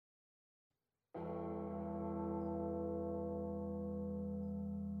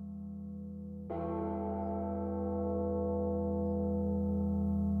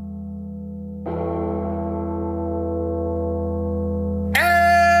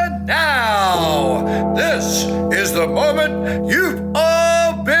This is the moment you've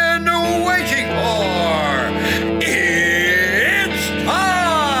all been waiting for. It's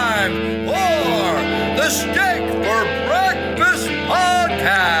time for the Steak for Breakfast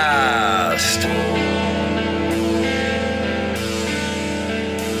podcast.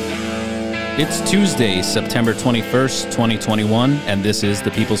 It's Tuesday, September 21st, 2021, and this is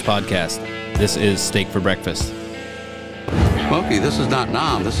the People's Podcast. This is Steak for Breakfast. Smokey, this is not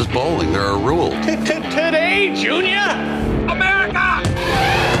Nam. This is bowling. There are rules. Today, Junior! America!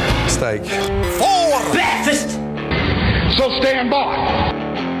 Steak. For breakfast! So stand by.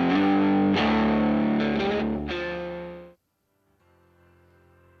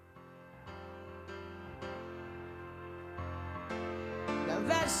 Now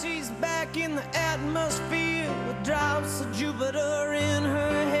that she's back in the atmosphere with drops of Jupiter in her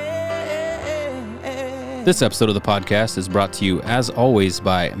head. This episode of the podcast is brought to you, as always,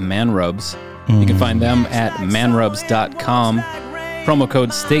 by Man Rubs. You can find them at manrubs.com. Promo code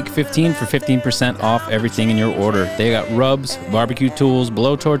STEAK15 for 15% off everything in your order. They got rubs, barbecue tools,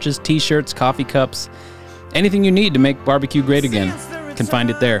 blowtorches, t-shirts, coffee cups, anything you need to make barbecue great again. You can find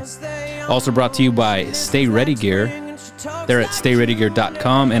it there. Also brought to you by Stay Ready Gear. They're at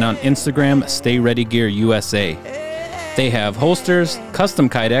stayreadygear.com and on Instagram, Stay Ready Gear USA. They have holsters, custom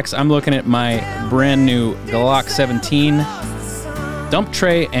kydex. I'm looking at my brand new Glock 17 dump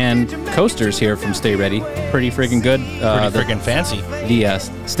tray and coasters here from Stay Ready. Pretty freaking good. Freaking fancy. The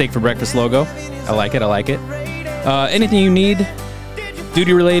Steak for Breakfast logo. I like it. Anything you need,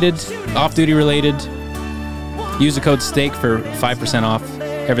 duty related, off duty related, use the code STEAK for 5% off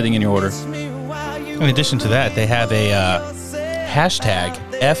everything in your order. In addition to that, they have a hashtag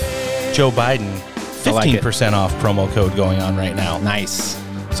FJoeBiden 15% off promo code going on right now. Nice.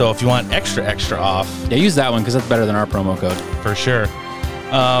 So if you want extra off, Yeah, use that one because that's better than our promo code. for sure.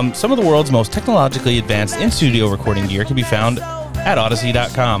 Some of the world's most technologically advanced in-studio recording gear can be found at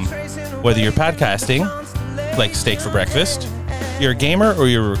Odyssey.com. Whether you're podcasting, like Steak for Breakfast, you're a gamer, or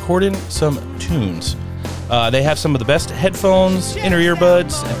you're recording some tunes, they have some of the best headphones, inner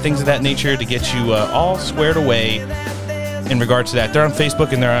earbuds, and things of that nature to get you all squared away in regards to that. They're on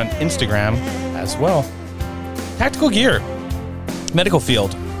Facebook and they're on Instagram as well. Tactical gear, medical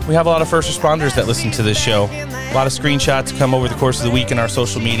field. We have a lot of first responders that listen to this show. A lot of screenshots come over the course of the week in our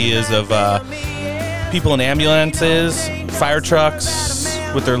social medias of people in ambulances, fire trucks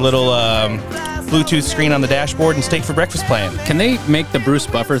with their little Bluetooth screen on the dashboard and Steak for Breakfast playing. Can they make the Bruce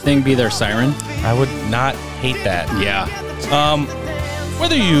Buffer thing be their siren? I would not hate that. Yeah.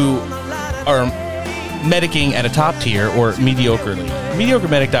 Whether you are medicing at a top tier or mediocrely,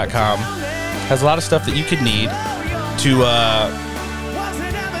 mediocremedic.com has a lot of stuff that you could need to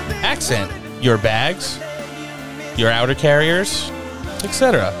accent your bags, your outer carriers,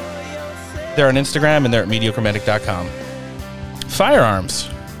 etc. They're on Instagram and they're at mediocremedic.com. Firearms.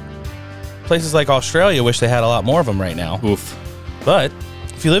 Places like Australia wish they had a lot more of them right now. Oof. But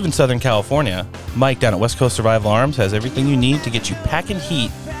if you live in Southern California, Mike down at West Coast Survival Arms has everything you need to get you packing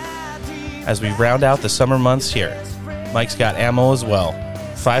heat as we round out the summer months here. Mike's got ammo as well.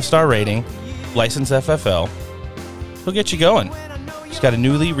 5-star rating, licensed FFL. He'll get you going. He's got a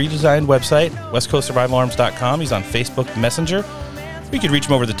newly redesigned website, westcoastsurvivalarms.com. He's on Facebook Messenger. Or you could reach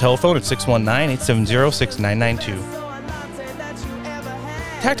him over the telephone at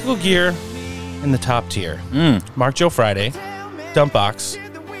 619-870-6992. Tactical gear in the top tier. Mark Joe Friday, Dumpbox,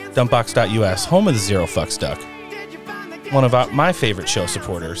 dumpbox.us, home of the Zero Fucks Duck. One of my favorite show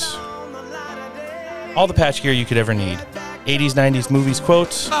supporters. All the patch gear you could ever need. 80s, 90s movies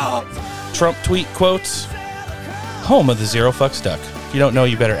quotes, Trump tweet quotes, home of the Zero Fucks Duck. If you don't know,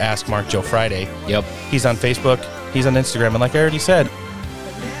 you better ask Mark Joe Friday. Yep. He's on Facebook, he's on Instagram, and like I already said,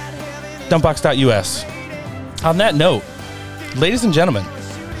 dumpbox.us. On that note, ladies and gentlemen,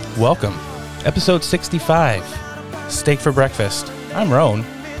 welcome. Episode 65, Steak for Breakfast. I'm Roan,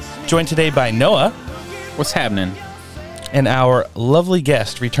 joined today by Noah. What's happening? And our lovely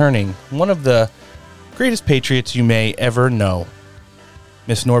guest returning, one of the greatest patriots you may ever know,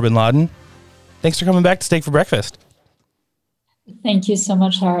 Miss Noor Bin Laden. Thanks for coming back to Steak for Breakfast. Thank you so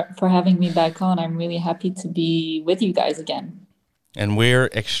much for having me back on. I'm really happy to be with you guys again. And we're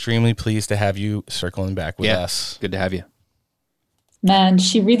extremely pleased to have you circling back with us. Good to have you. Man,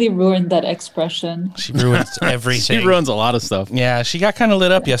 she really ruined that expression. She ruins everything. She ruins a lot of stuff. Yeah, she got kind of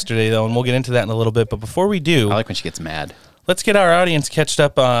lit up yesterday, though, and we'll get into that in a little bit. But before we do, I like when she gets mad. Let's get our audience catched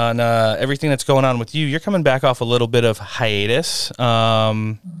up on everything that's going on with you. You're coming back off a little bit of hiatus.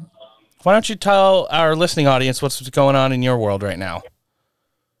 Why don't you tell our listening audience what's going on in your world right now?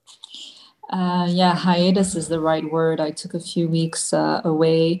 Yeah, hiatus is the right word. I took a few weeks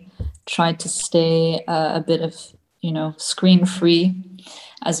away tried to stay a bit of, screen free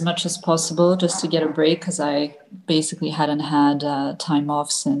as much as possible just to get a break, because I basically hadn't had time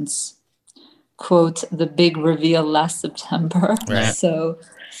off since, quote, the big reveal last September. Right. So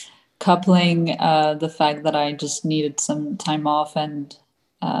coupling the fact that I just needed some time off and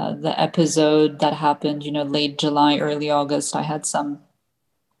the episode that happened, late July, early August, I had some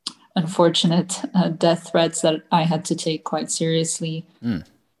unfortunate death threats that I had to take quite seriously.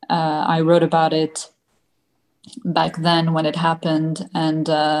 I wrote about it back then when it happened, and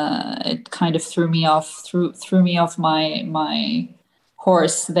it kind of threw me off my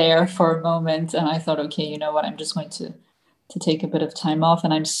horse there for a moment. And I thought, okay, you know what, I'm just going to take a bit of time off,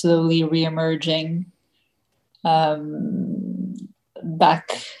 and I'm slowly reemerging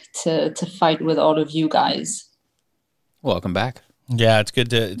back to fight with all of you guys. Welcome back. Yeah, it's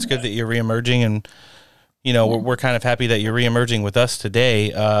good that you're reemerging, and we're kind of happy that you're reemerging with us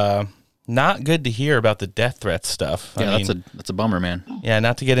today. Not good to hear about the death threat stuff. Yeah, that's a bummer, man. Yeah,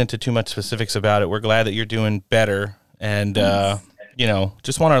 not to get into too much specifics about it. We're glad that you're doing better, and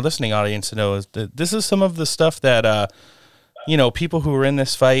just want our listening audience to know is that this is some of the stuff that people who are in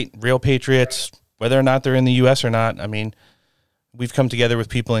this fight, real patriots, whether or not they're in the U.S. or not. I mean, we've come together with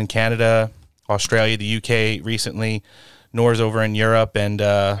people in Canada, Australia, the UK recently. Noor's over in Europe, and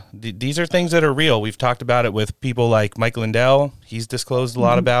these are things that are real. We've talked about it with people like Mike Lindell. He's disclosed a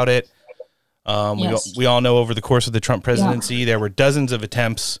lot about it. Yes. We all know over the course of the Trump presidency, there were dozens of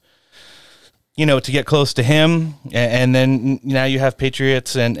attempts, to get close to him. And then now you have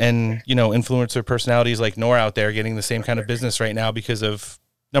patriots and influencer personalities like Noor out there getting the same kind of business right now because of,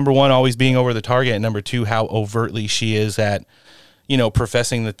 number one, always being over the target, and number two, how overtly she is at,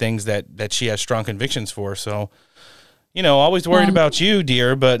 professing the things that she has strong convictions for. So, always worried about you,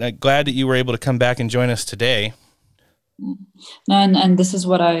 dear, but glad that you were able to come back and join us today. And this is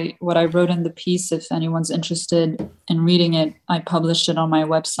what I wrote in the piece. If anyone's interested in reading it, I published it on my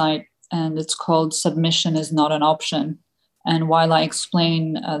website, and it's called "Submission is Not an Option." And while I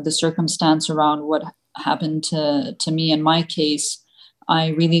explain the circumstance around what happened to me in my case, I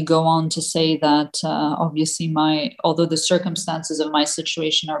really go on to say that obviously although the circumstances of my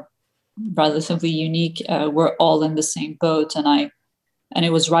situation are relatively unique, we're all in the same boat. And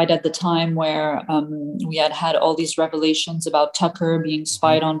it was right at the time where we had all these revelations about Tucker being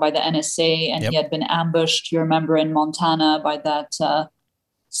spied on by the NSA, and he had been ambushed, you remember, in Montana by that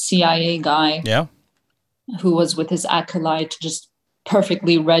CIA guy who was with his acolyte, just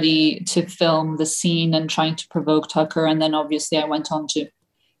perfectly ready to film the scene and trying to provoke Tucker. And then obviously I went on to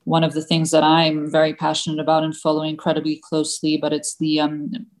one of the things that I'm very passionate about and follow incredibly closely, but it's the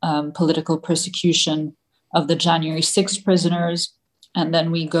political persecution of the January 6th prisoners. And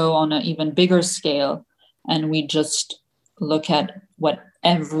then we go on an even bigger scale, and we just look at what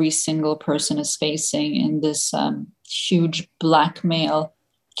every single person is facing in this huge blackmail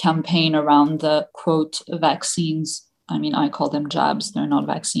campaign around the, quote, vaccines. I mean, I call them jabs. They're not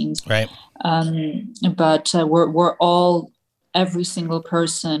vaccines. Right. But we're all, every single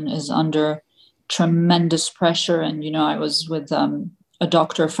person is under tremendous pressure. And, I was with a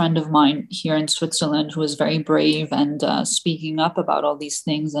doctor friend of mine here in Switzerland who was very brave and speaking up about all these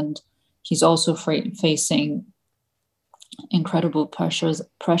things. And he's also facing incredible pressure,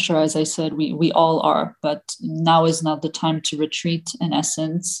 as I said, we all are. But now is not the time to retreat, in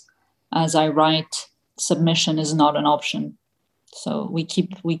essence. As I write, submission is not an option. So we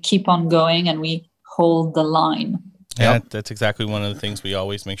keep on going, and we hold the line. Yeah, that's exactly one of the things we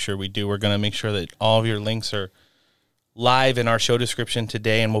always make sure we do. We're going to make sure that all of your links are live in our show description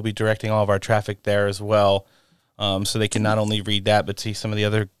today, and we'll be directing all of our traffic there as well, so they can not only read that, but see some of the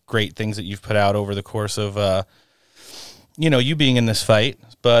other great things that you've put out over the course of, you being in this fight.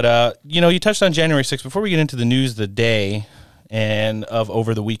 But, you touched on January 6th. Before we get into the news of the day and of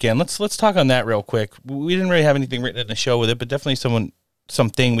over the weekend, let's talk on that real quick. We didn't really have anything written in the show with it, but definitely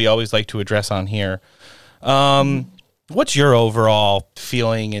something we always like to address on here. What's your overall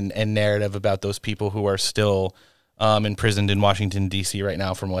feeling and narrative about those people who are still imprisoned in Washington, D.C. right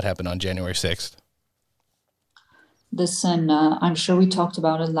now from what happened on January 6th? Listen, I'm sure we talked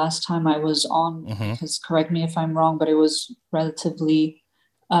about it last time I was on, because correct me if I'm wrong, but it was relatively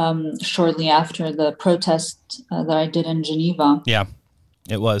shortly after the protest that I did in Geneva. Yeah,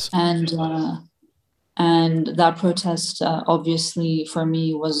 it was. And that protest, obviously, for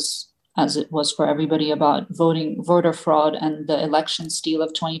me was, as it was for everybody, about voter fraud and the election steal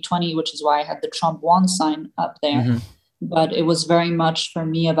of 2020, which is why I had the Trump won sign up there. But it was very much for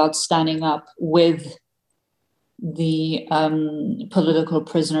me about standing up with the political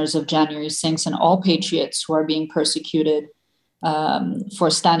prisoners of January 6th and all patriots who are being persecuted for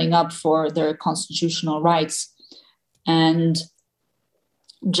standing up for their constitutional rights. And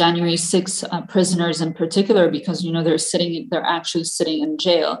January 6 prisoners in particular, because they're actually sitting in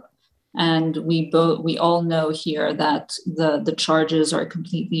jail, and we all know here that the charges are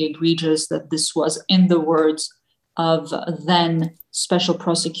completely egregious. That this was, in the words of then Special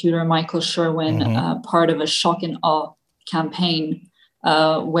Prosecutor Michael Sherwin, part of a shock and awe campaign,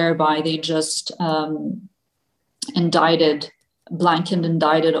 whereby they just blanket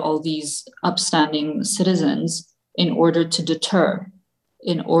indicted all these upstanding citizens in order to deter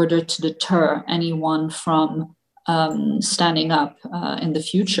anyone from standing up in the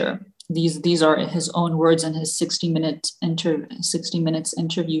future. These are his own words in his 60 Minutes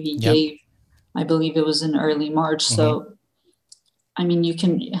interview he gave. I believe it was in early March. So, I mean,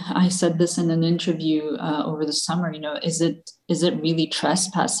 I said this in an interview over the summer, is it really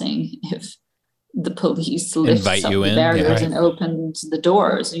trespassing if the police lifts up the barriers and opens the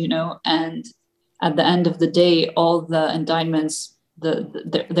doors, and at the end of the day, all the indictments,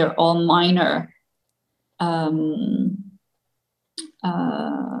 they're all minor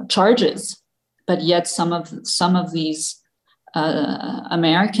charges, but yet some of these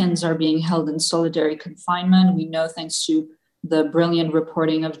Americans are being held in solitary confinement. We know, thanks to the brilliant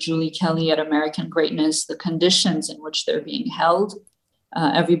reporting of Julie Kelly at American Greatness, the conditions in which they're being held.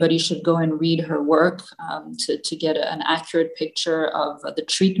 Everybody should go and read her work to get an accurate picture of the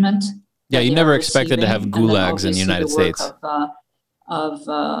treatment. Yeah, you never expected to have gulags in the United States. Of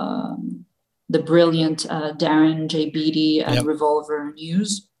the brilliant Darren J. Beatty and Revolver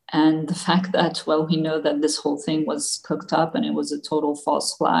News. And the fact that, we know that this whole thing was cooked up and it was a total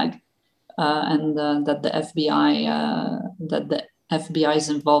false flag, and that the FBI's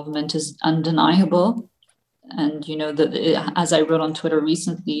involvement is undeniable. And, as I wrote on Twitter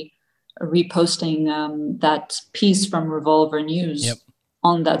recently, reposting that piece from Revolver News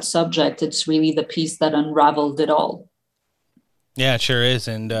on that subject, it's really the piece that unraveled it all. Yeah, it sure is.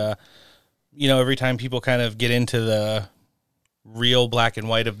 And, every time people kind of get into the real black and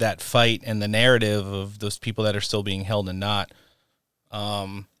white of that fight and the narrative of those people that are still being held and not,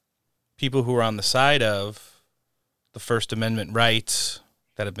 people who are on the side of the First Amendment rights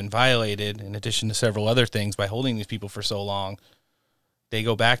that have been violated, in addition to several other things, by holding these people for so long, they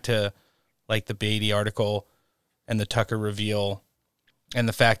go back to like the Beatty article and the Tucker reveal and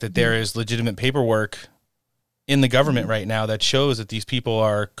the fact that there is legitimate paperwork in the government right now that shows that these people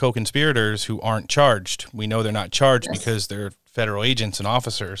are co-conspirators who aren't charged. We know they're not charged because they're federal agents and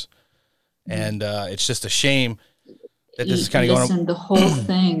officers. And it's just a shame that this is kind of going on. The whole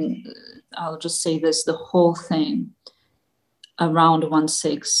thing, I'll just say this, the whole thing around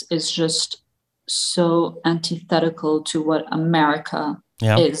 1/6 is just so antithetical to what America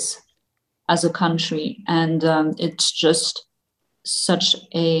is as a country. And it's just such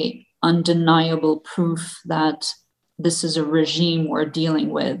a undeniable proof that this is a regime we're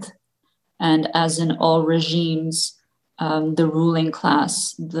dealing with. And as in all regimes, the ruling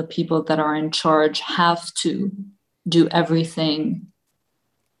class, the people that are in charge, have to do everything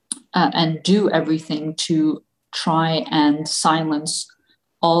to try and silence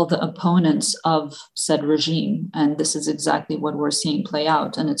all the opponents of said regime. And this is exactly what we're seeing play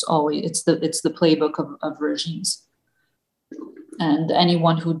out. And it's the playbook of regimes. And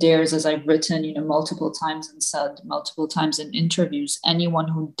anyone who dares, as I've written, multiple times and said multiple times in interviews, anyone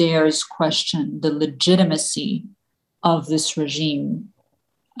who dares question the legitimacy of this regime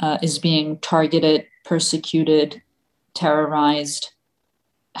is being targeted, persecuted, terrorized,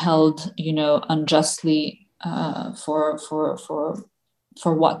 held, unjustly for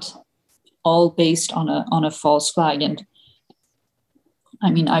what? All based on a false flag. And I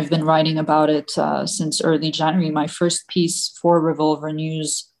mean, I've been writing about it since early January. My first piece for Revolver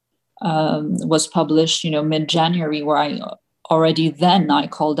News was published, mid-January, where I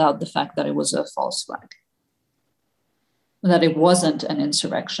called out the fact that it was a false flag, that it wasn't an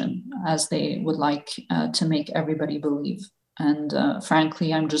insurrection, as they would like to make everybody believe. And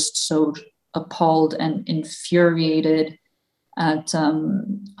frankly, I'm just so appalled and infuriated at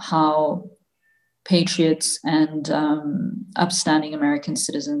how patriots and upstanding American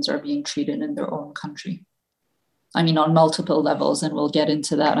citizens are being treated in their own country. I mean, on multiple levels, and we'll get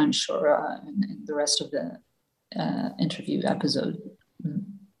into that, I'm sure, in the rest of the interview episode.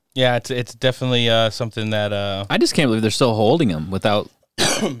 Yeah, it's definitely something that... I just can't believe they're still holding them without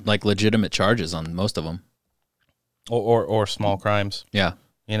legitimate charges on most of them. Or small crimes. Yeah.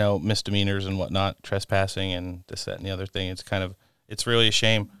 Misdemeanors and whatnot, trespassing and this, that, and the other thing. It's really a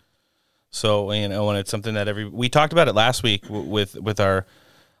shame. So, and it's something that we talked about it last week with our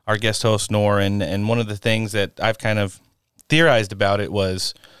guest host, Nor, and one of the things that I've kind of theorized about it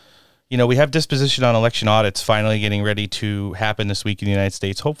was, we have disposition on election audits finally getting ready to happen this week in the United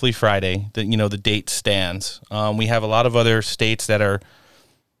States, hopefully Friday. The date stands. We have a lot of other states that are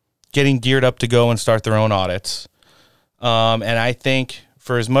getting geared up to go and start their own audits. And I think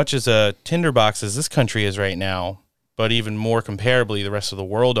for as much as a tinderbox as this country is right now, but even more comparably, the rest of the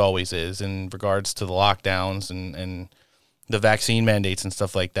world always is in regards to the lockdowns and the vaccine mandates and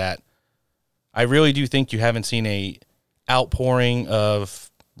stuff like that, I really do think you haven't seen a outpouring of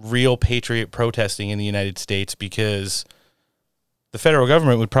real patriot protesting in the United States, because the federal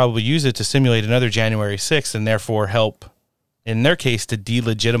government would probably use it to simulate another January 6th and therefore help, in their case, to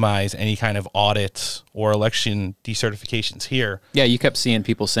delegitimize any kind of audits or election decertifications here. Yeah, you kept seeing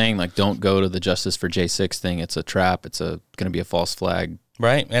people saying, like, don't go to the Justice for J6 thing. It's a trap. It's going to be a false flag.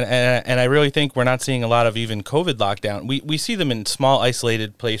 Right, and I really think we're not seeing a lot of even COVID lockdown. We see them in small,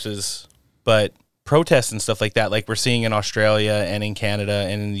 isolated places, but protests and stuff like that, like we're seeing in Australia and in Canada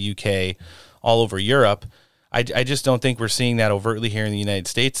and in the UK, all over Europe, I just don't think we're seeing that overtly here in the United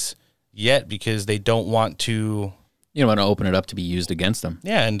States yet, because they don't want to... You don't want to open it up to be used against them.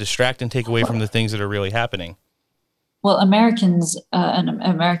 Yeah, and distract and take away from the things that are really happening. Well, Americans and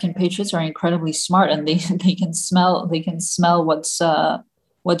American patriots are incredibly smart, and they can smell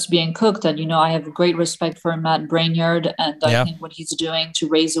what's being cooked. And I have great respect for Matt Brainerd, and I think what he's doing to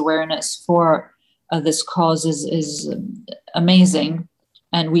raise awareness for this cause is amazing.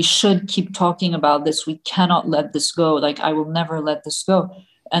 And we should keep talking about this. We cannot let this go. Like, I will never let this go.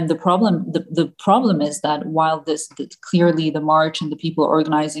 And the problem is that while clearly the march and the people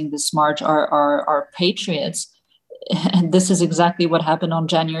organizing this march are patriots, and this is exactly what happened on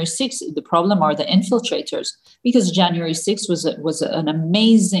January 6th. The problem are the infiltrators, because January 6th was an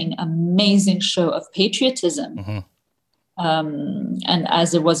amazing show of patriotism. Mm-hmm. And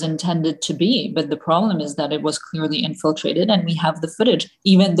as it was intended to be. But the problem is that it was clearly infiltrated, and we have the footage,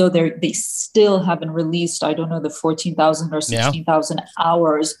 even though they still haven't released, I don't know, the 14,000 or 16,000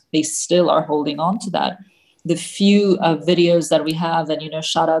 hours, they still are holding on to that. The few videos that we have, and,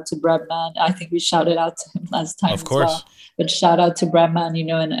 shout out to Bradman. I think we shouted out to him last time. Of course. Well, but shout out to Bradman,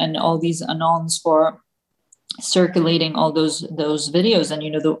 and all these anons for circulating all those videos.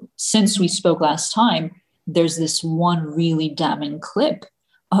 And, since we spoke last time, there's this one really damning clip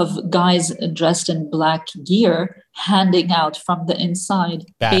of guys dressed in black gear handing out from the inside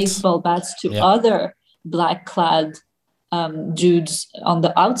baseball bats to other black-clad dudes on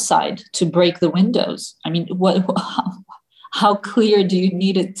the outside to break the windows. I mean, how clear do you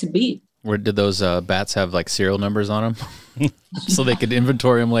need it to be? Where did those bats have like serial numbers on them so they could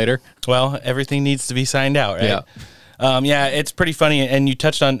inventory them later? Well, everything needs to be signed out, right? Yeah. It's pretty funny. And you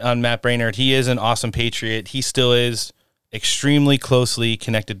touched on Matt Brainerd. He is an awesome patriot. He still is extremely closely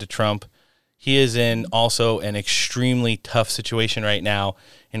connected to Trump. He is in also an extremely tough situation right now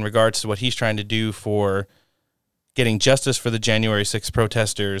in regards to what he's trying to do for getting justice for the January 6th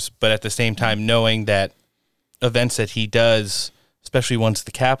protesters, but at the same time knowing that events that he does, especially ones at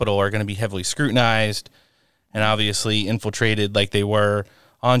the Capitol, are going to be heavily scrutinized and obviously infiltrated like they were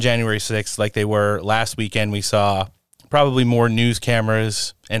on January 6th, like they were last weekend. We saw probably more news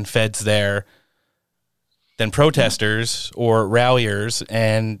cameras and feds there than protesters or ralliers,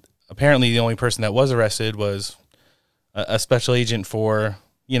 and apparently the only person that was arrested was a special agent for,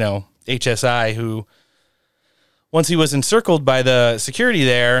 HSI, who, once he was encircled by the security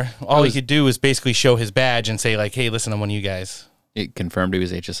there, all he could do was basically show his badge and say, like, hey, listen, I'm one of you guys. It confirmed he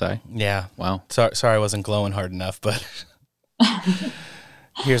was HSI? Yeah. Wow. Sorry I wasn't glowing hard enough, but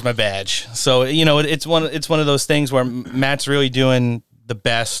here's my badge. So, it's one of those things where Matt's really doing the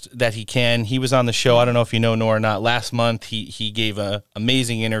best that he can. He was on the show, I don't know if you know Nor or not, last month. He gave an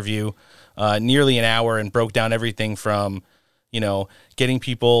amazing interview, nearly an hour, and broke down everything from, getting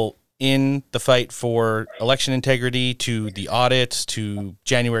people in the fight for election integrity to the audits to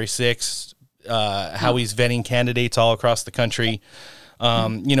January 6th, how he's vetting candidates all across the country.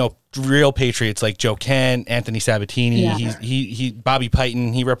 Real patriots like Joe Kent, Anthony Sabatini, he Bobby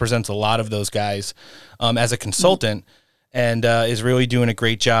Piton, he represents a lot of those guys as a consultant, and is really doing a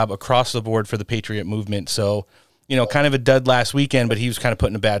great job across the board for the Patriot movement. So, kind of a dud last weekend, but he was kind of put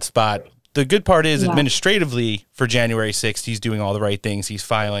in a bad spot. The good part is administratively for January 6th, he's doing all the right things. He's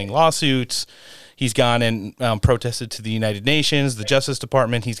filing lawsuits. He's gone and protested to the United Nations, the Justice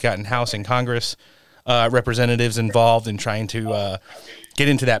Department. He's gotten House and Congress representatives involved in trying to get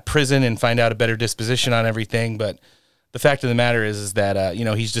into that prison and find out a better disposition on everything. But the fact of the matter is that,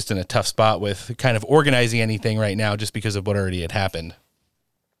 he's just in a tough spot with kind of organizing anything right now just because of what already had happened.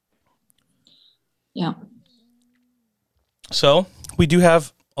 Yeah. So we do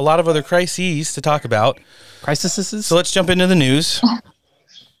have a a lot of other crises to talk about. Crises? So let's jump into the news.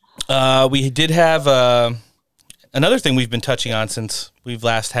 We did have another thing we've been touching on since we've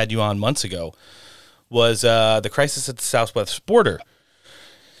last had you on months ago was the crisis at the southwest border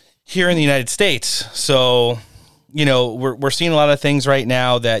here in the United States. So, you know, we're seeing a lot of things right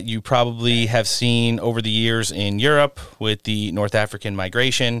now that you probably have seen over the years in Europe with the North African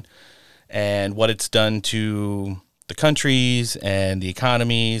migration and what it's done to the countries and the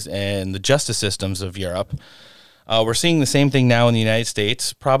economies and the justice systems of Europe. We're seeing the same thing now in the United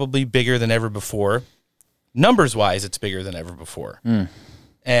States, probably bigger than ever before. Numbers-wise, it's bigger than ever before.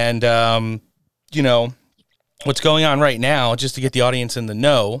 And, you know, what's going on right now, just to get the audience in the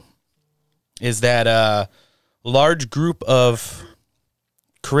know, is that a large group of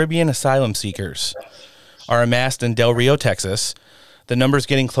Caribbean asylum seekers are amassed in Del Rio, Texas. The number's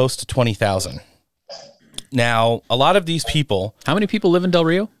getting close to 20,000. Now, a lot of these people... How many people live in Del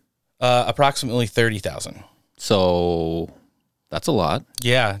Rio? Approximately 30,000. So that's a lot.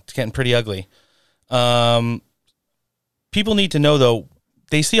 Yeah, it's getting pretty ugly. People need to know, though,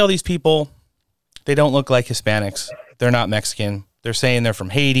 they see all these people, they don't look like Hispanics. They're not Mexican. They're saying they're from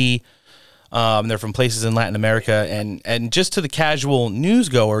Haiti. They're from places in Latin America. And just to the casual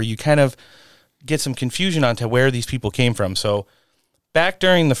newsgoer, you kind of get some confusion onto where these people came from. So back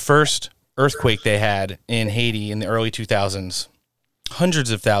during the first earthquake they had in Haiti in the early 2000s,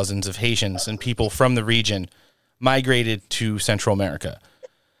 hundreds of thousands of Haitians and people from the region migrated to Central America.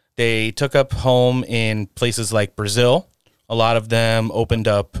 They took up home in places like Brazil. A lot of them opened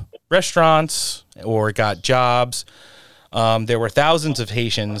up restaurants or got jobs. There were thousands of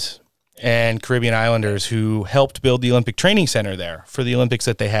Haitians and Caribbean islanders who helped build the Olympic Training Center there for the Olympics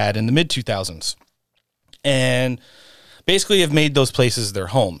that they had in the mid-2000s. And basically have made those places their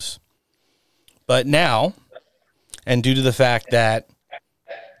homes. But now, and due to the fact that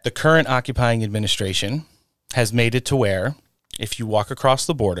the current occupying administration has made it to where if you walk across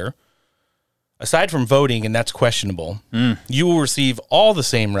the border, aside from voting, and that's questionable, you will receive all the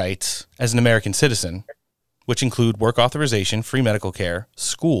same rights as an American citizen, which include work authorization, free medical care,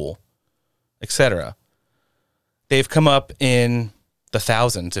 school, etc. They've come up in the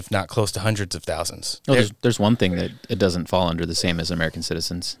thousands, if not close to hundreds of thousands. Oh, there's one thing that it doesn't fall under the same as American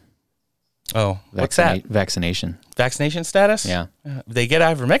citizens. Oh, what's that? Vaccination. Vaccination status? Yeah. They get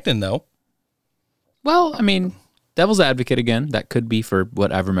ivermectin, though. Well, I mean, devil's advocate again. That could be for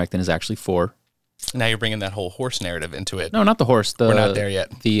what ivermectin is actually for. Now you're bringing that whole horse narrative into it. No, not the horse. We're not there yet.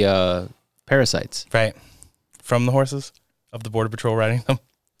 The parasites. Right. From the horses of the Border Patrol riding them.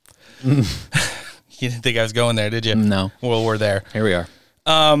 You didn't think I was going there, did you? No. Well, we're there. Here we are.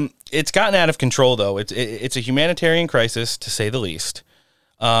 It's gotten out of control, though. It's a humanitarian crisis, to say the least.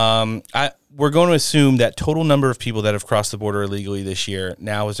 We're going to assume that total number of people that have crossed the border illegally this year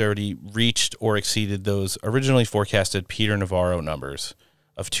now has already reached or exceeded those originally forecasted Peter Navarro numbers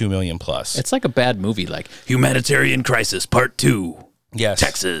of 2 million plus. It's like a bad movie, like Humanitarian Crisis Part 2. Yes.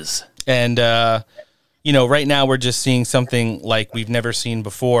 Texas. And, you know, right now we're just seeing something like we've never seen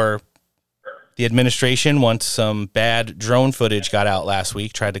before. The administration, once some bad drone footage got out last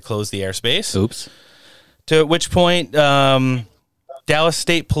week, tried to close the airspace. Oops. To which point, Dallas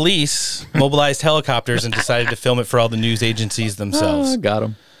State Police mobilized helicopters and decided to film it for all the news agencies themselves. Got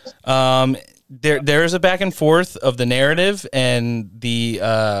him. There is a back and forth of the narrative and the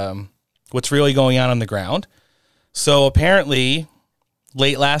what's really going on the ground. So apparently,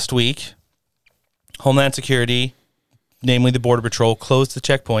 late last week, Homeland Security, namely the Border Patrol, closed the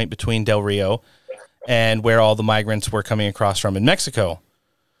checkpoint between Del Rio and where all the migrants were coming across from in Mexico.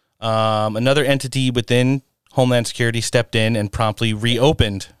 Another entity within Homeland Security stepped in and promptly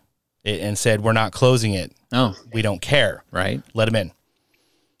reopened it and said, we're not closing it. Oh. We don't care. Right. Let them in.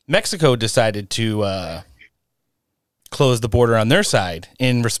 Mexico decided to close the border on their side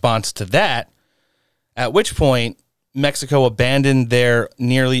in response to that, at which point Mexico abandoned their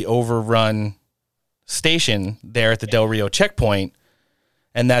nearly overrun station there at the Del Rio checkpoint,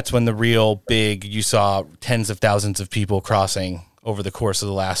 and that's when the real big, you saw tens of thousands of people crossing over the course of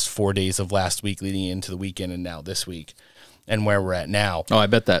the last 4 days of last week leading into the weekend and now this week and where we're at now. Oh, I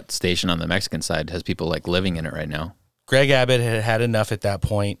bet that station on the Mexican side has people like living in it right now. Greg Abbott had had enough at that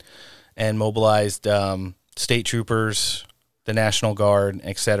point and mobilized state troopers, the National Guard,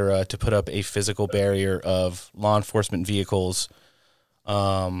 etc., to put up a physical barrier of law enforcement vehicles,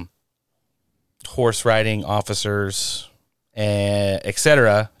 horse riding officers,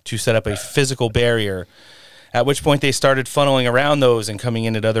 etc., to set up a physical barrier, at which point they started funneling around those and coming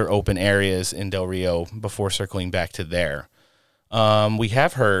in at other open areas in Del Rio before circling back to there. We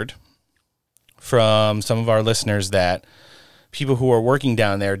have heard from some of our listeners that people who are working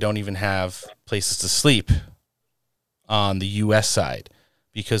down there don't even have places to sleep on the U.S. side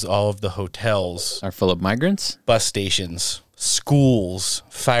because all of the hotels are full of migrants, bus stations, schools,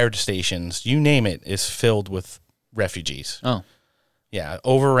 fire stations, you name it, is filled with refugees. Oh. Yeah,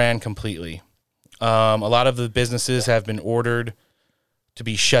 overran completely. A lot of the businesses have been ordered to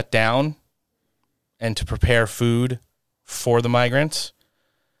be shut down and to prepare food for the migrants.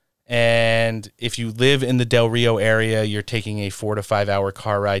 And if you live in the Del Rio area, you're taking a 4 to 5 hour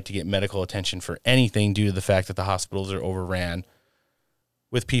car ride to get medical attention for anything due to the fact that the hospitals are overran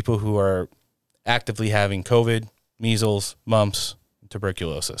with people who are actively having COVID, measles, mumps,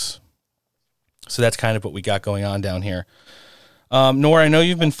 tuberculosis. So that's kind of what we got going on down here. Nora, I know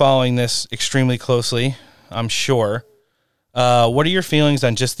you've been following this extremely closely, I'm sure. What are your feelings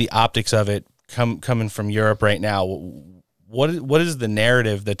on just the optics of it coming from Europe right now? What is the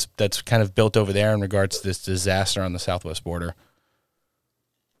narrative that's kind of built over there in regards to this disaster on the southwest border?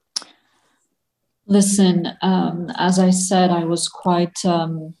 Listen, as I said, I was quite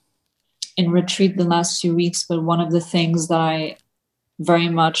in retreat the last few weeks, but one of the things that I very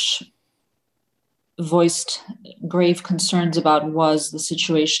much voiced grave concerns about was the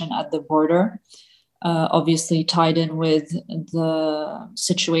situation at the border, obviously tied in with the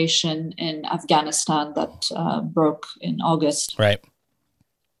situation in Afghanistan that broke in August. Right.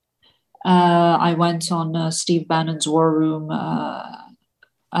 I went on Steve Bannon's War Room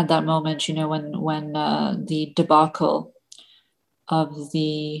at that moment, when the debacle of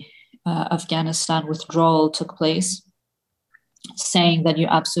the Afghanistan withdrawal took place, saying that you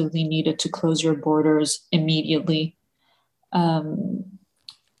absolutely needed to close your borders immediately.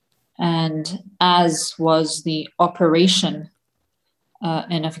 And as was the operation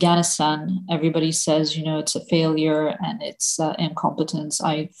in Afghanistan, everybody says, it's a failure and it's incompetence.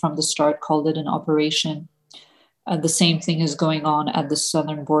 I, from the start, called it an operation. The same thing is going on at the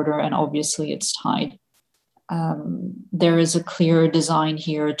southern border, and obviously it's tied. There is a clear design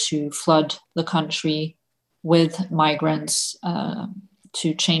here to flood the country with migrants,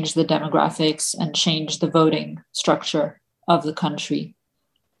 to change the demographics and change the voting structure of the country.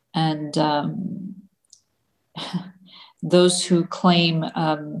 And those who claim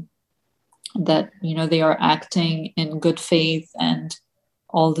that they are acting in good faith, and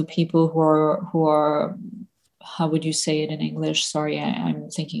all the people who are how would you say it in English? Sorry, I'm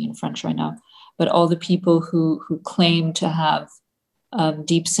thinking in French right now. But all the people who claim to have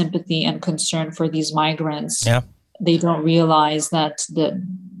deep sympathy and concern for these migrants, they don't realize that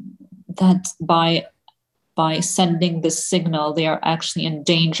by sending this signal, they are actually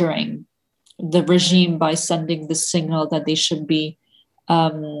endangering the regime by sending the signal that they should be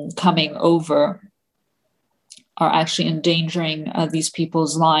coming over, are actually endangering these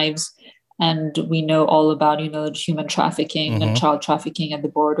people's lives. And we know all about, human trafficking and child trafficking at the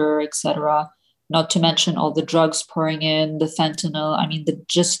border, etc. Not to mention all the drugs pouring in, the fentanyl. I mean,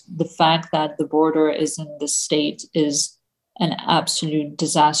 just the fact that the border is in this state is an absolute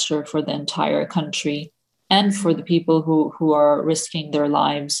disaster for the entire country and for the people who are risking their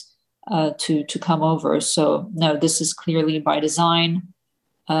lives to come over. So no, this is clearly by design,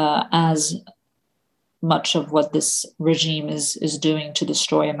 as much of what this regime is doing to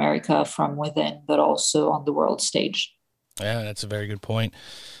destroy America from within, but also on the world stage. Yeah, that's a very good point.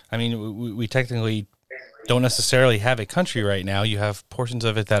 I mean, we technically don't necessarily have a country right now. You have portions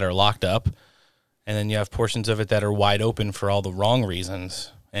of it that are locked up, and then you have portions of it that are wide open for all the wrong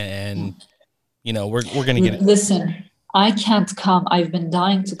reasons. And we're going to get it. Listen, I can't come. I've been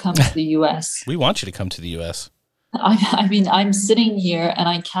dying to come to the U.S. We want you to come to the U.S. I mean, I'm sitting here and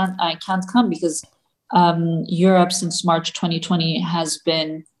I can't come because Europe since March 2020 has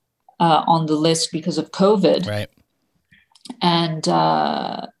been on the list because of COVID. Right. And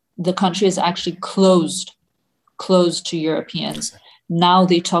the country is actually closed to Europeans. Now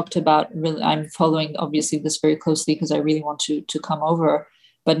they talked about, I'm following obviously this very closely because I really want to come over,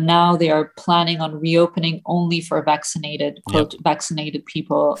 but now they are planning on reopening only for vaccinated, quote, vaccinated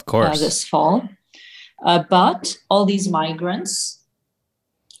people this fall. But all these migrants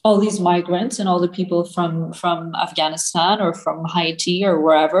and all the people from Afghanistan or from Haiti or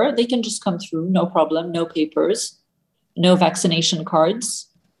wherever, they can just come through, no problem, no papers, no vaccination cards.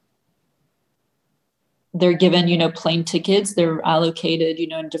 They're given, plane tickets. They're allocated,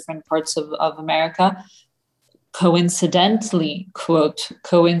 in different parts of America. Coincidentally,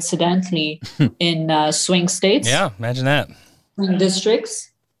 in swing states. Yeah, imagine that. In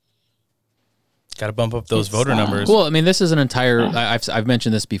districts. Got to bump up those voter numbers. Well, I mean, this is an entire, I've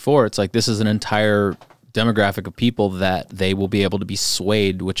mentioned this before. It's like, this is an entire demographic of people that they will be able to be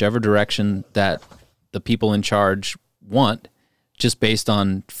swayed whichever direction that the people in charge want. just based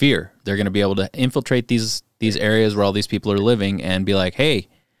on fear. They're going to be able to infiltrate these areas where all these people are living and be like, hey,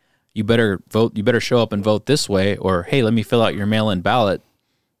 you better vote. You better show up and vote this way, or hey, let me fill out your mail-in ballot,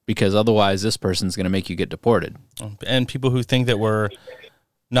 because otherwise this person's going to make you get deported. And people who think that we're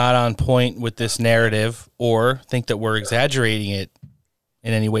not on point with this narrative or think that we're exaggerating it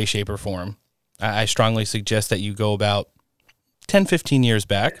in any way, shape, or form, I strongly suggest that you go about 10, 15 years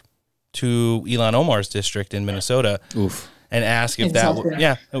back to Ilhan Omar's district in Minnesota. Oof. And ask if Exactly.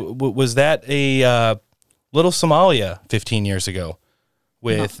 was that a little Somalia 15 years ago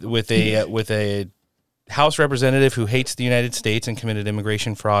with a House representative who hates the United States and committed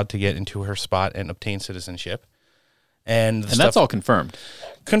immigration fraud to get into her spot and obtain citizenship. And that's all confirmed.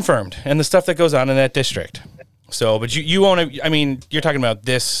 Confirmed. And the stuff that goes on in that district. So, but you want to, I mean, you're talking about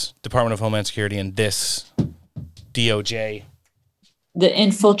this Department of Homeland Security and this DOJ. The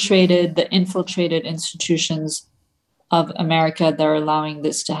infiltrated institutions of America that are allowing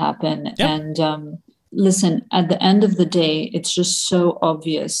this to happen. Yep. And listen, at the end of the day, it's just so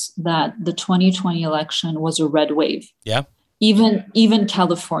obvious that the 2020 election was a red wave. Yeah. Even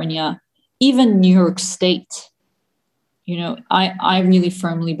California, even New York State. You know, I really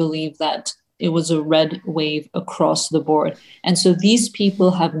firmly believe that it was a red wave across the board. And so these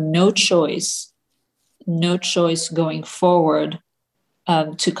people have no choice going forward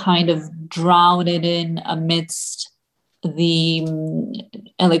to kind of drown it in amidst the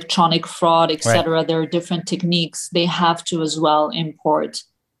electronic fraud, etc. Right. There are different techniques. They have to as well import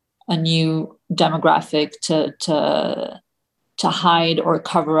a new demographic to hide or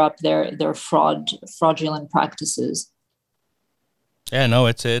cover up their fraudulent practices. Yeah, no,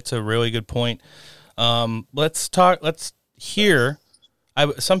 it's a really good point. Let's hear.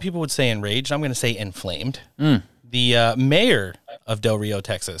 Some people would say enraged. I'm going to say inflamed. The mayor of Del Rio,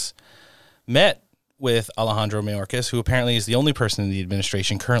 Texas, met with Alejandro Mayorkas, who apparently is the only person in the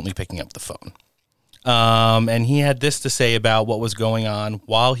administration currently picking up the phone. And he had this to say about what was going on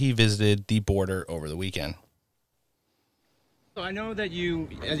while he visited the border over the weekend. So I know that you,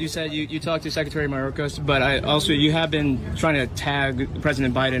 as you said, you talked to Secretary Mayorkas, but you have been trying to tag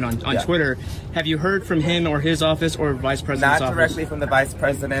President Biden on Twitter. Have you heard from him or his office or Vice President's office? Not directly from the Vice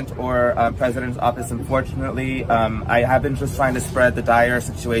President or President's office, unfortunately. I have been just trying to spread the dire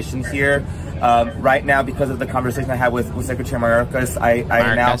situation here. Right now, because of the conversation I had with Secretary Mayorkas,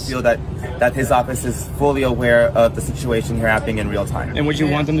 I now feel that his office is fully aware of the situation here happening in real time. And would you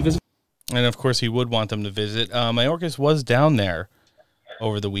want them to visit? And of course, he would want them to visit. Mayorkas was down there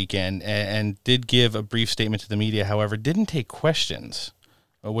over the weekend and did give a brief statement to the media. However, didn't take questions,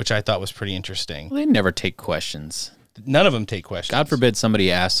 which I thought was pretty interesting. Well, they never take questions. None of them take questions. God forbid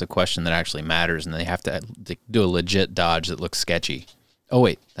somebody asks a question that actually matters and they have to do a legit dodge that looks sketchy. Oh,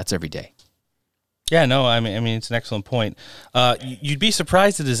 wait, that's every day. Yeah, no, I mean, it's an excellent point. You'd be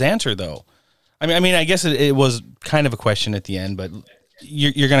surprised at his answer, though. I mean, I guess it was kind of a question at the end, but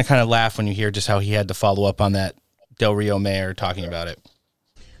you're going to kind of laugh when you hear just how he had to follow up on that Del Rio mayor talking about it.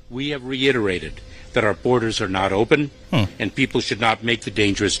 We have reiterated that our borders are not open and people should not make the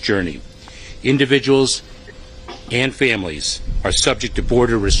dangerous journey. Individuals and families are subject to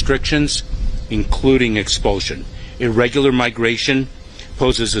border restrictions, including expulsion. Irregular migration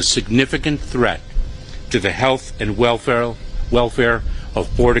poses a significant threat to the health and welfare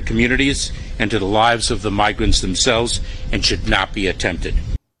of border communities and to the lives of the migrants themselves, and should not be attempted.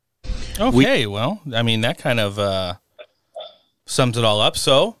 Okay, well, I mean, that kind of sums it all up.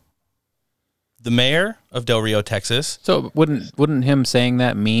 So, the mayor of Del Rio, Texas. So, wouldn't him saying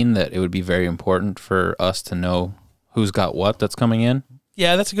that mean that it would be very important for us to know who's got what that's coming in?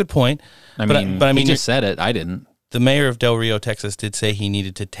 Yeah, that's a good point. I mean, he just said it. I didn't. The mayor of Del Rio, Texas did say he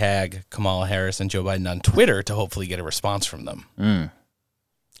needed to tag Kamala Harris and Joe Biden on Twitter to hopefully get a response from them.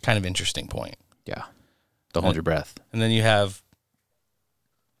 Kind of interesting point. Yeah. Don't hold your breath. And then you have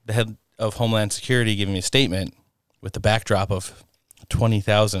the head of Homeland Security giving a statement with the backdrop of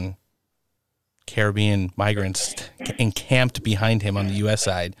 20,000 Caribbean migrants encamped behind him on the U.S.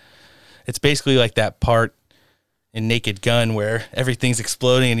 side. It's basically like that part in Naked Gun where everything's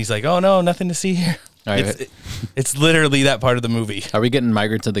exploding and he's like, oh no, nothing to see here. It's literally that part of the movie. Are we getting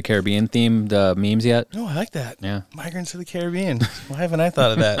Migrants of the Caribbean themed memes yet? No, I like that. Yeah. Migrants of the Caribbean. Why haven't I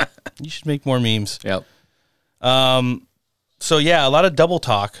thought of that? You should make more memes. Yep. So yeah, a lot of double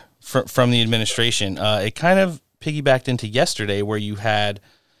talk from the administration. It kind of piggybacked into yesterday where you had,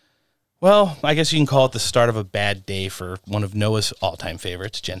 well, I guess you can call it the start of a bad day for one of Noah's all-time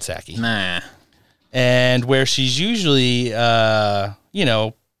favorites, Jen Psaki. Nah. And where she's usually,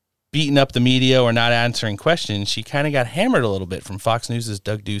 beating up the media or not answering questions, she kind of got hammered a little bit from Fox News'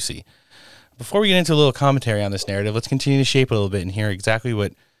 Doug Ducey. before we get into a little commentary on this narrative, let's continue to shape it a little bit and hear exactly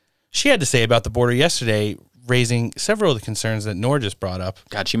what she had to say about the border yesterday, raising several of the concerns that Nor just brought up.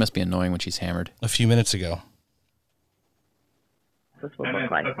 God, she must be annoying when she's hammered. A few minutes ago. A question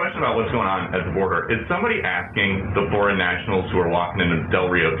about what's going on at the border. Is somebody asking the foreign nationals who are walking into Del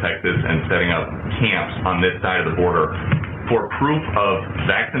Rio, Texas and setting up camps on this side of the border for proof of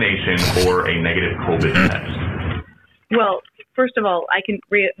vaccination or a negative COVID test? Well, first of all, I can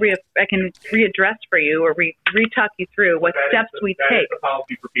readdress for you or re-talk you through what steps we take. That is the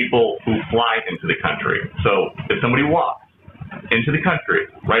policy for people who fly into the country. So if somebody walks into the country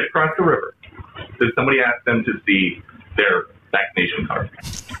right across the river, does somebody ask them to see their vaccination card?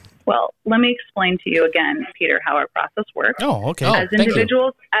 Well, let me explain to you again, Peter, how our process works. Oh, okay. As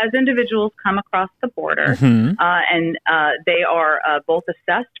individuals come across the border, and they are both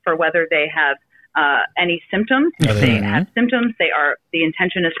assessed for whether they have any symptoms. If they have symptoms, the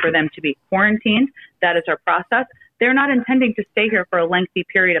intention is for them to be quarantined. That is our process. They're not intending to stay here for a lengthy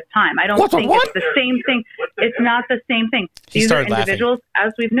period of time. I don't think it's the same thing. It's not the same thing. These are individuals,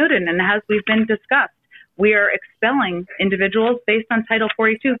 as we've noted and as we've been discussed. We are expelling individuals based on Title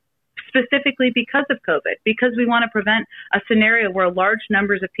 42 specifically because of COVID, because we want to prevent a scenario where large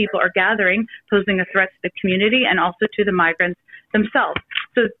numbers of people are gathering, posing a threat to the community and also to the migrants themselves.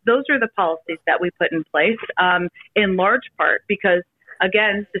 So those are the policies that we put in place, in large part because,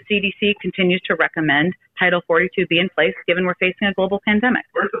 again, the CDC continues to recommend Title 42 be in place given we're facing a global pandemic.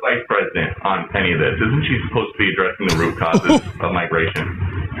 Where's the vice president on any of this? Isn't she supposed to be addressing the root causes of migration?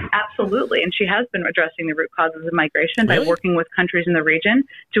 Absolutely. And she has been addressing the root causes of migration by working with countries in the region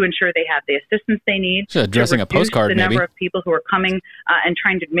to ensure they have the assistance they need. She's addressing a postcard, the number of people who are coming and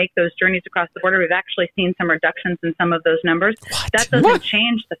trying to make those journeys across the border. We've actually seen some reductions in some of those numbers. That doesn't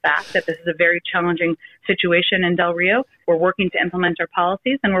change the fact that this is a very challenging situation in Del Rio. We're working to implement our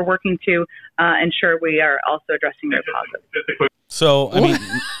policies, and we're working to ensure we are also addressing root causes. So, I mean,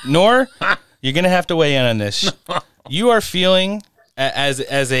 Nor, you're going to have to weigh in on this. You are feeling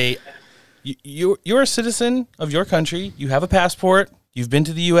you're a citizen of your country. You have a passport. You've been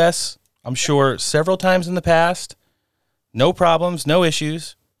to the U.S., I'm sure, several times in the past. No problems, no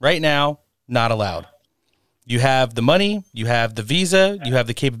issues. Right now, not allowed. You have the money, you have the visa, you have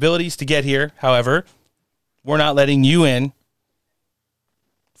the capabilities to get here. However, we're not letting you in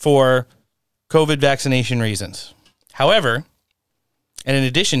for COVID vaccination reasons. However, and in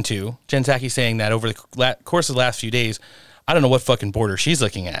addition to Jen Psaki saying that over the course of the last few days, I don't know what fucking border she's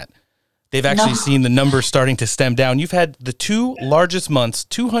looking at. They've actually seen the numbers starting to stem down. You've had the two largest months,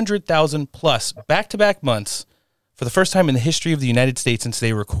 200,000 plus back-to-back months for the first time in the history of the United States since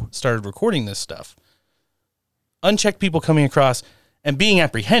they started recording this stuff. Unchecked people coming across and being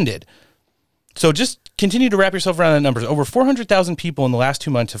apprehended. So just continue to wrap yourself around the numbers. Over 400,000 people in the last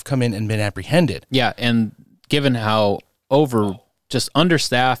 2 months have come in and been apprehended. Yeah, and given how just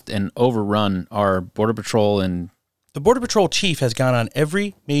understaffed and overrun our Border Patrol and... The Border Patrol chief has gone on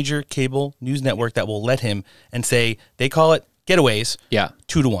every major cable news network that will let him and say, they call it getaways. Yeah.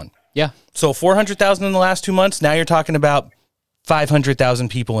 2-to-1. Yeah. So 400,000 in the last 2 months. Now you're talking about 500,000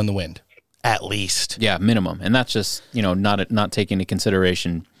 people in the wind, at least. Yeah, minimum. And that's just, not taking into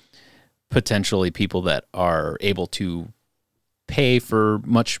consideration potentially people that are able to pay for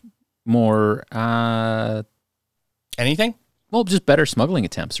much more... Anything? Well, just better smuggling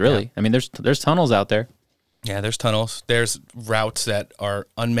attempts, really. Yeah. I mean, there's tunnels out there. Yeah, there's tunnels. There's routes that are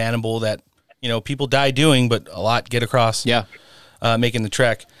unmannable that, people die doing, but a lot get across making the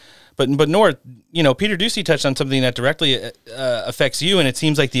trek. But Nor, Peter Doocy touched on something that directly affects you, and it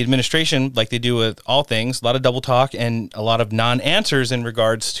seems like the administration, like they do with all things, a lot of double talk and a lot of non-answers in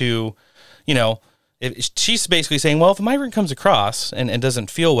regards to, if she's basically saying, well, if a migrant comes across and doesn't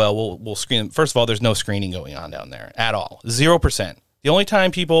feel well, we'll screen them. First of all, there's no screening going on down there at all. 0%. The only time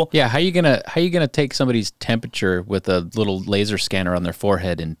people... Yeah, how you gonna take somebody's temperature with a little laser scanner on their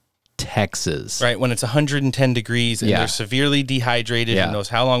forehead in Texas? Right, when it's 110 degrees and they're severely dehydrated and knows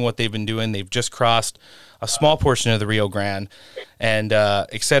how long what they've been doing. They've just crossed a small portion of the Rio Grande and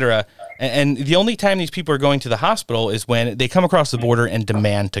et cetera. And the only time these people are going to the hospital is when they come across the border and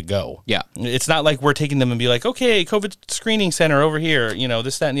demand to go. Yeah. It's not like we're taking them and be like, okay, COVID screening center over here,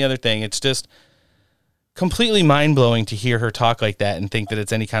 this, that, and the other thing. It's just... completely mind-blowing to hear her talk like that and think that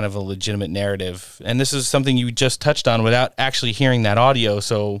it's any kind of a legitimate narrative. And this is something you just touched on without actually hearing that audio,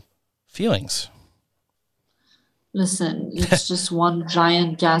 so feelings. Listen, it's just one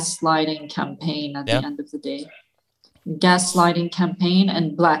giant gaslighting campaign at the end of the day. Gaslighting campaign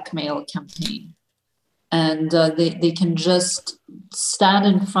and blackmail campaign. And they can just stand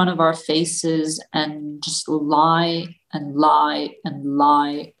in front of our faces and just lie and lie and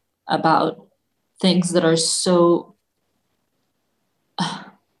lie about things that are so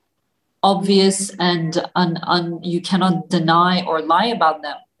obvious and you cannot deny or lie about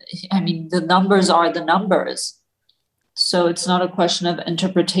them. I mean, the numbers are the numbers. So it's not a question of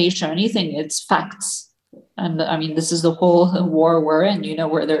interpretation or anything, it's facts. And I mean, this is the whole war we're in,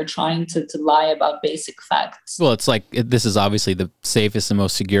 where they're trying to lie about basic facts. Well, it's like, this is obviously the safest and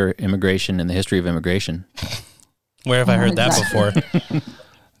most secure immigration in the history of immigration. Where have I heard exactly. that before?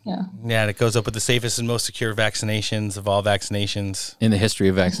 Yeah. Yeah, and it goes up with the safest and most secure vaccinations of all vaccinations. In the history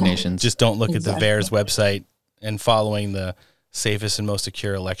of vaccinations. Just don't look at the VAERS website and following the safest and most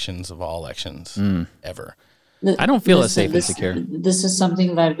secure elections of all elections ever. I don't feel as safe and secure. This is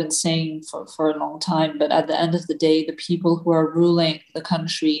something that I've been saying for a long time, but at the end of the day, the people who are ruling the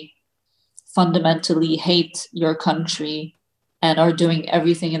country fundamentally hate your country and are doing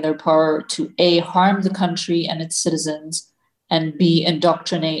everything in their power to A, harm the country and its citizens, and B,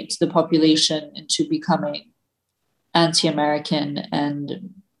 indoctrinate the population into becoming anti-American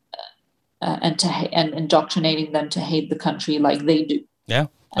and indoctrinating them to hate the country like they do. Yeah.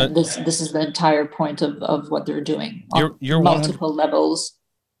 And this is the entire point of what they're doing on you're multiple levels.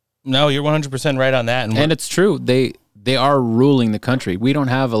 No, you're 100% right on that. And it's true. They are ruling the country. We don't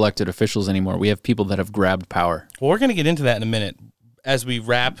have elected officials anymore. We have people that have grabbed power. Well, we're going to get into that in a minute as we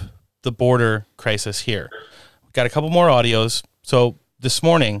wrap the border crisis here. We've got a couple more audios. So this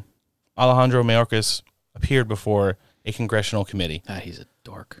morning, Alejandro Mayorkas appeared before a congressional committee. He's a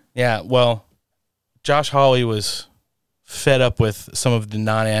dork. Yeah, well, Josh Hawley was fed up with some of the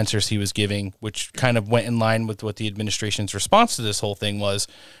non-answers he was giving, which kind of went in line with what the administration's response to this whole thing was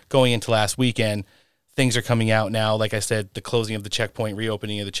going into last weekend. Things are coming out now. Like I said, the closing of the checkpoint,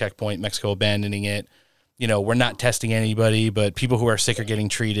 reopening of the checkpoint, Mexico abandoning it. We're not testing anybody, but people who are sick are getting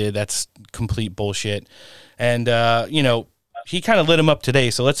treated. That's complete bullshit. And, he kind of lit him up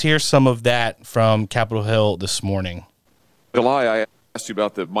today. So let's hear some of that from Capitol Hill this morning. July, I asked you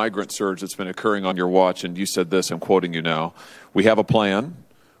about the migrant surge that's been occurring on your watch, and you said this, I'm quoting you now. We have a plan.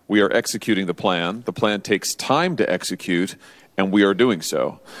 We are executing the plan. The plan takes time to execute, and we are doing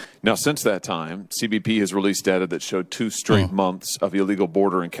so. Now, since that time, CBP has released data that showed 2 straight months of illegal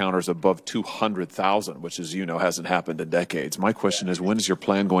border encounters above 200,000, which, as you know, hasn't happened in decades. My question is, when is your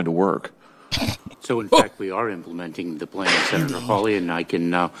plan going to work? So, in fact, we are implementing the plan, Senator Hawley, and I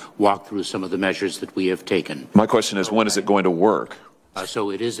can walk through some of the measures that we have taken. My question is, when is it going to work?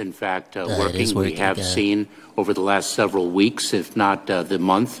 So it is, in fact, working. We have seen over the last several weeks, if not the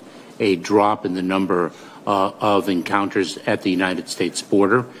month, a drop in the number of encounters at the United States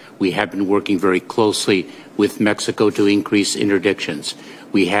border. We have been working very closely with Mexico to increase interdictions.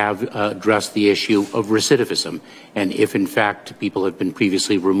 We have addressed the issue of recidivism, and if, in fact, people have been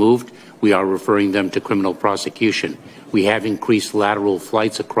previously removed, we are referring them to criminal prosecution. We have increased lateral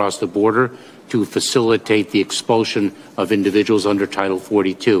flights across the border to facilitate the expulsion of individuals under Title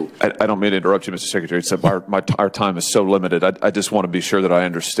 42. I don't mean to interrupt you, Mr. Secretary. Except our time is so limited. I just want to be sure that I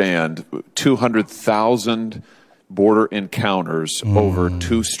understand. 200,000 border encounters over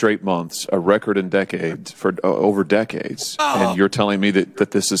 2 straight months, a record in decades, for over decades. And you're telling me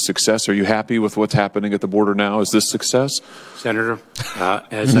that this is success? Are you happy with what's happening at the border now? Is this success? Senator,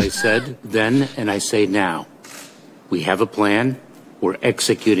 as I said then and I say now, we have a plan. We're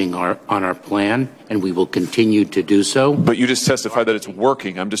executing on our plan, and we will continue to do so. But you just testified that it's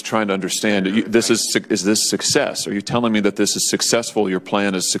working. I'm just trying to understand. Is this success? Are you telling me that this is successful? Your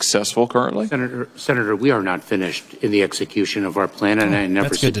plan is successful currently? Senator, we are not finished in the execution of our plan, and I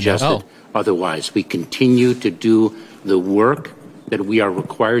never suggested otherwise. We continue to do the work that we are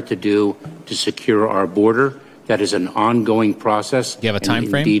required to do to secure our border. That is an ongoing process. Do you have a time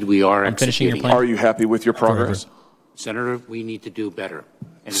frame? Indeed, we are finishing your plan. Are you happy with your progress? Senator, we need to do better,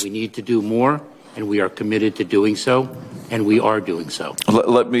 and we need to do more, and we are committed to doing so, and we are doing so.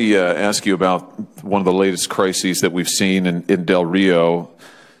 Let me ask you about one of the latest crises that we've seen in Del Rio.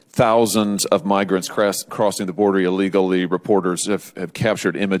 Thousands of migrants crossing the border illegally. Reporters have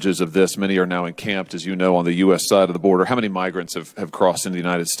captured images of this. Many are now encamped, as you know, on the U.S. side of the border. How many migrants have crossed into the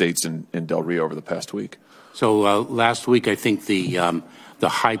United States in Del Rio over the past week? So last week, I think the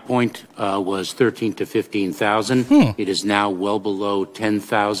high point was 13 to 15,000. It is now well below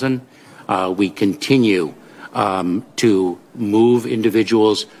 10,000. We continue to move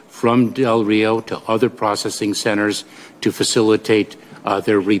individuals from Del Rio to other processing centers to facilitate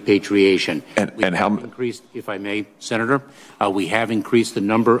their repatriation. And how increased, if I may, Senator, we have increased the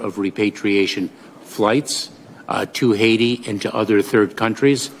number of repatriation flights to Haiti and to other third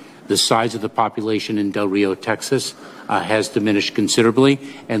countries. The size of the population in Del Rio, Texas, has diminished considerably.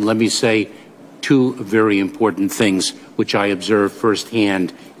 And let me say 2 very important things which I observed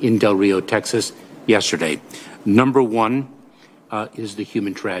firsthand in Del Rio, Texas. yesterday. Number one is the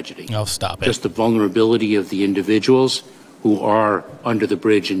human tragedy. Oh, stop it. Just the vulnerability of the individuals who are under the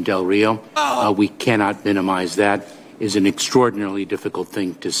bridge in Del Rio. We cannot minimize that. Is an extraordinarily difficult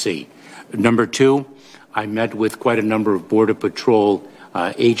thing to see. Number two, I met with quite a number of Border Patrol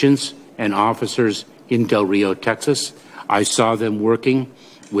agents and officers in Del Rio, Texas. I saw them working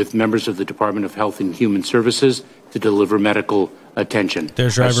with members of the Department of Health and Human Services to deliver medical attention.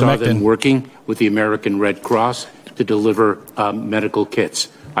 There's I saw ivermectin. them working with the American Red Cross to deliver medical kits.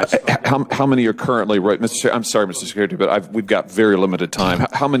 How many are currently I'm sorry, Mr. Secretary, but we've got very limited time.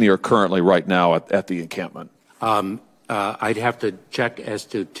 How many are currently right now at the encampment? I'd have to check as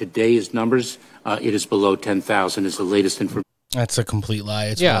to today's numbers. It is below 10,000 is the latest information. That's a complete lie.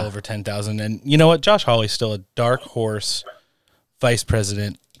 It's well over 10,000. And you know what? Josh Hawley's still a dark horse vice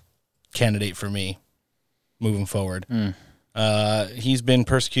president candidate for me moving forward. He's been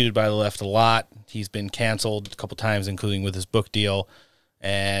persecuted by the left a lot. He's been canceled a couple times, including with his book deal.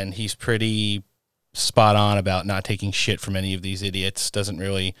 And he's pretty spot on about not taking shit from any of these idiots. Doesn't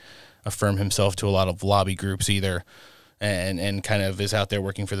really affirm himself to a lot of lobby groups either. And kind of is out there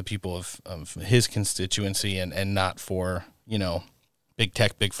working for the people of his constituency and not for, big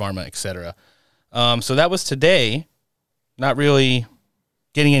tech, big pharma, etc. So that was today. Not really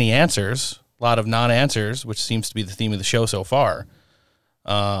getting any answers. A lot of non-answers, which seems to be the theme of the show so far.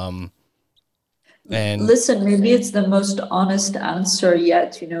 And listen, maybe it's the most honest answer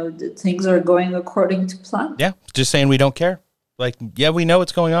yet. Things are going according to plan. Yeah, just saying we don't care. Like, yeah, we know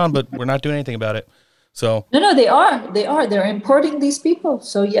what's going on, but we're not doing anything about it. So no, they are. They're importing these people.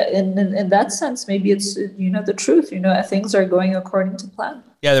 So yeah, in that sense, maybe it's the truth. Things are going according to plan.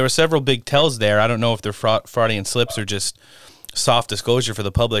 Yeah, there were several big tells there. I don't know if they're Freudian slips or just soft disclosure for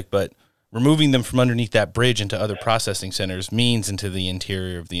the public, but removing them from underneath that bridge into other processing centers means into the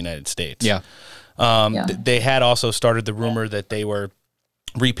interior of the United States. Yeah. They had also started the rumor that they were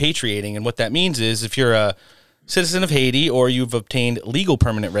repatriating, and what that means is if you're a citizen of Haiti or you've obtained legal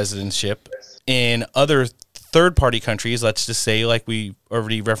permanent residentship in other third-party countries, let's just say, like we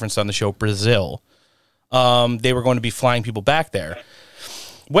already referenced on the show, Brazil, they were going to be flying people back there.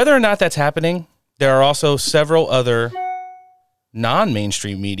 Whether or not that's happening, there are also several other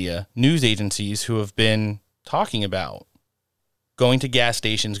non-mainstream media, news agencies who have been talking about going to gas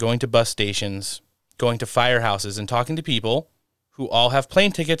stations, going to bus stations, going to firehouses, and talking to people who all have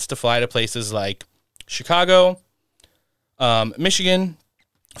plane tickets to fly to places like Chicago, Michigan,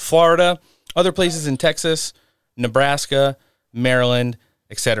 Florida, other places in Texas, Nebraska, Maryland,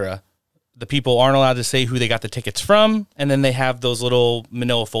 etc. The people aren't allowed to say who they got the tickets from, and then they have those little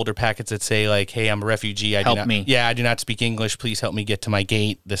manila folder packets that say, like, hey, I'm a refugee. I do not speak English. Please help me get to my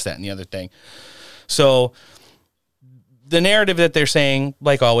gate, this, that, and the other thing. So the narrative that they're saying,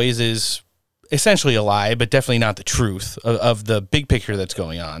 like always, is essentially a lie, but definitely not the truth of the big picture that's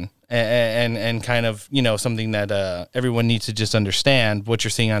going on. And kind of, something that everyone needs to just understand. What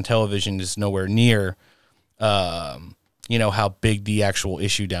you're seeing on television is nowhere near, how big the actual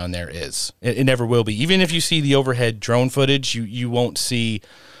issue down there is. It never will be. Even if you see the overhead drone footage, you won't see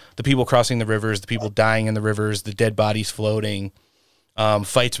the people crossing the rivers, the people dying in the rivers, the dead bodies floating,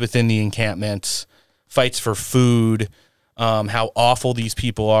 fights within the encampments, fights for food, how awful these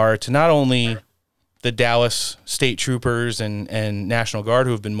people are to not only the Dallas state troopers and National Guard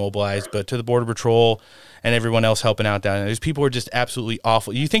who have been mobilized, but to the Border Patrol and everyone else helping out down there. These people are just absolutely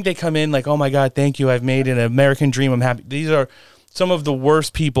awful. You think they come in like, oh my God, thank you, I've made an American dream, I'm happy. These are some of the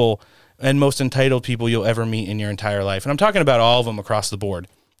worst people and most entitled people you'll ever meet in your entire life. And I'm talking about all of them across the board.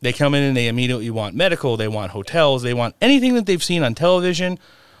 They come in and they immediately want medical, they want hotels, they want anything that they've seen on television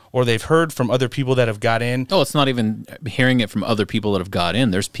or they've heard from other people that have got in. Oh, it's not even hearing it from other people that have got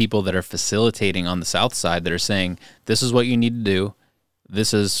in. There's people that are facilitating on the south side that are saying, this is what you need to do,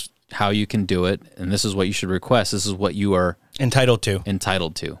 this is how you can do it, and this is what you should request, this is what you are entitled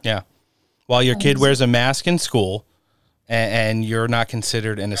to. Yeah. While your kid wears a mask in school, and you're not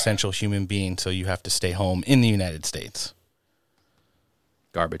considered an essential human being, so you have to stay home in the United States.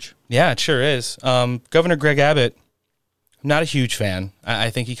 Garbage. Yeah, it sure is. Governor Greg Abbott, I'm not a huge fan. I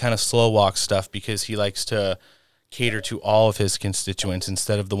think he kind of slow walks stuff because he likes to cater to all of his constituents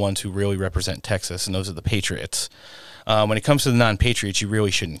instead of the ones who really represent Texas, and those are the patriots. When it comes to the non-patriots, you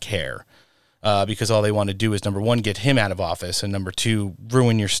really shouldn't care because all they want to do is, number one, get him out of office, and number two,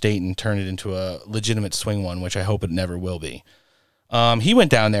 ruin your state and turn it into a legitimate swing one, which I hope it never will be. He went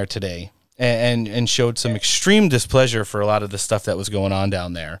down there today and showed some extreme displeasure for a lot of the stuff that was going on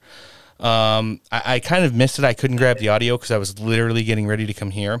down there. I kind of missed it. I couldn't grab the audio because I was literally getting ready to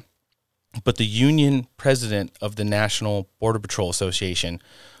come here. But the union president of the National Border Patrol Association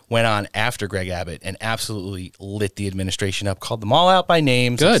went on after Greg Abbott and absolutely lit the administration up, called them all out by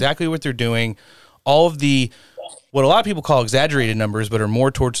names, Good. exactly what they're doing, all of the what a lot of people call exaggerated numbers, but are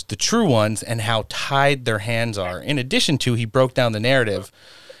more towards the true ones, and how tied their hands are. In addition to, he broke down the narrative.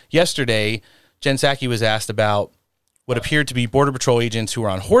 Yesterday, Jen Psaki was asked about what appeared to be Border Patrol agents who were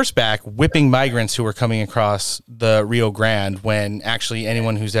on horseback whipping migrants who were coming across the Rio Grande, when actually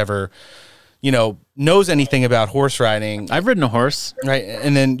anyone who's ever, knows anything about horse riding. I've ridden a horse. Right.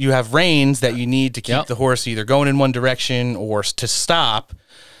 And then you have reins that you need to keep the horse either going in one direction or to stop.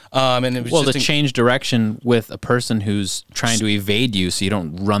 And it was to change direction with a person who's trying to evade you so you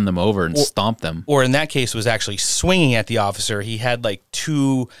don't run them over and stomp them. Or in that case, was actually swinging at the officer. He had like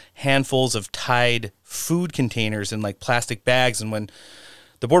 2 handfuls of tied food containers in like plastic bags. And when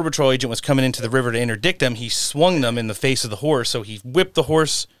the Border Patrol agent was coming into the river to interdict him, he swung them in the face of the horse. So he whipped the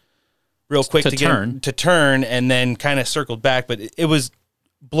horse real quick to get him to turn, and then kind of circled back. But it was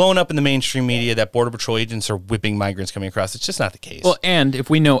blown up in the mainstream media that Border Patrol agents are whipping migrants coming across. It's just not the case. Well, and if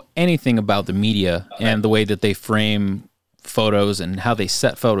we know anything about the media and the way that they frame photos and how they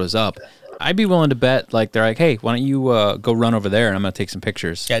set photos up, I'd be willing to bet like they're like, hey, why don't you go run over there and I'm going to take some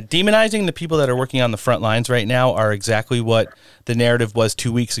pictures. Yeah, demonizing the people that are working on the front lines right now are exactly what the narrative was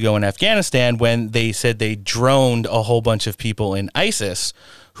 2 weeks ago in Afghanistan, when they said they droned a whole bunch of people in ISIS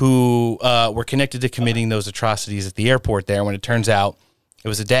who were connected to committing those atrocities at the airport there, when it turns out it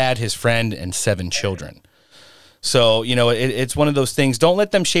was a dad, his friend, and 7 children. So, it's one of those things. Don't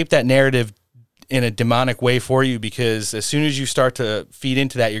let them shape that narrative in a demonic way for you, because as soon as you start to feed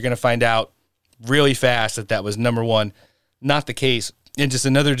into that, you're going to find out really fast that was, number one, not the case, and just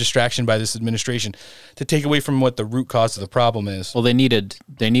another distraction by this administration to take away from what the root cause of the problem is. Well, they needed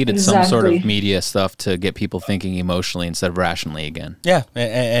some sort of media stuff to get people thinking emotionally instead of rationally again. Yeah,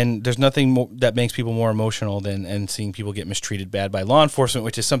 and there's nothing more that makes people more emotional than seeing people get mistreated bad by law enforcement,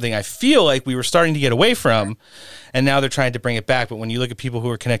 which is something I feel like we were starting to get away from, and now they're trying to bring it back. But when you look at people who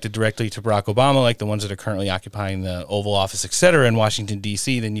are connected directly to Barack Obama, like the ones that are currently occupying the Oval Office, et cetera, in Washington,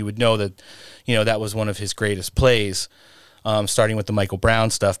 D.C., then you would know that, that was one of his greatest plays. Starting with the Michael Brown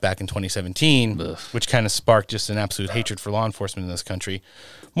stuff back in 2017, which kind of sparked just an absolute hatred for law enforcement in this country.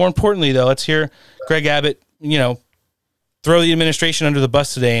 More importantly, though, let's hear Greg Abbott, throw the administration under the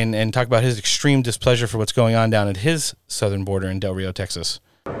bus today and talk about his extreme displeasure for what's going on down at his southern border in Del Rio, Texas.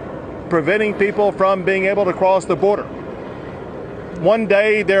 Preventing people from being able to cross the border. One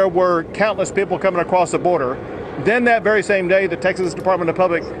day there were countless people coming across the border. Then that very same day, the Texas Department of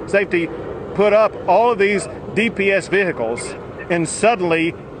Public Safety put up all of these DPS vehicles, and suddenly,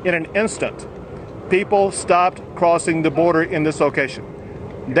 in an instant, people stopped crossing the border in this location.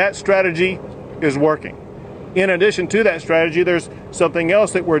 That strategy is working. In addition to that strategy, there's something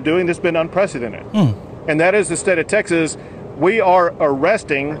else that we're doing that's been unprecedented. And that is the state of Texas. We are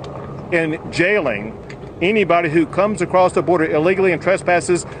arresting and jailing anybody who comes across the border illegally and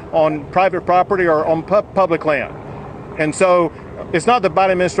trespasses on private property or on public land. And so it's not the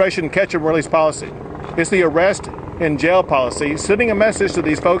Biden administration catch and release policy. It's the arrest and jail policy, sending a message to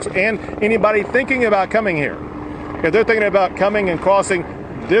these folks and anybody thinking about coming here. If they're thinking about coming and crossing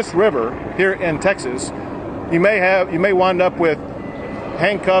this river here in Texas, you may wind up with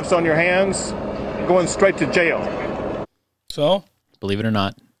handcuffs on your hands, going straight to jail. So, believe it or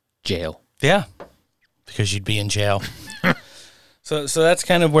not, jail. Yeah, because you'd be in jail. So that's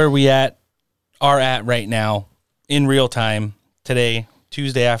kind of where we are at right now in real time today,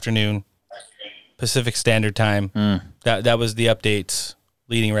 Tuesday afternoon, Pacific Standard Time. That was the updates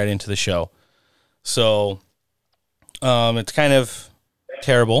leading right into the show. So it's kind of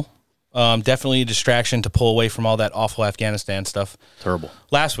terrible. Definitely a distraction to pull away from all that awful Afghanistan stuff. Terrible.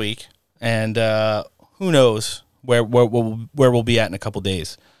 Last week. And who knows where we'll be at in a couple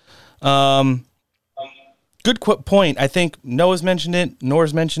days. Good point. I think Noah's mentioned it.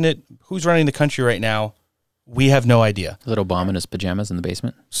 Nora's mentioned it. Who's running the country right now? We have no idea. Is it Obama in his pajamas in the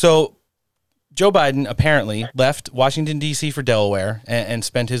basement? So Joe Biden apparently left Washington, D.C. for Delaware and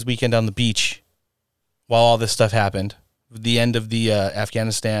spent his weekend on the beach while all this stuff happened. The end of the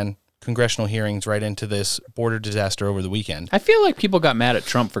Afghanistan congressional hearings right into this border disaster over the weekend. I feel like people got mad at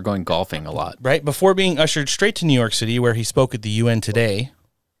Trump for going golfing a lot. Right, before being ushered straight to New York City, where he spoke at the UN today,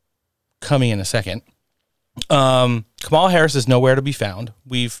 coming in a second. Kamala Harris is nowhere to be found.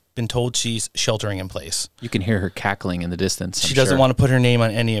 We've been told she's sheltering in place. You can hear her cackling in the distance. She doesn't want to put her name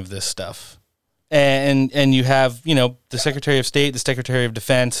on any of this stuff. And you have, the Secretary of State, the Secretary of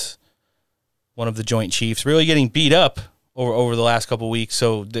Defense, one of the Joint Chiefs, really getting beat up over the last couple of weeks.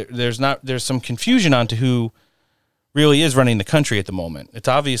 So there's some confusion onto who really is running the country at the moment. It's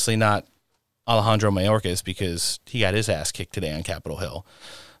obviously not Alejandro Mayorkas because he got his ass kicked today on Capitol Hill.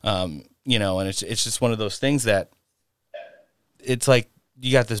 You know, and it's just one of those things that it's like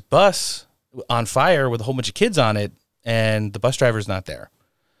you got this bus on fire with a whole bunch of kids on it, and the bus driver's not there.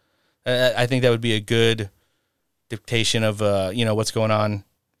 I think that would be a good dictation of, you know, what's going on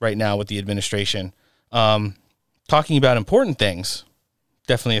right now with the administration. Talking about important things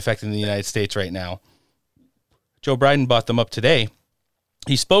definitely affecting the United States right now. Joe Biden brought them up today.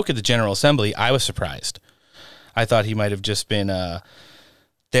 He spoke at the General Assembly. I was surprised. I thought he might have just been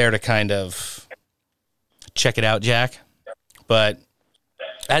there to kind of check it out, Jack. But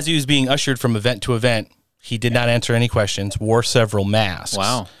as he was being ushered from event to event, he did not answer any questions, wore several masks.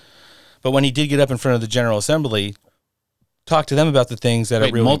 Wow. But when he did get up in front of the General Assembly, talk to them about the things that are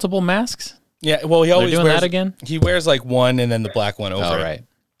really... multiple masks? Yeah, well, he always doing wears... that again? He wears like one and then the black one over it. Right.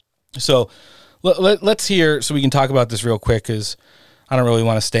 So let's hear, so we can talk about this real quick, because I don't really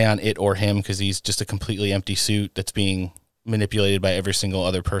want to stay on it or him, because he's just a completely empty suit that's being manipulated by every single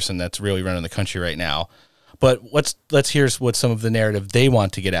other person that's really running the country right now. But let's hear what some of the narrative they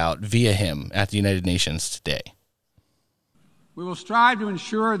want to get out via him at the United Nations today. We will strive to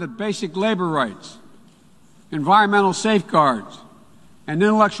ensure that basic labor rights, environmental safeguards, and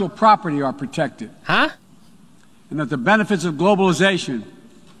intellectual property are protected. And that the benefits of globalization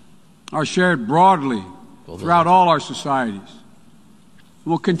are shared broadly throughout all our societies.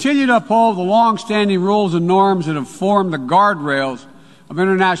 We'll continue to uphold the long-standing rules and norms that have formed the guardrails of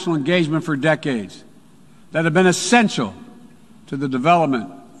international engagement for decades, that have been essential to the development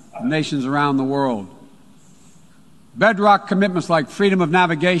of nations around the world. Bedrock commitments like freedom of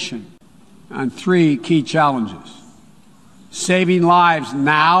navigation and 3 key challenges: saving lives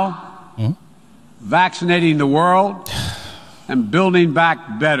now, vaccinating the world, and building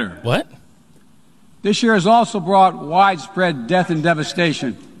back better. What? This year has also brought widespread death and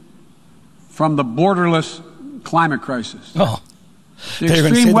devastation from the borderless climate crisis. Oh, the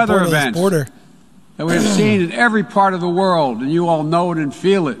extreme weather events that we have seen in every part of the world, and you all know it and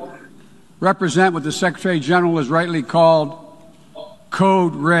feel it, represent what the Secretary General has rightly called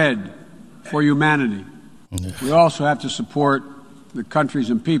Code Red for humanity. We also have to support the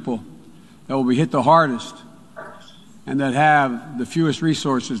countries and people that will be hit the hardest and that have the fewest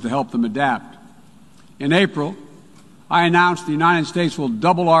resources to help them adapt. In April, I announced the United States will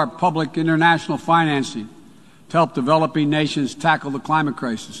double our public international financing to help developing nations tackle the climate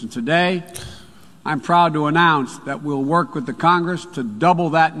crisis. And today, I'm proud to announce that we'll work with the Congress to double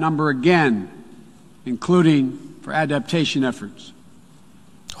that number again, including for adaptation efforts.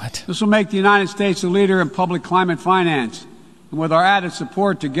 What? This will make the United States a leader in public climate finance, and with our added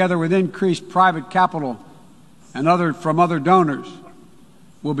support, together with increased private capital and from other donors,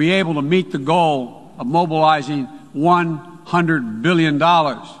 we'll be able to meet the goal of mobilizing $100 billion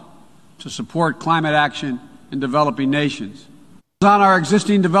to support climate action in developing nations. On our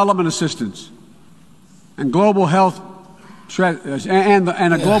existing development assistance and global health and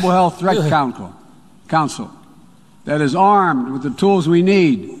a global health threat council that is armed with the tools we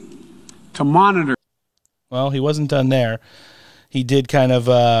need to monitor. Well, he wasn't done there. He did kind of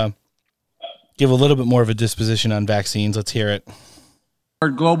give a little bit more of a disposition on vaccines. Let's hear it. The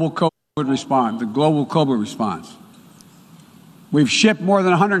global COVID response. We've shipped more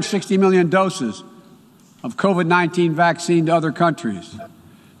than 160 million doses of COVID-19 vaccine to other countries.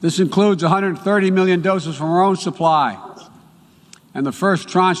 This includes 130 million doses from our own supply and the first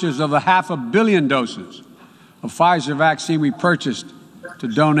tranches of 500 million doses of Pfizer vaccine we purchased to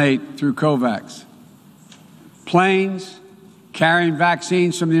donate through COVAX. Planes carrying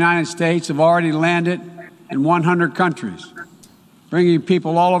vaccines from the United States have already landed in 100 countries, bringing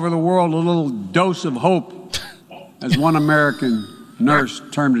people all over the world a little dose of hope, as one American nurse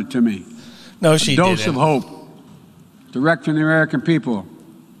termed it to me. No, she didn't. A dose of hope, direct from the American people,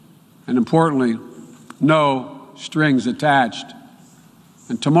 and importantly, no strings attached.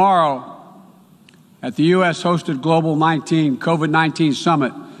 And tomorrow, at the U.S.-hosted Global COVID-19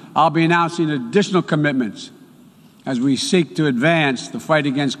 Summit, I'll be announcing additional commitments as we seek to advance the fight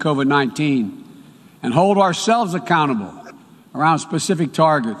against COVID-19 and hold ourselves accountable around specific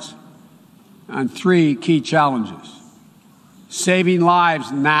targets on 3 key challenges: saving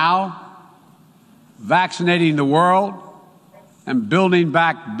lives now, vaccinating the world, and building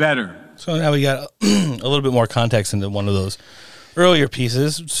back better. So now we got a little bit more context into one of those earlier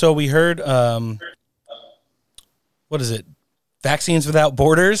pieces. So we heard, what is it? Vaccines Without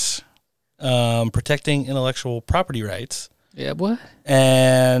Borders, protecting intellectual property rights. Yeah, what?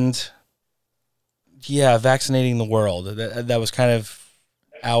 And yeah, vaccinating the world. That was kind of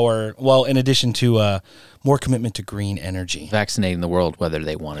in addition to more commitment to green energy. Vaccinating the world, whether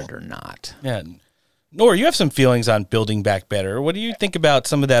they want it or not. Yeah. Nor, you have some feelings on Building Back Better. What do you think about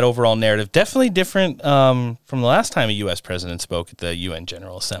some of that overall narrative? Definitely different from the last time a U.S. president spoke at the UN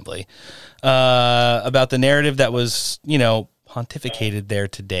General Assembly about the narrative that was, pontificated there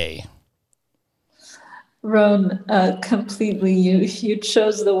today. Ron, completely. You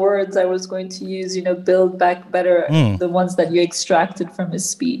chose the words I was going to use, Build Back Better, the ones that you extracted from his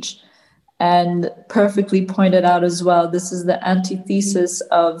speech, and perfectly pointed out as well. This is the antithesis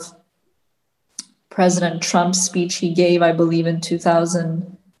of President Trump's speech he gave, I believe, in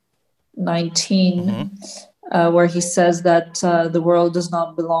 2019, where he says that the world does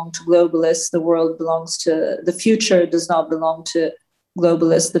not belong to globalists. The future does not belong to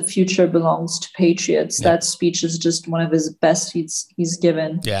globalists. The future belongs to patriots. Yeah. That speech is just one of his best he's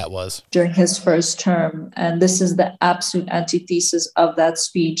given. Yeah, it was. During his first term. And this is the absolute antithesis of that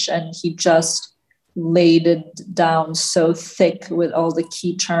speech. And he just laid it down so thick with all the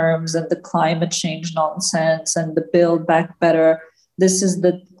key terms and the climate change nonsense and the Build Back Better. This is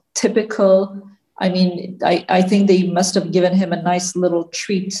the typical, I think they must have given him a nice little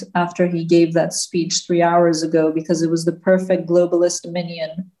treat after he gave that speech 3 hours ago, because it was the perfect globalist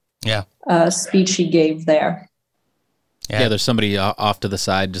minion speech he gave there. Yeah, there's somebody off to the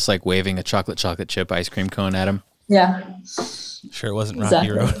side just like waving a chocolate chip ice cream cone at him. Yeah. Sure it wasn't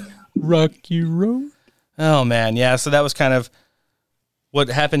Rocky Road. Rocky Road. Oh, man. Yeah, so that was kind of what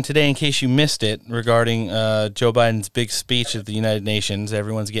happened today, in case you missed it, regarding Joe Biden's big speech at the United Nations.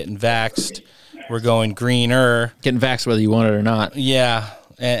 Everyone's getting vaxxed. We're going greener. Getting vaxxed whether you want it or not. Yeah,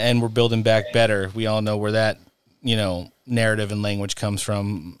 and we're building back better. We all know where that, narrative and language comes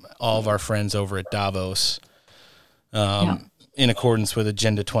from. All of our friends over at Davos, in accordance with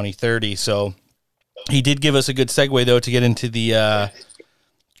Agenda 2030. So he did give us a good segue, though, to get into the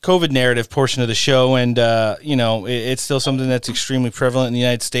COVID narrative portion of the show, and it's still something that's extremely prevalent in the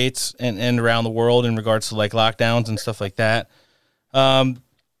United States and around the world in regards to like lockdowns and stuff like that. Jen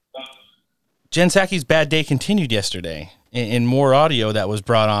Psaki's bad day continued yesterday in more audio that was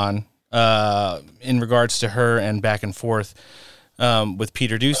brought on in regards to her and back and forth with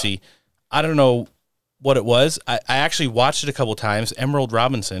Peter Doocy. I don't know what it was. I actually watched it a couple times. Emerald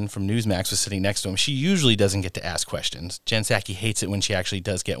Robinson from Newsmax was sitting next to him. She usually doesn't get to ask questions. Jen Psaki hates it when she actually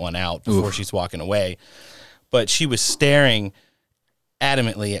does get one out before she's walking away. But she was staring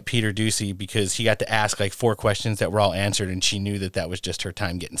adamantly at Peter Doocy because he got to ask like 4 questions that were all answered, and she knew that was just her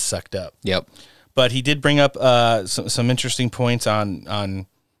time getting sucked up. Yep. But he did bring up some interesting points on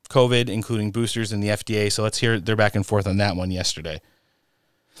COVID, including boosters and the FDA. So let's hear their back and forth on that one yesterday.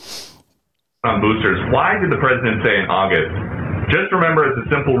 On boosters, why did the president say in August, just remember as a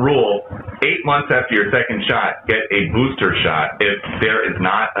simple rule, 8 months after your second shot, get a booster shot if there is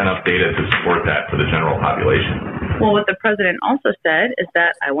not enough data to support that for the general population? Well, what the president also said is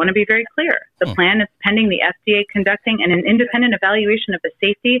that I want to be very clear. The plan is pending the FDA conducting an independent evaluation of the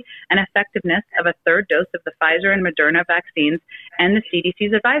safety and effectiveness of a third dose of the Pfizer and Moderna vaccines and the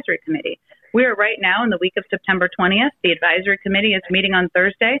CDC's advisory committee. We are right now in the week of September 20th. The advisory committee is meeting on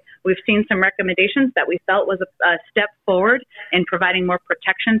Thursday. We've seen some recommendations that we felt was a step forward in providing more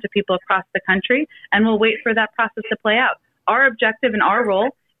protection to people across the country, and we'll wait for that process to play out. Our objective and our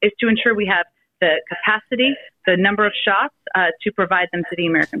role is to ensure we have the capacity, the number of shots to provide them to the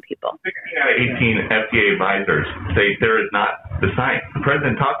American people. 16 out of 18 FDA advisors say there is not the science. The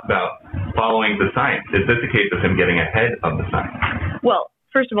president talks about following the science. Is this a case of him getting ahead of the science? Well,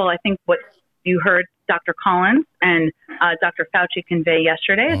 first of all, I think what you heard Dr. Collins and Dr. Fauci convey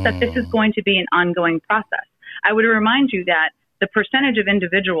yesterday is that this is going to be an ongoing process. I would remind you that the percentage of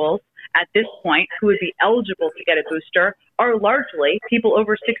individuals at this point who would be eligible to get a booster are largely people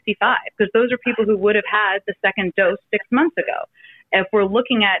over 65, because those are people who would have had the second dose 6 months ago. If we're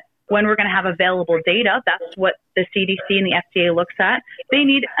looking at when we're going to have available data, that's what the CDC and the FDA looks at. They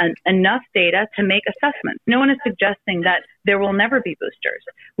need enough data to make assessments. No one is suggesting that there will never be boosters.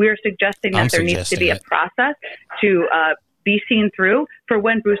 We are suggesting that there needs to be a process to be seen through for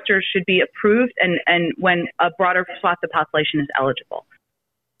when boosters should be approved and when a broader swath of the population is eligible.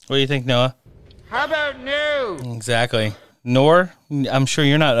 What do you think, Noah? How about no? Exactly. Nor, I'm sure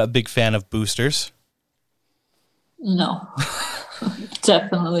you're not a big fan of boosters. No.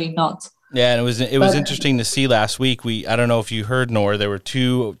 Definitely not. Yeah, and it was interesting to see last week. I don't know if you heard, Nor, there were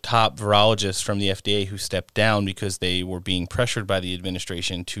 2 top virologists from the FDA who stepped down because they were being pressured by the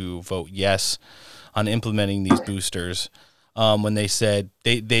administration to vote yes on implementing these boosters. When they said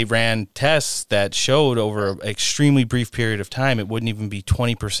they ran tests that showed over an extremely brief period of time, it wouldn't even be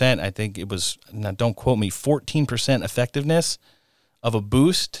 20%. I think it was, now don't quote me, 14% effectiveness of a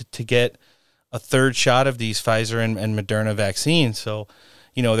boost to get a third shot of these Pfizer and Moderna vaccines. So,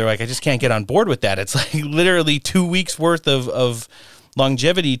 they're like, I just can't get on board with that. It's like literally 2 weeks worth of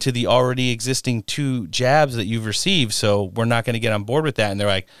longevity to the already existing 2 jabs that you've received. So we're not going to get on board with that. And they're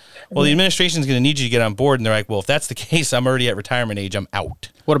like, well, the administration is going to need you to get on board. And they're like, well, if that's the case, I'm already at retirement age. I'm out.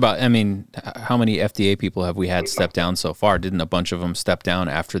 What about, how many FDA people have we had step down so far? Didn't a bunch of them step down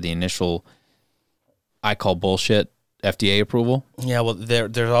after the initial, I call bullshit, FDA approval? Yeah, well,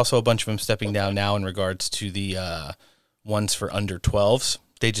 there's also a bunch of them stepping down now in regards to the ones for under 12s.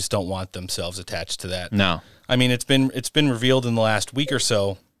 They just don't want themselves attached to that. No. I mean, it's been revealed in the last week or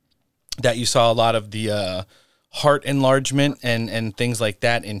so that you saw a lot of the heart enlargement and things like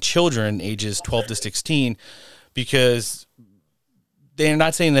that in children ages 12 to 16, because they're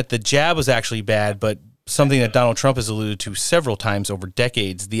not saying that the jab was actually bad, but something that Donald Trump has alluded to several times over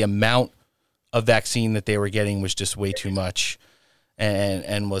decades, the amount of vaccine that they were getting was just way too much,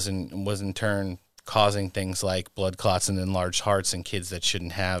 and was in turn causing things like blood clots and enlarged hearts in kids that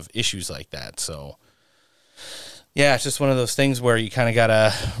shouldn't have issues like that. So yeah, it's just one of those things where you kind of got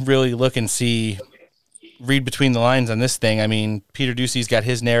to really look and read between the lines on this thing. I mean, Peter Ducey's got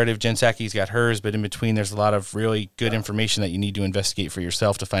his narrative, Jen Psaki's got hers, but in between there's a lot of really good information that you need to investigate for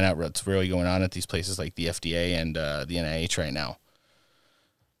yourself to find out what's really going on at these places like the FDA and the NIH right now.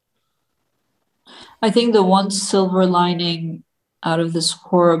 I think the one silver lining out of this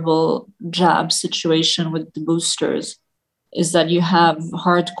horrible jab situation with the boosters is that you have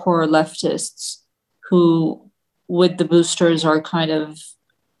hardcore leftists who, with the boosters, are kind of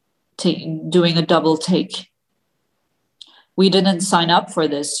doing a double take. We didn't sign up for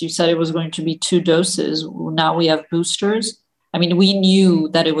this. You said it was going to be 2 doses. Now we have boosters. I mean, we knew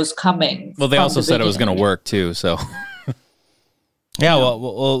that it was coming. Well, they also said it was going to work too, so... Yeah,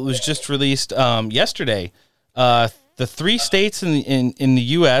 well, it was just released yesterday. The 3 states in the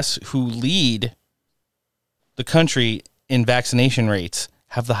U.S. who lead the country in vaccination rates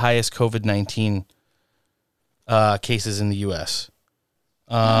have the highest COVID-19 cases in the U.S.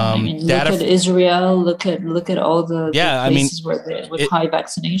 Look at Israel. Look at all the places with high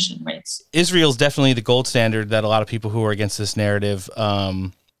vaccination rates. Israel's definitely the gold standard that a lot of people who are against this narrative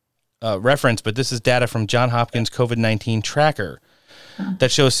reference. But this is data from Johns Hopkins COVID-19 tracker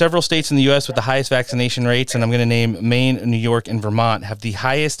that shows several states in the U.S. with the highest vaccination rates, and I'm going to name Maine, New York, and Vermont, have the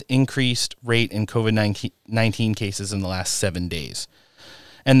highest increased rate in COVID-19 cases in the last 7 days.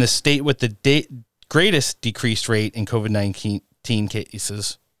 And the state with the greatest decreased rate in COVID-19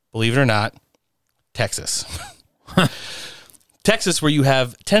 cases, believe it or not, Texas. Texas, where you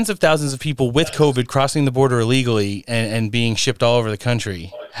have tens of thousands of people with COVID crossing the border illegally and being shipped all over the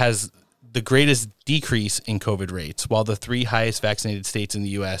country, has the greatest decrease in COVID rates, while the 3 highest vaccinated states in the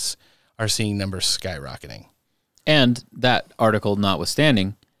U.S. are seeing numbers skyrocketing. And that article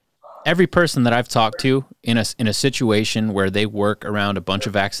notwithstanding, every person that I've talked to in a situation where they work around a bunch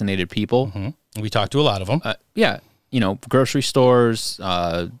of vaccinated people, we talked to a lot of them. Grocery stores,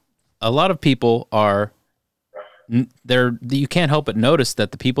 a lot of people are there. You can't help but notice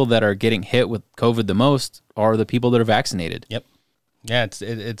that the people that are getting hit with COVID the most are the people that are vaccinated. Yep. Yeah,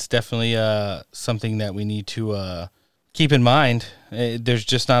 it's definitely something that we need to keep in mind. There's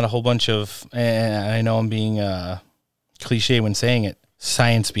just not a whole bunch of, and I know I'm being cliche when saying it,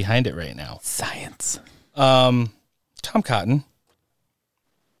 science behind it right now. Science. Tom Cotton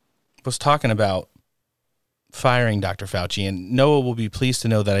was talking about firing Dr. Fauci, and Noah will be pleased to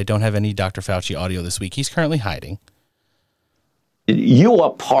know that I don't have any Dr. Fauci audio this week. He's currently hiding. You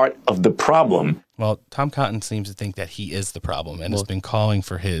are part of the problem. Well, Tom Cotton seems to think that he is the problem and has been calling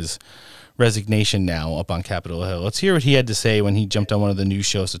for his resignation now up on Capitol Hill. Let's hear what he had to say when he jumped on one of the news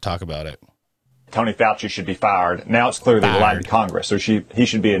shows to talk about it. Tony Fauci should be fired. Now it's clear that he lied to Congress, so he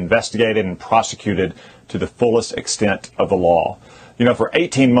should be investigated and prosecuted to the fullest extent of the law. You know, for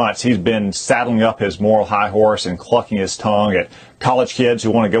 18 months, he's been saddling up his moral high horse and clucking his tongue at college kids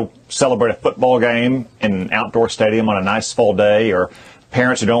who want to go celebrate a football game in an outdoor stadium on a nice fall day, or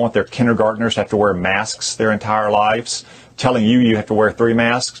parents who don't want their kindergartners to have to wear masks their entire lives, telling you have to wear 3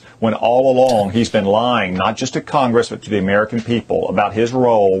 masks, when all along he's been lying, not just to Congress, but to the American people about his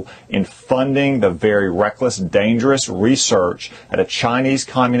role in funding the very reckless, dangerous research at a Chinese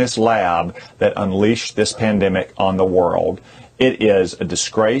communist lab that unleashed this pandemic on the world. It is a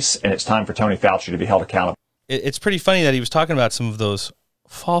disgrace, and it's time for Tony Fauci to be held accountable. It's pretty funny that he was talking about some of those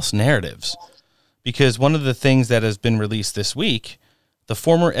false narratives, because one of the things that has been released this week, the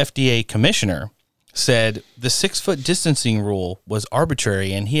former FDA commissioner said the 6-foot distancing rule was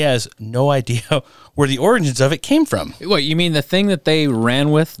arbitrary, and he has no idea where the origins of it came from. What, you mean the thing that they ran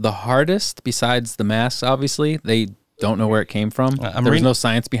with the hardest, besides the masks, obviously? They don't know where it came from. There was no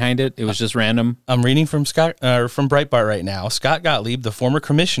science behind it. It was just random. I'm reading from from Breitbart right now. Scott Gottlieb, the former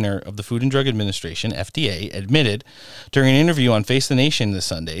commissioner of the Food and Drug Administration, FDA, admitted during an interview on Face the Nation this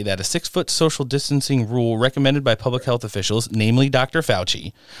Sunday that a 6-foot social distancing rule recommended by public health officials, namely Dr.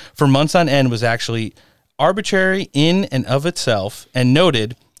 Fauci, for months on end was actually arbitrary in and of itself, and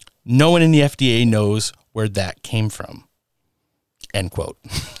noted no one in the FDA knows where that came from. End quote.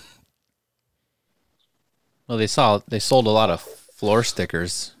 Well, they sold a lot of floor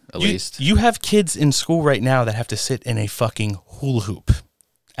stickers, at least. You have kids in school right now that have to sit in a fucking hula hoop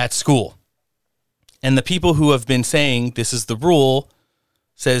at school. And the people who have been saying this is the rule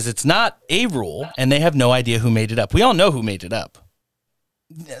says it's not a rule, and they have no idea who made it up. We all know who made it up.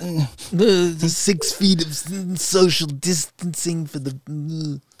 The 6 feet of social distancing for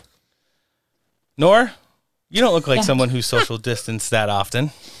the... Nor, you don't look like someone who social distanced that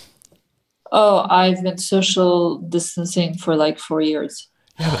often. Oh, I've been social distancing for like 4 years.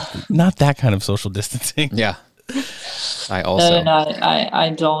 Yeah, but not that kind of social distancing. Yeah. I also. No, I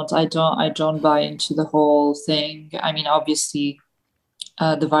don't buy into the whole thing. I mean, obviously,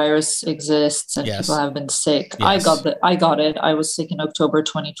 the virus exists and people have been sick. Yes. I got it. I was sick in October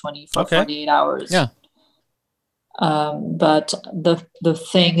 2020 for 48 hours. Yeah. But the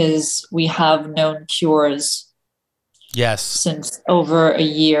thing is, we have known cures. Yes. Since over a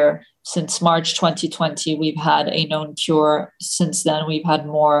year. Since March 2020, we've had a known cure. Since then, we've had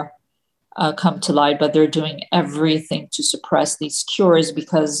more come to light, but they're doing everything to suppress these cures,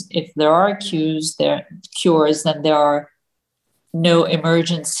 because if there are cures, then there are no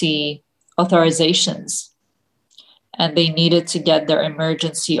emergency authorizations. And they needed to get their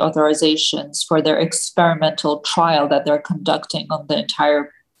emergency authorizations for their experimental trial that they're conducting on the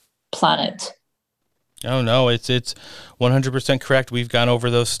entire planet. Oh, no, it's 100% correct. We've gone over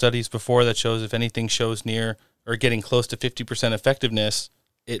those studies before that shows if anything shows near or getting close to 50% effectiveness,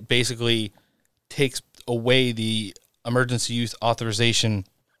 it basically takes away the emergency use authorization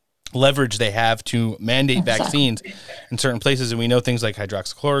leverage they have to mandate vaccines in certain places. And we know things like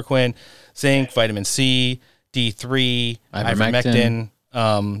hydroxychloroquine, zinc, vitamin C, D3, ivermectin,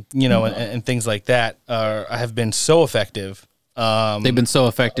 and things like that have been so effective. They've been so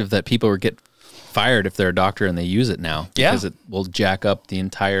effective that people get fired if they're a doctor and they use it now, because it will jack up the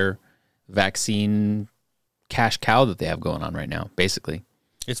entire vaccine cash cow that they have going on right now, basically.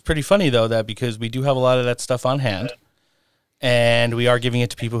 It's pretty funny, though, that because we do have a lot of that stuff on hand, and we are giving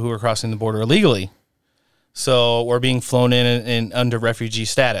it to people who are crossing the border illegally. So we're being flown in under refugee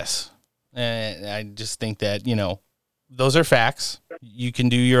status. And I just think that, those are facts. You can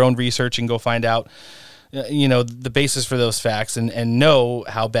do your own research and go find out, the basis for those facts and know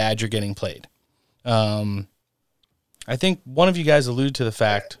how bad you're getting played. I think one of you guys alluded to the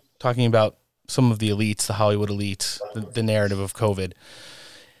fact, talking about some of the elites, the Hollywood elites, the narrative of COVID.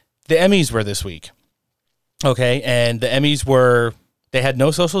 The Emmys were this week. Okay. And the Emmys they had no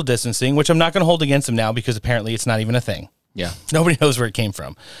social distancing, which I'm not going to hold against them now because apparently it's not even a thing. Yeah. Nobody knows where it came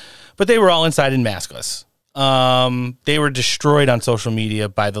from, but they were all inside and maskless. They were destroyed on social media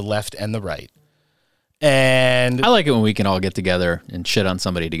by the left and the right. And I like it when we can all get together and shit on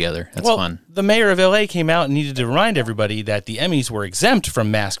somebody together. That's fun. The mayor of LA came out and needed to remind everybody that the Emmys were exempt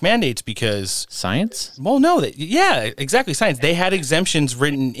from mask mandates because science. Well, no, exactly, science. They had exemptions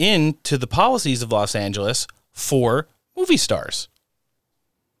written into the policies of Los Angeles for movie stars.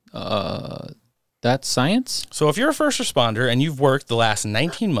 That's science. So if you're a first responder and you've worked the last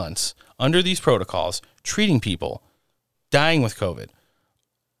 19 months under these protocols, treating people, dying with COVID,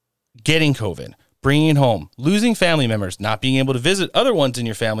 getting COVID, bringing it home, losing family members, not being able to visit other ones in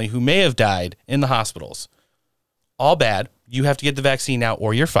your family who may have died in the hospitals. All bad. You have to get the vaccine now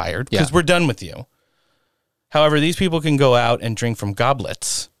or you're fired because we're done with you. However, these people can go out and drink from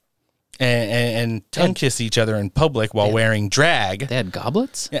goblets and tongue kiss each other in public while wearing drag. They had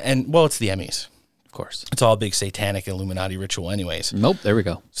goblets? And, well, it's the Emmys. Of course. It's all a big satanic Illuminati ritual anyways. Nope, there we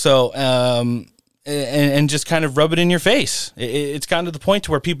go. So, and just kind of rub it in your face. It's gotten to the point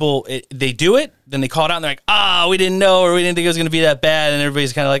to where people, they do it, then they call it out and they're like, we didn't know, or we didn't think it was going to be that bad. And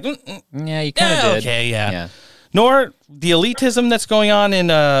everybody's kind of like, yeah, you kind of did. Okay, yeah. Nor the elitism that's going on in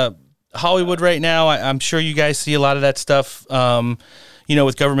Hollywood right now. I'm sure you guys see a lot of that stuff,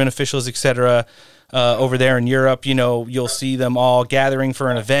 with government officials, et cetera, over there in Europe. You'll see them all gathering for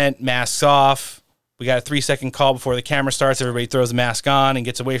an event, masks off. We got a 3-second call before the camera starts. Everybody throws a mask on and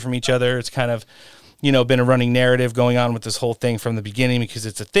gets away from each other. It's kind of, been a running narrative going on with this whole thing from the beginning because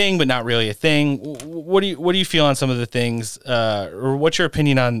it's a thing, but not really a thing. What do you feel on some of the things, or what's your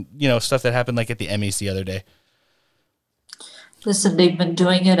opinion on, stuff that happened like at the Emmys the other day? Listen, they've been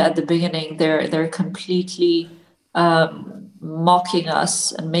doing it at the beginning. They're completely mocking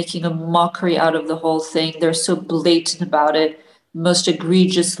us and making a mockery out of the whole thing. They're so blatant about it. Most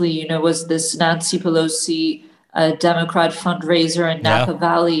egregiously, was this Nancy Pelosi Democrat fundraiser in Napa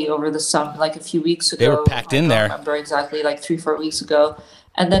Valley over the summer, like a few weeks ago. They were packed in there. I don't remember exactly, like 3-4 weeks ago.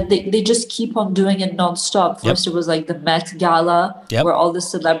 And then they just keep on doing it nonstop. First, it was like the Met Gala, where all the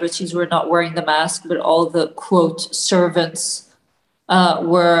celebrities were not wearing the mask, but all the, quote, servants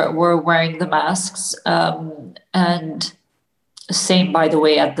were wearing the masks. And same, by the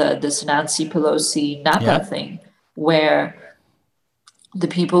way, at this Nancy Pelosi Napa thing, where the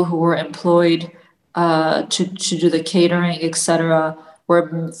people who were employed to do the catering, etc.,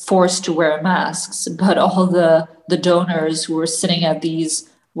 were forced to wear masks, but all the donors who were sitting at these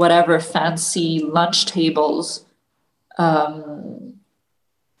whatever fancy lunch tables were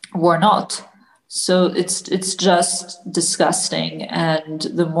not. So it's just disgusting, and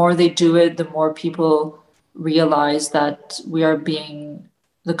the more they do it, the more people realize that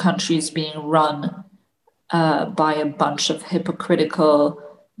the country is being run by a bunch of hypocritical,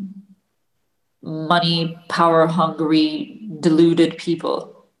 money, power hungry, deluded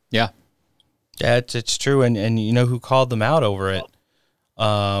people. Yeah, it's true. And you know who called them out over it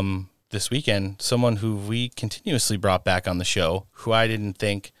this weekend? Someone who we continuously brought back on the show, who I didn't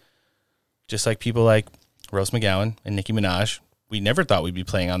think, just like people like Rose McGowan and Nicki Minaj, we never thought we'd be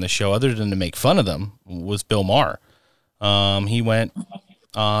playing on the show other than to make fun of them, was Bill Maher. He went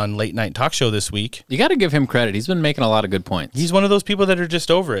on late night talk show this week. You got to give him credit. He's been making a lot of good points. He's one of those people that are just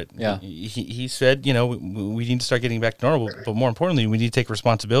over it. Yeah. He said, we need to start getting back to normal, but more importantly, we need to take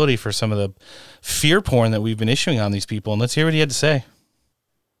responsibility for some of the fear porn that we've been issuing on these people. And let's hear what he had to say.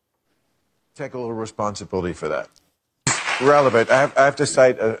 Take a little responsibility for that. Relevant. I have to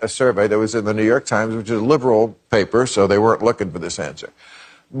cite a survey that was in the New York Times, which is a liberal paper, so they weren't looking for this answer.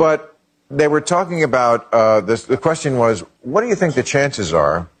 But they were talking about this. The question was, what do you think the chances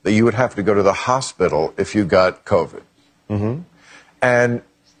are that you would have to go to the hospital if you got COVID? Mm-hmm. And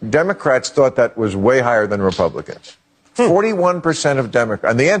Democrats thought that was way higher than Republicans. 41% of Democrats,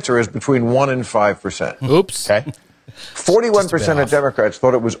 and the answer is between 1% and 5%. Oops. Okay. 41% of Democrats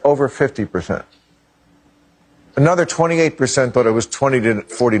thought it was over 50%. Another 28% thought it was 20 to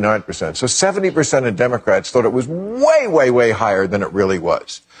 49%. So 70% of Democrats thought it was way, way, way higher than it really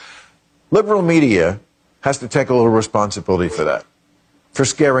was. Liberal media has to take a little responsibility for that, for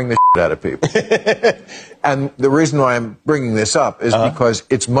scaring the shit out of people. And the reason why I'm bringing this up is because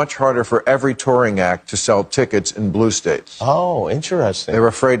it's much harder for every touring act to sell tickets in blue states. Oh, interesting. They're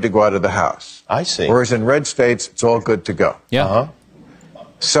afraid to go out of the house. I see. Whereas in red states, it's all good to go. Yeah.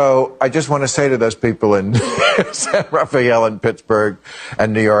 So I just want to say to those people in San Rafael and Pittsburgh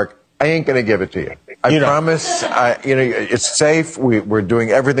and New York, I ain't going to give it to you. I promise. It's safe. We're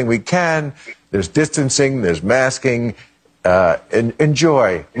doing everything we can. There's distancing. There's masking.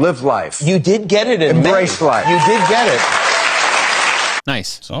 Enjoy. Live life. You did get it in Embrace life. You did get it.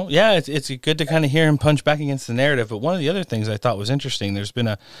 Nice. So, yeah, it's good to kind of hear him punch back against the narrative. But one of the other things I thought was interesting, there's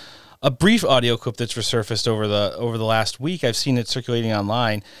been a brief audio clip that's resurfaced over the last week. I've seen it circulating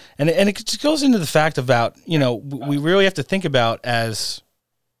online. And it just goes into the fact about, we really have to think about as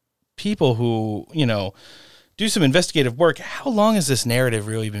people who, do some investigative work, how long has this narrative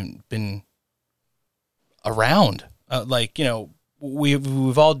really been around?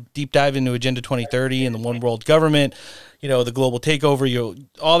 We've all deep dived into Agenda 2030 and the one world government, the global takeover,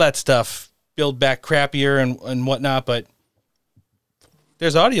 all that stuff, build back crappier and whatnot. But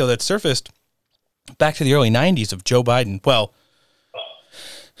there's audio that surfaced back to the early 90s of Joe Biden. Well,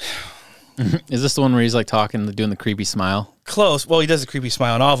 is this the one where he's like doing the creepy smile? Close. Well, he does a creepy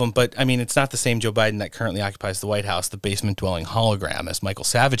smile in all of them, but I mean, it's not the same Joe Biden that currently occupies the White House, the basement dwelling hologram, as Michael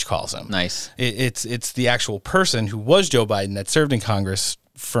Savage calls him. Nice. It's the actual person who was Joe Biden that served in Congress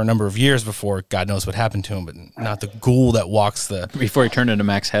for a number of years before God knows what happened to him, but not the ghoul that walks the... Before he turned into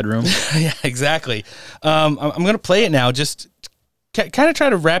Max Headroom. Yeah, exactly. I'm going to play it now. Just kind of try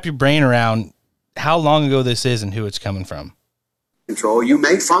to wrap your brain around how long ago this is and who it's coming from. Control, you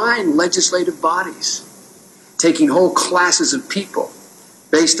may find legislative bodies taking whole classes of people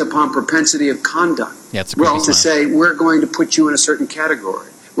based upon propensity of conduct. Yeah, it's to say, we're going to put you in a certain category.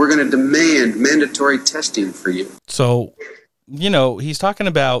 We're going to demand mandatory testing for you. So, he's talking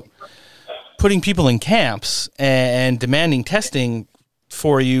about putting people in camps and demanding testing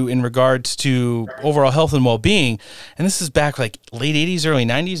for you in regards to overall health and well-being. And this is back like late 80s, early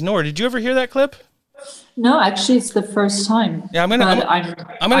 90s. Nora, did you ever hear that clip? No, actually, it's the first time. Yeah,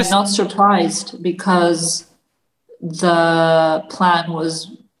 I'm not surprised because the plan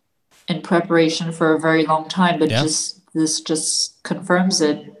was in preparation for a very long time, but this just confirms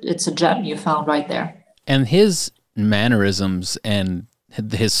it. It's a gem you found right there. And his mannerisms and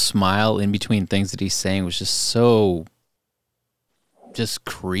his smile in between things that he's saying was just so just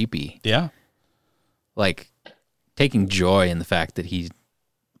creepy. Yeah. Like taking joy in the fact that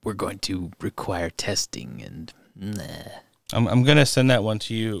we're going to require testing and I'm going to send that one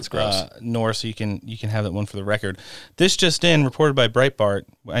to you, Nora, so you can have that one for the record. This just in, reported by Breitbart.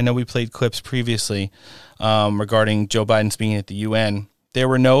 I know we played clips previously regarding Joe Biden speaking at the UN. There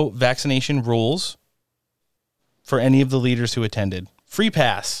were no vaccination rules for any of the leaders who attended. Free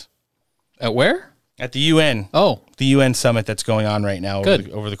pass. At where? At the UN. Oh. The UN summit that's going on right now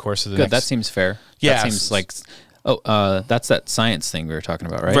over the course of the next... That seems fair. Yeah. That seems like... that's that science thing we were talking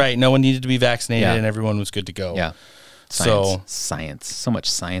about, right? Right. No one needed to be vaccinated and everyone was good to go. Yeah. Science. So much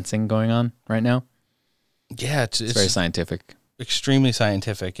sciencing going on right now. Yeah. It's very scientific. Extremely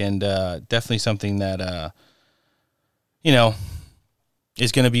scientific, and definitely something that,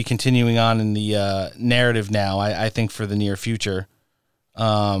 is going to be continuing on in the narrative now, I think, for the near future.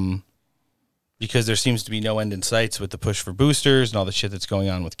 Because there seems to be no end in sights with the push for boosters and all the shit that's going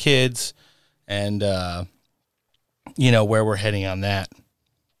on with kids and, where we're heading on that.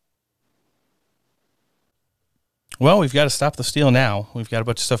 Well, we've got to stop the steal now. We've got a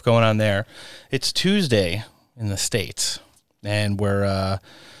bunch of stuff going on there. It's Tuesday in the States, and we're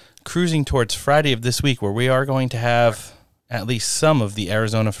cruising towards Friday of this week, where we are going to have at least some of the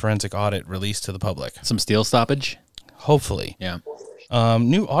Arizona forensic audit released to the public. Some steel stoppage? Hopefully. Yeah.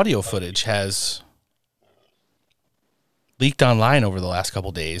 New audio footage has leaked online over the last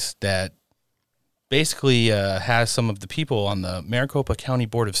couple days that basically has some of the people on the Maricopa County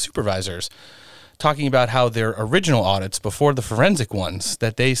Board of Supervisors talking about how their original audits before the forensic ones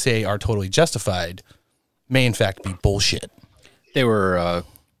that they say are totally justified may in fact be bullshit. They were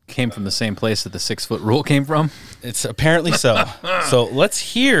came from the same place that the 6-foot rule came from? It's apparently so. So let's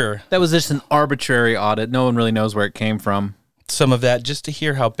hear. That was just an arbitrary audit. No one really knows where it came from. Some of that just to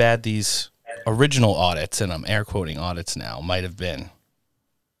hear how bad these original audits, and I'm air quoting audits now, might have been.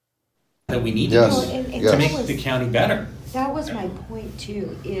 That we need to make the county better. That was my point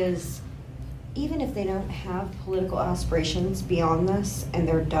too, is even if they don't have political aspirations beyond this and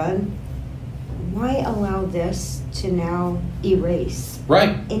they're done, why allow this to now erase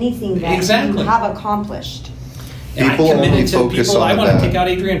anything that you have accomplished? And people I'm committed to focus people. on I want to that. take out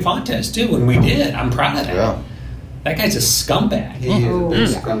Adrian Fontes too, and we did. I'm proud of that. Yeah. That guy's a scumbag. He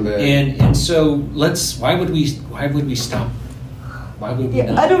is a big scumbag. And so why would we stop? Why would we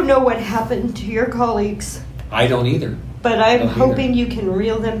not? I don't know what happened to your colleagues, I don't either. but I'm hoping you can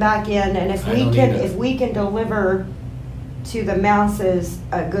reel them back in, and if we can deliver to the masses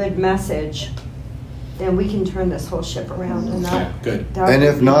a good message, then we can turn this whole ship around. And that, good. And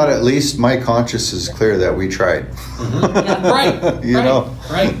if not, at least my conscience is clear that we tried. Right. You know?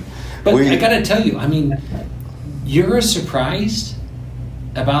 Right. But I got to tell you, I mean, you're as surprised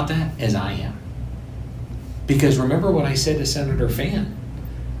about that as I am. Because remember what I said to Senator Fan.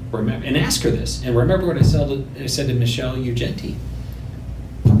 Remember, and ask her this. And remember what I said to Michelle Ugenti.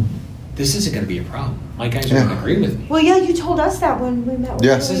 This isn't going to be a problem. My guys are going to agree with me. well, yeah, you told us that when we met with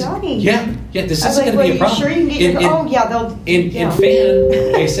Giuliani. Yeah, this I was isn't like, going to be a problem. Sure you can get your, they'll. In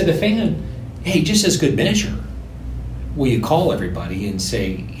Fan, I said to Fan, hey, just as good measure, will you call everybody and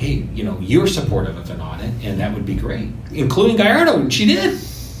say, hey, you're supportive of an audit, and that would be great, including Gallardo, and she did.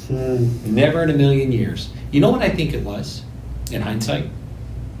 Never in a million years. You know what I think it was, in hindsight?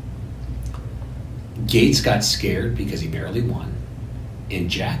 Gates got scared because he barely won, and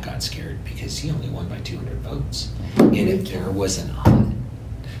Jack got scared because he only won by 200 votes. And if there was an audit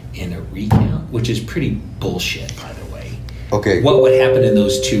and a recount, which is pretty bullshit, by the way, what would happen in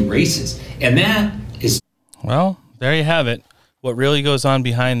those two races? And that is... Well, there you have it. What really goes on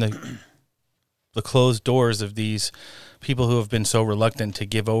behind the closed doors of these people who have been so reluctant to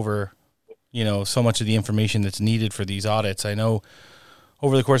give over, so much of the information that's needed for these audits. I know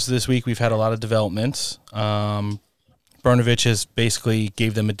over the course of this week, we've had a lot of developments. Brnovich has basically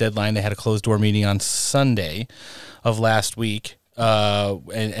gave them a deadline. They had a closed door meeting on Sunday of last week.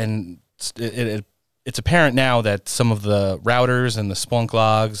 And it's apparent now that some of the routers and the Splunk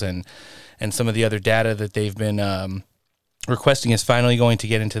logs and some of the other data that they've been requesting is finally going to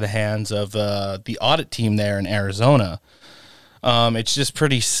get into the hands of the audit team there in Arizona. It's just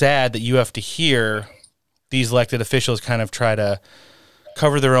pretty sad that you have to hear these elected officials kind of try to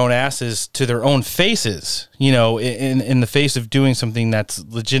cover their own asses to their own faces, in the face of doing something that's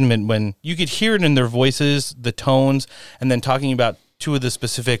legitimate, when you could hear it in their voices, the tones, and then talking about two of the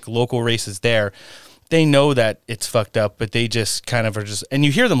specific local races there. They know that it's fucked up, but they just kind of are just, and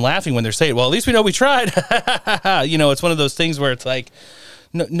you hear them laughing when they're saying, well, at least we know we tried. It's one of those things where it's like,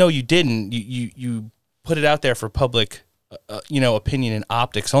 no, you didn't. You put it out there for public, opinion and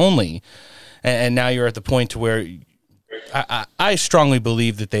optics only. And now you're at the point to where I strongly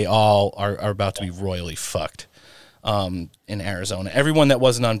believe that they all are about to be royally fucked in Arizona. Everyone that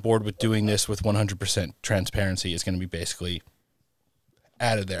wasn't on board with doing this with 100% transparency is going to be basically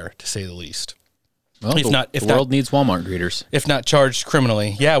out of there, to say the least. Well, the world needs Walmart greeters. If not charged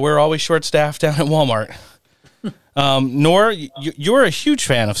criminally. Yeah, we're always short-staffed down at Walmart. Nora, you're a huge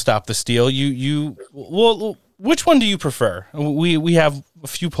fan of Stop the Steal. Well, which one do you prefer? We have a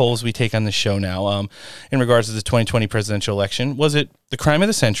few polls we take on the show now in regards to the 2020 presidential election. Was it the crime of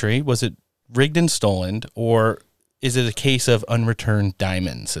the century? Was it rigged and stolen? Or is it a case of unreturned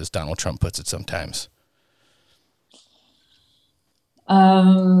diamonds, as Donald Trump puts it sometimes?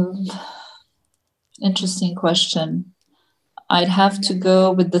 Interesting question. I'd have to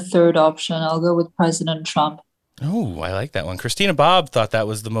go with the third option. I'll go with President Trump. Oh, I like that one. Christina Bobb thought that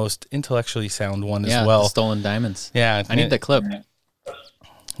was the most intellectually sound one as well. The stolen diamonds. Yeah. I need that clip.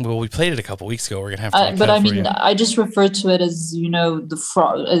 Well, we played it a couple weeks ago. We're going to have to. But I mean, I just refer to it as, the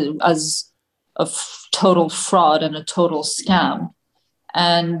fraud, as a total fraud and a total scam.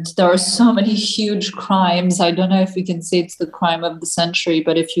 And there are so many huge crimes. I don't know if we can say it's the crime of the century,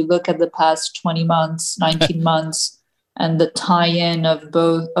 but if you look at the past 20 months, 19 months, and the tie-in of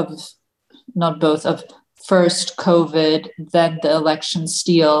first COVID, then the election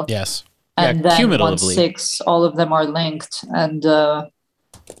steal. Yes. And then 1/6, all of them are linked and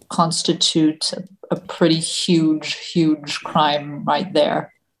constitute a pretty huge crime right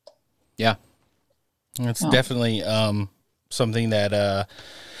there. Yeah. It's definitely something that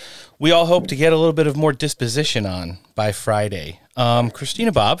we all hope to get a little bit of more disposition on by Friday.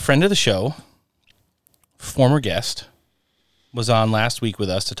 Christina Bobb, friend of the show, former guest, was on last week with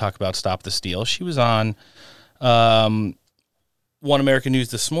us to talk about Stop the Steal. She was on One American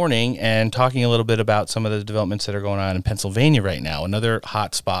News this morning and talking a little bit about some of the developments that are going on in Pennsylvania right now, another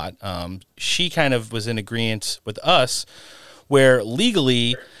hot spot. She kind of was in agreement with us where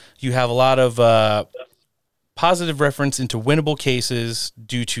legally you have a lot of positive reference into winnable cases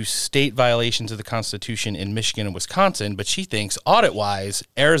due to state violations of the Constitution in Michigan and Wisconsin, but she thinks audit-wise,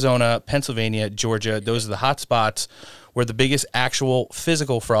 Arizona, Pennsylvania, Georgia, those are the hot spots where the biggest actual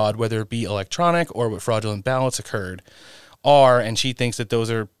physical fraud, whether it be electronic or with fraudulent ballots occurred, are, and she thinks that those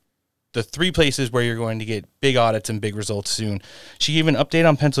are the three places where you're going to get big audits and big results soon. She gave an update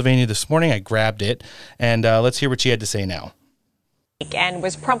on Pennsylvania this morning. I grabbed it, and let's hear what she had to say now. And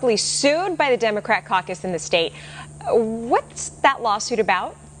was promptly sued by the Democrat caucus in the state. What's that lawsuit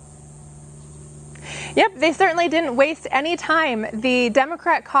about? Yep, they certainly didn't waste any time. The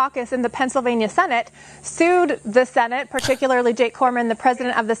Democrat caucus in the Pennsylvania Senate sued the Senate, particularly Jake Corman, the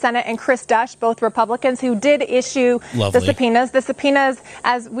president of the Senate, and Chris Dush, both Republicans, who did issue the subpoenas. The subpoenas,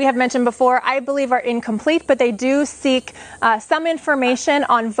 as we have mentioned before, I believe are incomplete, but they do seek some information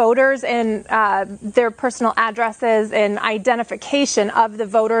on voters and their personal addresses and identification of the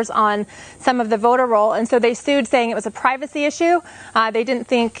voters on some of the voter roll. And so they sued, saying it was a privacy issue. They didn't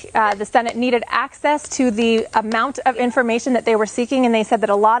think the Senate needed access to the amount of information that they were seeking, and they said that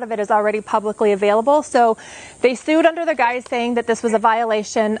a lot of it is already publicly available. So they sued under the guise saying that this was a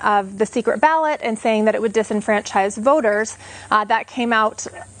violation of the secret ballot and saying that it would disenfranchise voters. That came out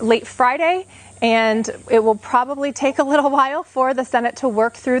late Friday, and it will probably take a little while for the Senate to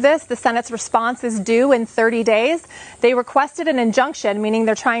work through this. The Senate's response is due in 30 days. They requested an injunction, meaning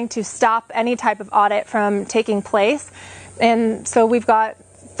they're trying to stop any type of audit from taking place. And so we've got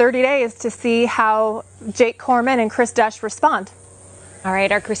 30 days to see how Jake Corman and Chris Dush respond. All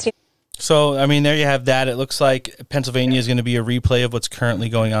right, our Christine. So, I mean, there you have that. It looks like Pennsylvania is going to be a replay of what's currently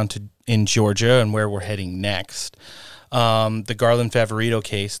going on in Georgia and where we're heading next. The Garland Favorito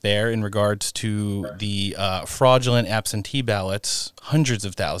case there in regards to the fraudulent absentee ballots, hundreds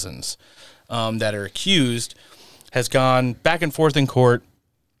of thousands that are accused, has gone back and forth in court.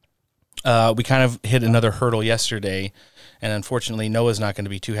 We kind of hit another hurdle yesterday, and unfortunately Noah's not going to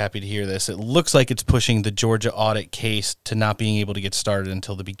be too happy to hear this. It looks like it's pushing the Georgia audit case to not being able to get started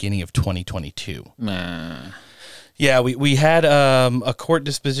until the beginning of 2022. Yeah, we had a court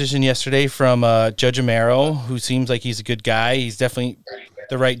disposition yesterday from Judge Amaro, who seems like he's a good guy. He's definitely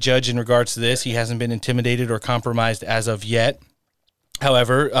the right judge in regards to this. He hasn't been intimidated or compromised as of yet.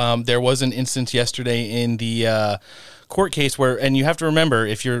 However, there was an instance yesterday in the court case where, and you have to remember,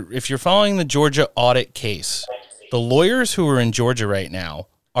 if you're following the Georgia audit case, the lawyers who are in Georgia right now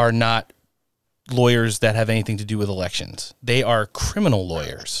are not lawyers that have anything to do with elections. They are criminal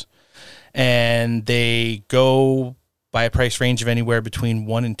lawyers. And they go by a price range of anywhere between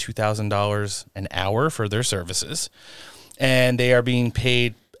 $1,000 and $2,000 an hour for their services. And they are being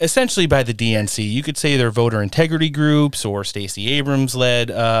paid essentially by the DNC. You could say they're voter integrity groups or Stacey Abrams led,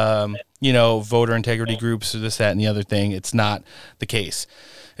 voter integrity groups or this, that, and the other thing. It's not the case.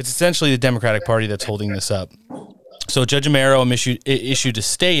 It's essentially the Democratic Party that's holding this up. So Judge Amaro issued a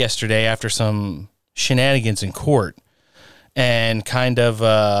stay yesterday after some shenanigans in court and kind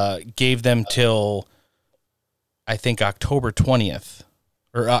of gave them till, I think, October 20th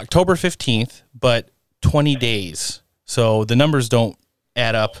or October 15th, but 20 days. So the numbers don't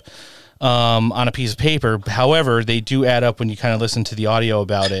add up on a piece of paper. However, they do add up when you kind of listen to the audio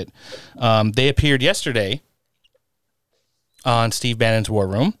about it. They appeared yesterday on Steve Bannon's War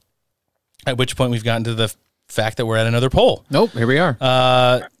Room, at which point we've gotten to the fact that we're at another poll. Nope, here we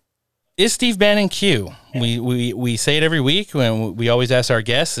are. Is Steve Bannon Q? We say it every week when we always ask our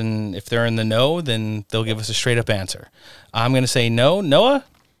guests, and if they're in the no, then they'll give us a straight up answer. I'm going to say no. Noah?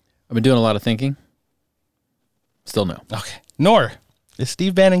 I've been doing a lot of thinking. Still no. Okay. Nor, is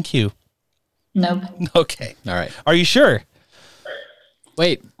Steve Bannon Q? Nope. Okay. All right. Are you sure?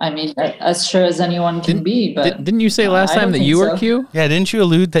 Wait. I mean, as sure as anyone can be, but... Didn't you say last time that you were Q? Yeah, didn't you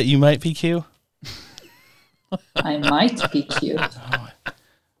allude that you might be Q? I might be Q.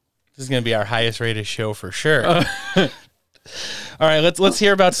 This is going to be our highest rated show for sure. All right, let's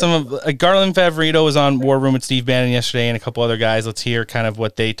hear about some of Garland Favorito was on War Room with Steve Bannon yesterday and a couple other guys. Let's hear kind of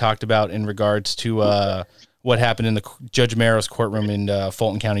what they talked about in regards to what happened in the Judge Amaro's courtroom in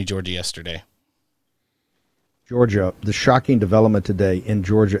Fulton County, Georgia yesterday. Georgia, the shocking development today in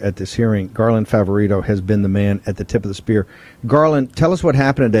Georgia at this hearing, Garland Favorito has been the man at the tip of the spear. Garland, tell us what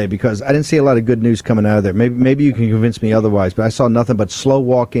happened today, because I didn't see a lot of good news coming out of there. Maybe you can convince me otherwise, but I saw nothing but slow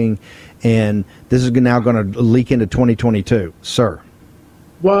walking, and this is now going to leak into 2022. Sir.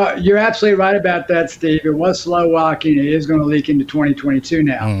 Well, you're absolutely right about that, Steve. It was slow walking. It is going to leak into 2022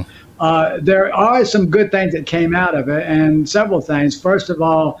 now. There are some good things that came out of it, and several things. First of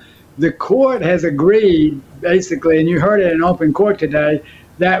all, the court has agreed, basically, and you heard it in open court today,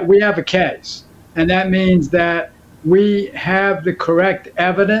 that we have a case. And that means that we have the correct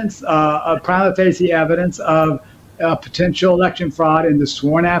evidence, of prima facie evidence of potential election fraud in the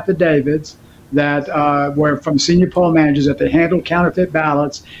sworn affidavits that were from senior poll managers that they handled counterfeit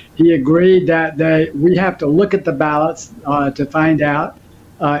ballots. He agreed that we have to look at the ballots to find out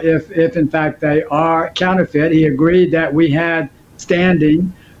if in fact they are counterfeit. He agreed that we had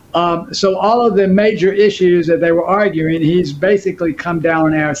standing. So all of the major issues that they were arguing, he's basically come down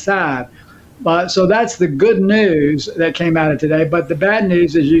on our side. So that's the good news that came out of today. But the bad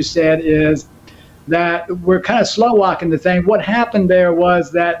news, as you said, is that we're kind of slow walking the thing. What happened there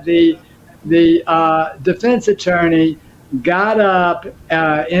was that the defense attorney got up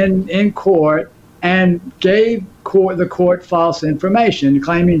in court and gave the court false information,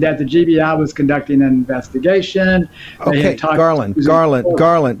 claiming that the GBI was conducting an investigation. Okay, Garland,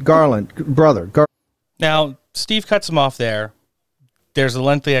 brother. Now, Steve cuts him off there. There's a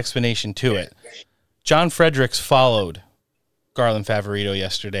lengthy explanation to it. John Fredericks followed Garland Favorito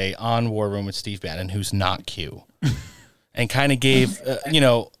yesterday on War Room with Steve Bannon, who's not Q, and kind of gave,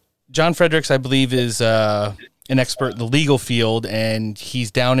 John Fredericks, I believe, is an expert in the legal field, and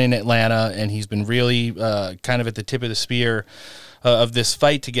he's down in Atlanta, and he's been really kind of at the tip of the spear of this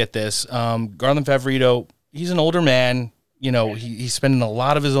fight to get this. Garland Favorito, he's an older man. He's spending a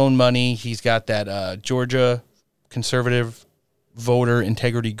lot of his own money. He's got that Georgia conservative voter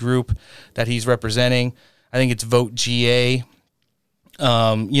integrity group that he's representing. I think it's Vote GA.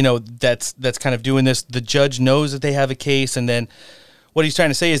 That's kind of doing this. The judge knows that they have a case, and then what he's trying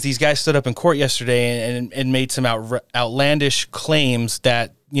to say is these guys stood up in court yesterday and made some outlandish claims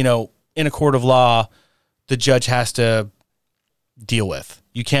that, in a court of law, the judge has to deal with.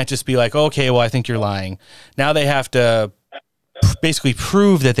 You can't just be like, okay, well, I think you're lying. Now they have to basically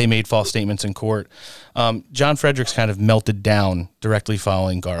prove that they made false statements in court. John Fredericks kind of melted down directly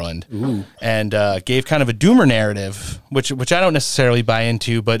following Garland. Ooh. And gave kind of a doomer narrative, which I don't necessarily buy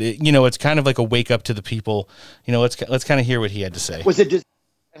into, but it's kind of like a wake up to the people. Let's kind of hear what he had to say.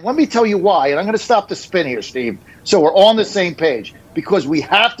 And let me tell you why, and I'm going to stop the spin here, Steve, so we're on the same page, because we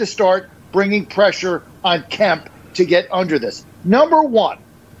have to start bringing pressure on Kemp to get under this. Number one,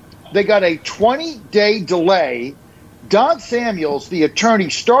 they got a 20-day delay. Don Samuels, the attorney,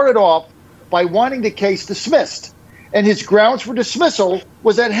 started off by wanting the case dismissed. And his grounds for dismissal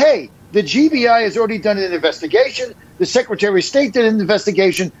was that, hey, the GBI has already done an investigation. The Secretary of State did an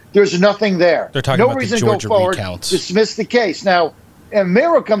investigation. There's nothing there. They're talking about reason the Georgia to go forward, recounts. dismiss the case. Now,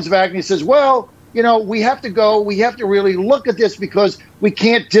 Amaro comes back and he says, well, we have to really look at this because we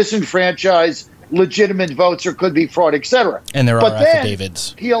can't disenfranchise legitimate votes or could be fraud, et cetera. And there are but then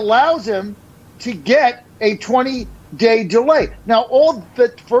affidavits. He allows him to get a 20 20-day delay. Now, all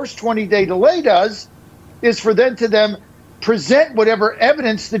the first 20-day delay does is for them to present whatever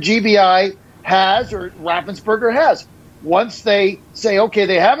evidence the GBI has or Raffensperger has. Once they say, okay,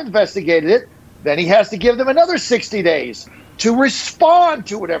 they have investigated it, then he has to give them another 60 days to respond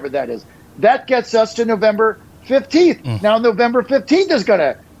to whatever that is. That gets us to November 15th. Now, November 15th is going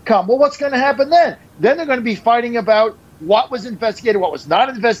to come. Well, what's going to happen then? Then they're going to be fighting about what was investigated, what was not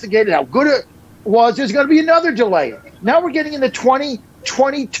investigated, how good it was. There's going to be another delay. Now we're getting into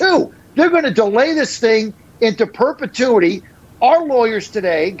 2022. They're going to delay this thing into perpetuity. Our lawyers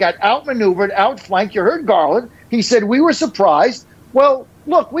today got outmaneuvered, outflanked. You heard Garland. He said, we were surprised. Well,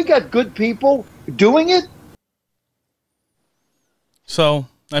 look, we got good people doing it. So,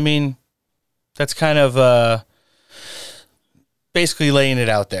 I mean, that's kind of basically laying it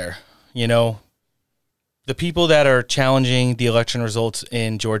out there. You know, the people that are challenging the election results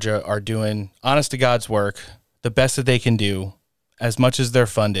in Georgia are doing honest to God's work, the best that they can do, as much as they're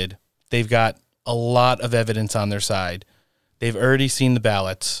funded. They've got a lot of evidence on their side. They've already seen the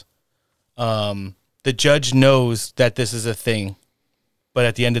ballots. The judge knows that this is a thing. But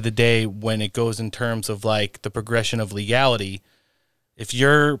at the end of the day, when it goes in terms of like the progression of legality, if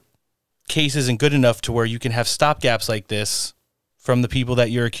your case isn't good enough to where you can have stopgaps like this from the people that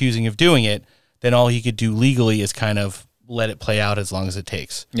you're accusing of doing it, then all he could do legally is kind of let it play out as long as it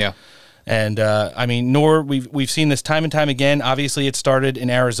takes. Yeah. And I mean, we've seen this time and time again. Obviously, it started in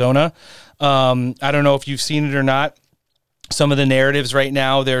Arizona. I don't know if you've seen it or not. Some of the narratives right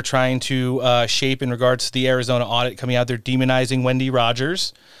now they're trying to shape in regards to the Arizona audit coming out. They're demonizing Wendy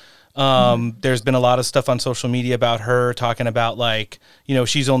Rogers. There's been a lot of stuff on social media about her talking about like, you know,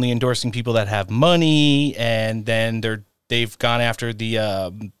 she's only endorsing people that have money, and then they've gone after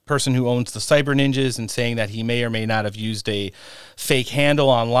the person who owns the Cyber Ninjas and saying that he may or may not have used a fake handle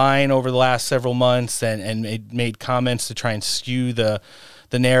online over the last several months and made comments to try and skew the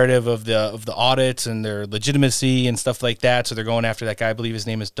narrative of the audits and their legitimacy and stuff like that. So they're going after that guy. I believe his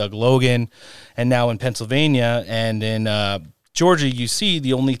name is Doug Logan. And now in Pennsylvania and in Georgia, you see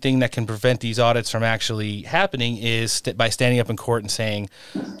the only thing that can prevent these audits from actually happening is by standing up in court and saying,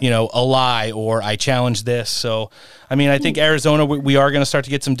 you know, a lie or I challenge this. So, I mean, I think Arizona, we are going to start to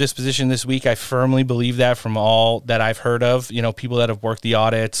get some disposition this week. I firmly believe that from all that I've heard of, you know, people that have worked the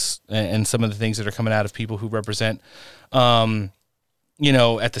audits and some of the things that are coming out of people who represent, you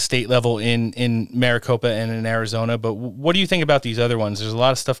know, at the state level in Maricopa and in Arizona. But what do you think about these other ones? There's a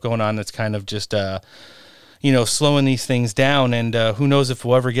lot of stuff going on that's kind of just, you know, slowing these things down. And who knows if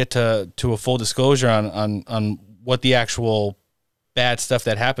we'll ever get to a full disclosure on what the actual bad stuff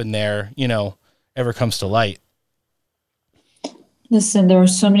that happened there, you know, ever comes to light. Listen, there are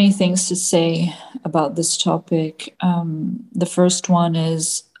so many things to say about this topic. The first one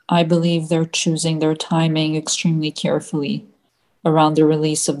is I believe they're choosing their timing extremely carefully around the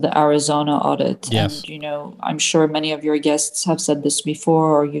release of the Arizona audit. Yes. And, you know, I'm sure many of your guests have said this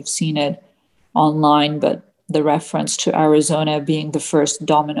before or you've seen it online, but the reference to Arizona being the first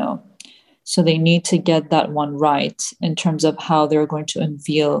domino. So they need to get that one right in terms of how they're going to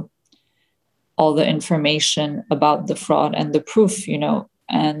unveil all the information about the fraud and the proof, you know.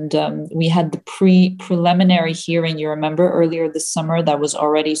 And we had the preliminary hearing, you remember, earlier this summer that was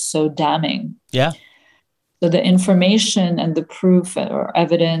already so damning. Yeah. So the information and the proof or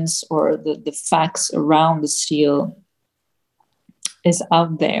evidence or the facts around the steal is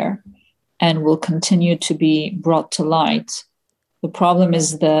out there and will continue to be brought to light. The problem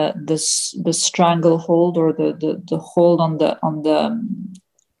is the stranglehold or the hold on the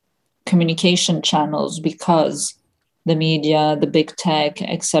communication channels, because the media, the big tech,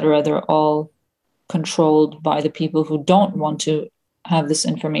 etc., they're all controlled by the people who don't want to have this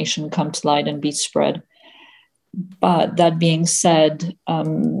information come to light and be spread. But that being said,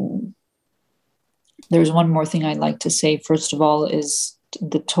 there's one more thing I'd like to say. First of all, is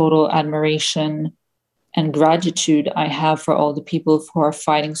the total admiration and gratitude I have for all the people who are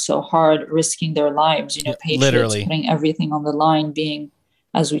fighting so hard, risking their lives, you know, patriots, literally putting everything on the line, being,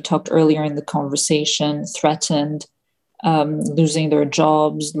 as we talked earlier in the conversation, threatened, losing their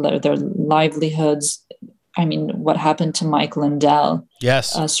jobs, their livelihoods. I mean, what happened to Mike Lindell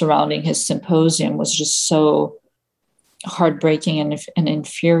surrounding his symposium was just so heartbreaking and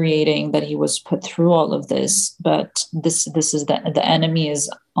infuriating that he was put through all of this. But this is the enemy is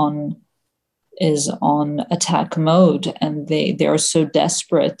on attack mode, and they are so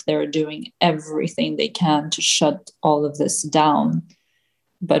desperate. They're doing everything they can to shut all of this down.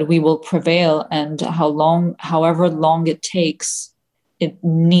 But we will prevail, and however long it takes, it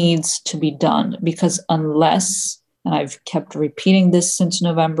needs to be done, because unless, and I've kept repeating this since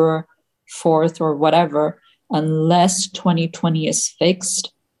November 4th or whatever, unless 2020 is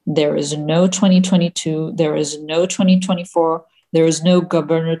fixed, there is no 2022, there is no 2024, there is no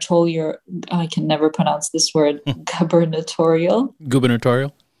gubernatorial, I can never pronounce this word, gubernatorial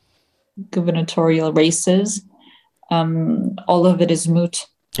races. All of it is moot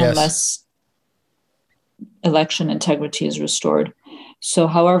unless election integrity is restored. So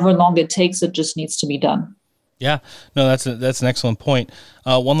however long it takes, it just needs to be done. Yeah, no, that's an excellent point.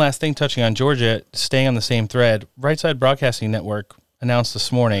 One last thing touching on Georgia, staying on the same thread, Right Side Broadcasting Network announced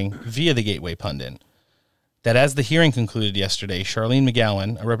this morning via the Gateway Pundit that as the hearing concluded yesterday, Charlene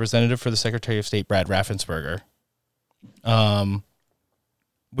McGowan, a representative for the Secretary of State, Brad Raffensperger,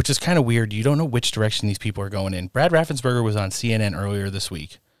 which is kind of weird. You don't know which direction these people are going in. Brad Raffensperger was on CNN earlier this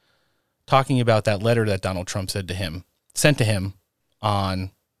week talking about that letter that Donald Trump sent to him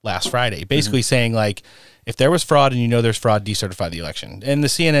on last Friday, basically saying, like, if there was fraud and you know there's fraud, decertify the election. And the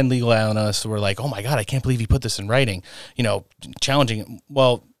CNN legal analysts were like, oh my God, I can't believe he put this in writing, challenging it.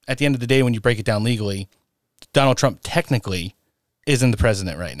 Well, at the end of the day, when you break it down legally, Donald Trump technically isn't the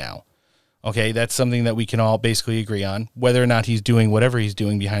president right now. Okay, that's something that we can all basically agree on, whether or not he's doing whatever he's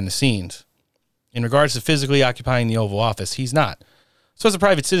doing behind the scenes. In regards to physically occupying the Oval Office, he's not. So as a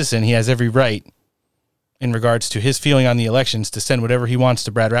private citizen, he has every right in regards to his feeling on the elections to send whatever he wants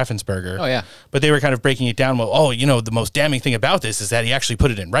to Brad Raffensperger. Oh, yeah. But they were kind of breaking it down. Well, the most damning thing about this is that he actually put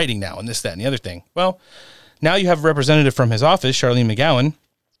it in writing now and this, that, and the other thing. Well, now you have a representative from his office, Charlene McGowan.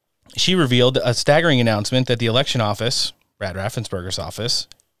 She revealed a staggering announcement that the election office, Brad Raffensperger's office,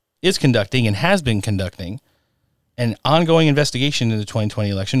 is conducting and has been conducting an ongoing investigation into the 2020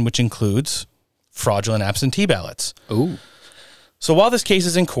 election, which includes fraudulent absentee ballots. Ooh. So while this case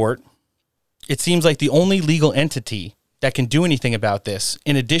is in court, it seems like the only legal entity that can do anything about this,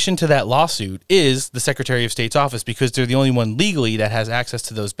 in addition to that lawsuit, is the Secretary of State's office, because they're the only one legally that has access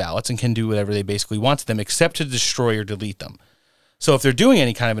to those ballots and can do whatever they basically want to them, except to destroy or delete them. So if they're doing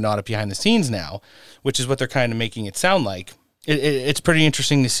any kind of an audit behind the scenes now, which is what they're kind of making it sound like, it's pretty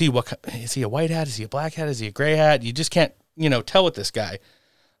interesting to see is he a white hat? Is he a black hat? Is he a gray hat? You just can't, tell with this guy.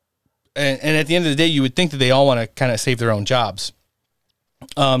 And at the end of the day, you would think that they all want to kind of save their own jobs.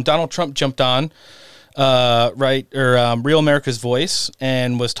 Donald Trump jumped on, Real America's Voice,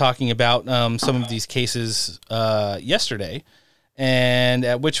 and was talking about some of these cases yesterday. And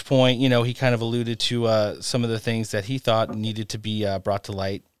at which point, he kind of alluded to some of the things that he thought needed to be brought to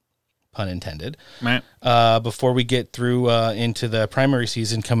light, pun intended, before we get through into the primary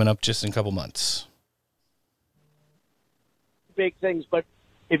season coming up just in a couple months. Big things, but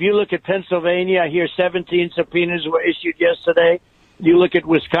if you look at Pennsylvania, I hear 17 subpoenas were issued yesterday. You look at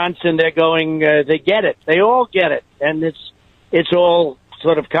Wisconsin, they're going, they get it. They all get it. And it's all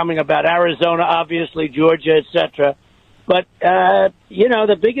sort of coming about. Arizona, obviously, Georgia, etc. But,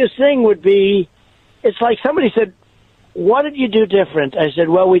 the biggest thing would be, it's like somebody said, what did you do different? I said,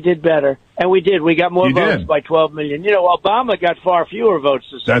 well, we did better. And we did. We got more votes by 12 million. Obama got far fewer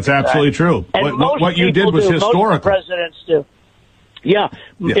votes. That's absolutely true. And what you did was historical. Most presidents do. Yeah,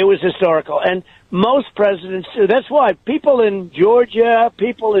 it was historical. And most presidents do. That's why people in Georgia,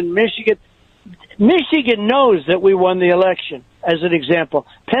 people in Michigan knows that we won the election, as an example.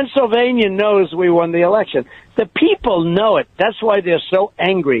 Pennsylvania knows we won the election. The people know it. That's why they're so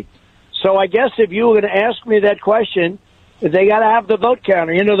angry. So I guess if you were going to ask me that question, they got to have the vote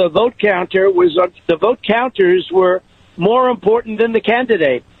counter. The vote counters were more important than the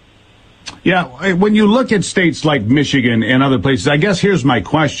candidate. Yeah, when you look at states like Michigan and other places, I guess here's my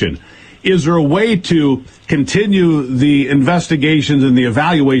question. Is there a way to continue the investigations and the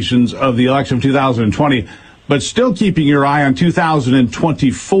evaluations of the election of 2020, but still keeping your eye on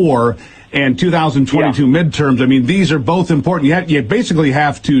 2024 and 2022 midterms? I mean, these are both important. You basically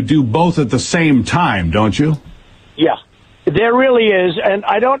have to do both at the same time, don't you? Yeah, there really is. And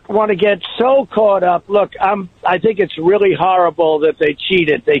I don't want to get so caught up. Look, I think it's really horrible that they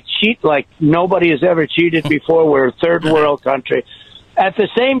cheated. They cheat like nobody has ever cheated before. We're a third world country. At the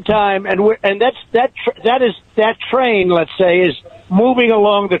same time, that train, let's say, is moving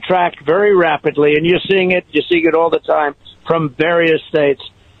along the track very rapidly, and you're seeing it all the time from various states.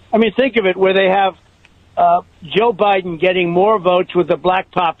 I mean, think of it, where they have Joe Biden getting more votes with the black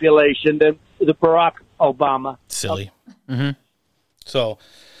population than the Barack Obama. Silly. Mm-hmm. So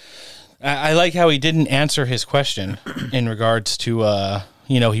I like how he didn't answer his question in regards to,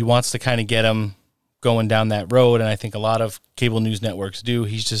 he wants to kind of get him going down that road, and I think a lot of cable news networks do.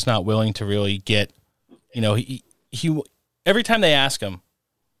 He's just not willing to really get, he every time they ask him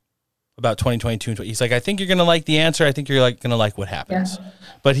about 2022. He's like, I think you're going to like the answer. I think you're going to like what happens. Yeah.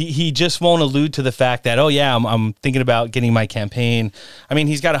 But he just won't allude to the fact that, oh, yeah, I'm thinking about getting my campaign. I mean,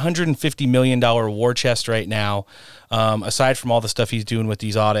 he's got a $150 million war chest right now, aside from all the stuff he's doing with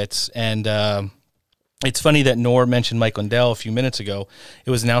these audits. And it's funny that Noor mentioned Mike Lindell a few minutes ago. It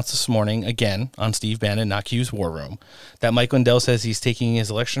was announced this morning, again, on Steve Bannon, Not Q's War Room, that Mike Lindell says he's taking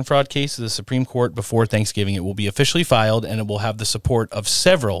his election fraud case to the Supreme Court before Thanksgiving. It will be officially filed, and it will have the support of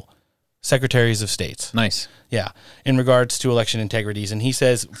several secretaries of states. Nice. Yeah, in regards to election integrities. And he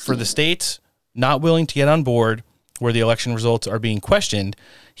says for the states not willing to get on board where the election results are being questioned,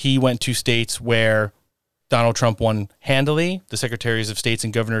 he went to states where Donald Trump won handily. The secretaries of states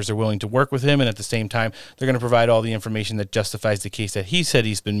and governors are willing to work with him, and at the same time, they're going to provide all the information that justifies the case that he said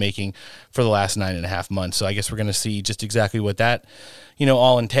he's been making for the last 9.5 months. So I guess we're going to see just exactly what that,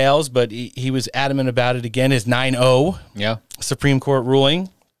 all entails. But he was adamant about it again. His 9-0 Supreme Court ruling,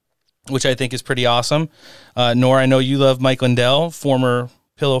 which I think is pretty awesome. Noor, I know you love Mike Lindell, former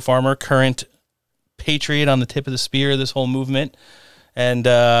pillow farmer, current patriot on the tip of the spear of this whole movement, and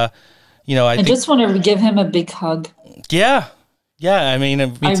I just want to give him a big hug. Yeah. I mean, me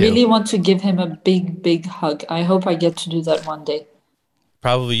too. I really want to give him a big, big hug. I hope I get to do that one day.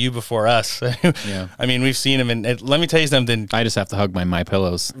 Probably you before us. Yeah. I mean, we've seen him, and let me tell you something. I just have to hug my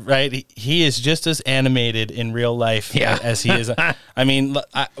pillows. Right? He is just as animated in real life as he is. I mean,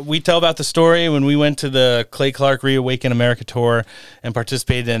 we tell about the story when we went to the Clay Clark Reawaken America tour and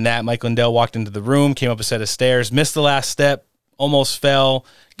participated in that. Mike Lindell walked into the room, came up a set of stairs, missed the last step, almost fell,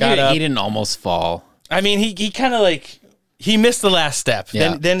 got up. He didn't almost fall. I mean, he kind of he missed the last step.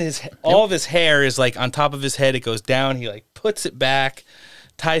 Yeah. Then all of his hair is on top of his head. It goes down. He puts it back,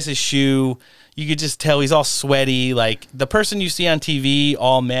 ties his shoe. You could just tell he's all sweaty, like the person you see on TV,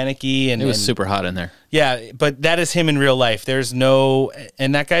 all manicky. And it was super hot in there. Yeah, but that is him in real life.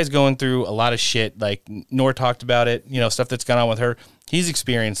 And that guy's going through a lot of shit. Like Noor talked about it, stuff that's gone on with her. He's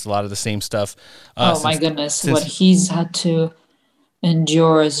experienced a lot of the same stuff. My goodness, what he's had to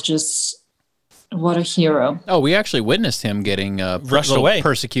endure is just, what a hero. Oh, we actually witnessed him getting rushed away,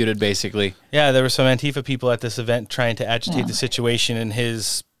 persecuted, basically. Yeah, there were some Antifa people at this event trying to agitate the situation, and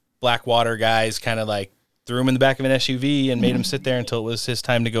his Blackwater guys kind of threw him in the back of an SUV and made him sit there until it was his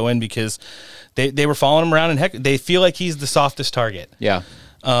time to go in, because they were following him around, and they feel like he's the softest target. Yeah.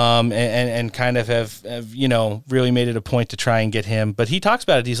 And kind of have really made it a point to try and get him. But he talks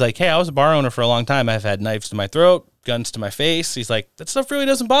about it. He's like, hey, I was a bar owner for a long time. I've had knives to my throat, guns to my face. He's like, that stuff really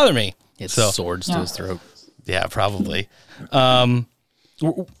doesn't bother me. It's swords to his throat. Yeah, probably. Wrapping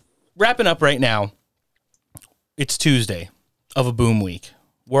up right now. It's Tuesday of a boom week.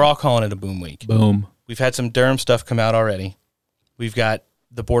 We're all calling it a boom week. Boom. We've had some Durham stuff come out already. We've got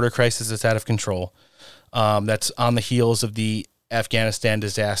the border crisis that's out of control. That's on the heels of the Afghanistan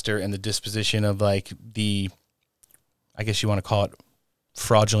disaster and the disposition of I guess you want to call it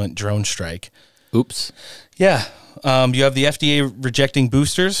fraudulent drone strike. Oops. Yeah. You have the FDA rejecting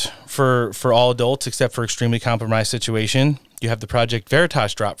boosters for all adults except for extremely compromised situation. You have the Project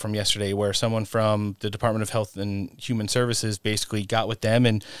Veritas drop from yesterday, where someone from the Department of Health and Human Services basically got with them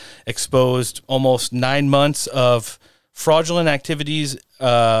and exposed almost 9 months of fraudulent activities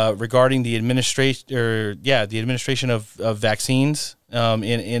regarding the administration of vaccines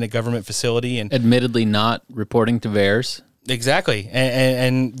in a government facility, and admittedly not reporting to VAERS. Exactly,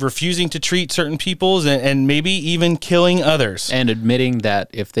 and refusing to treat certain peoples, and maybe even killing others, and admitting that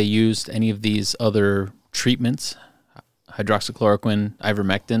if they used any of these other treatments, hydroxychloroquine,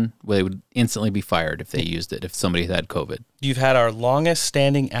 ivermectin, they would instantly be fired if they used it, if somebody had COVID. You've had our longest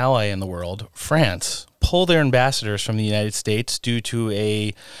standing ally in the world, France, pull their ambassadors from the United States due to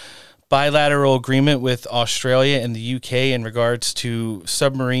a bilateral agreement with Australia and the UK in regards to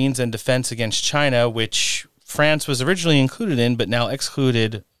submarines and defense against China, which France was originally included in, but now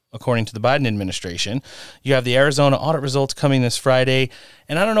excluded according to the Biden administration. You have the Arizona audit results coming this Friday,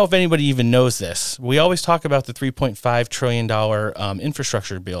 and I don't know if anybody even knows this. We always talk about the $3.5 trillion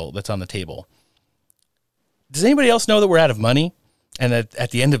infrastructure bill that's on the table. Does anybody else know that we're out of money? And that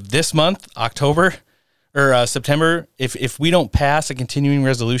at the end of this month, October or September, if we don't pass a continuing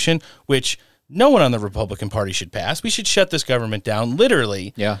resolution, which no one on the Republican Party should pass, we should shut this government down,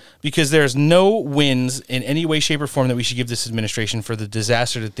 literally. Yeah. Because there's no wins in any way, shape, or form that we should give this administration for the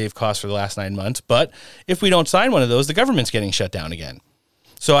disaster that they've caused for the last 9 months. But if we don't sign one of those, the government's getting shut down again.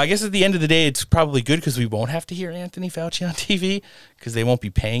 So I guess at the end of the day, it's probably good because we won't have to hear Anthony Fauci on TV because they won't be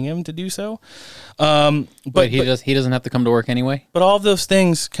paying him to do so. But he doesn't have to come to work anyway? But all of those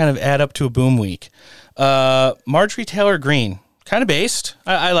things kind of add up to a boom week. Marjorie Taylor Greene kind of based.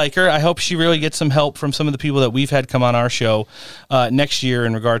 I like her. I hope she really gets some help from some of the people that we've had come on our show next year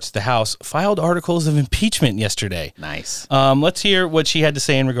in regards to the House. Filed articles of impeachment yesterday. Nice. Let's hear what she had to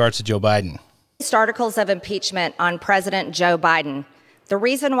say in regards to Joe Biden. Articles of impeachment on President Joe Biden. The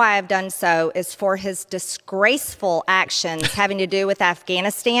reason why I've done so is for his disgraceful actions having to do with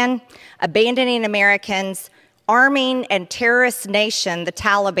Afghanistan, abandoning Americans, arming and terrorist nation, the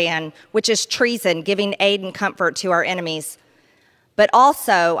Taliban, which is treason, giving aid and comfort to our enemies. But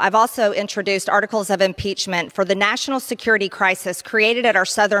also, I've also introduced articles of impeachment for the national security crisis created at our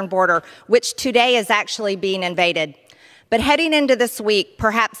southern border, which today is actually being invaded. But heading into this week,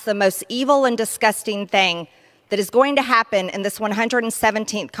 perhaps the most evil and disgusting thing that is going to happen in this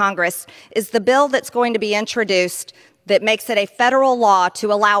 117th Congress is the bill that's going to be introduced that makes it a federal law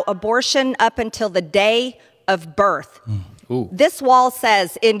to allow abortion up until the day of birth. This wall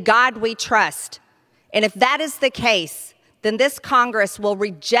says, "In God we trust." And if that is the case, then this Congress will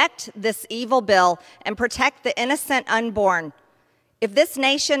reject this evil bill and protect the innocent unborn. If this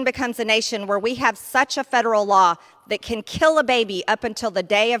nation becomes a nation where we have such a federal law that can kill a baby up until the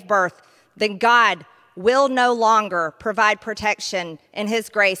day of birth, then God will no longer provide protection in his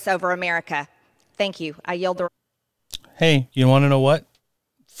grace over America. Thank you. I yield the... Hey, you want to know what?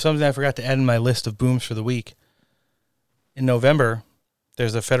 Something I forgot to add in my list of booms for the week. In November,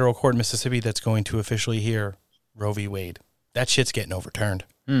 there's a federal court in Mississippi that's going to officially hear Roe v. Wade. That shit's getting overturned.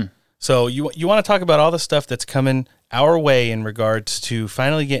 So you want to talk about all the stuff that's coming our way in regards to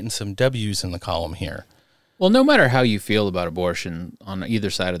finally getting some W's in the column here. Well, no matter how you feel about abortion on either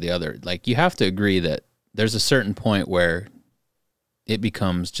side or the other, like, you have to agree that there's a certain point where it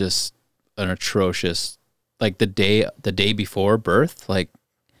becomes just an atrocious, like the day before birth. Like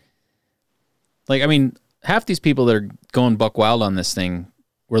I mean, half these people that are going buck wild on this thing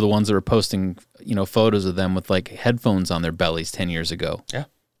were the ones that were posting, photos of them with like headphones on their bellies 10 years ago. Yeah.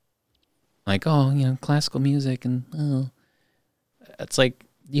 Like, classical music and it's like,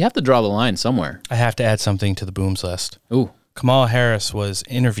 you have to draw the line somewhere. I have to add something to the booms list. Ooh. Kamala Harris was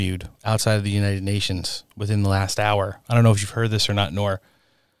interviewed outside of the United Nations within the last hour. I don't know if you've heard this or not, Nor.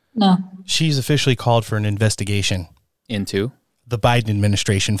 No. She's officially called for an investigation into the Biden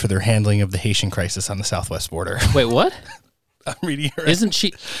administration for their handling of the Haitian crisis on the southwest border. Wait, what? I'm reading her. Isn't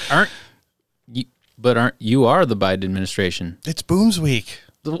she? Aren't you are the Biden administration? It's Booms Week.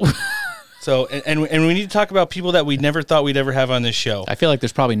 So, and we need to talk about people that we never thought we'd ever have on this show. I feel like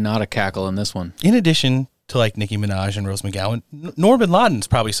there's probably not a cackle in this one. In addition to like Nicki Minaj and Rose McGowan, Noor bin Laden's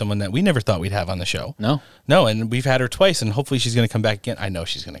probably someone that we never thought we'd have on the show. No, and we've had her twice, and hopefully she's going to come back again. I know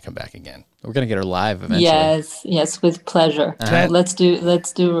she's going to come back again. We're going to get her live eventually. Yes, with pleasure. Let's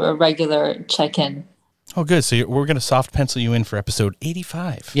do a regular check-in. Oh, good. So we're going to soft pencil you in for episode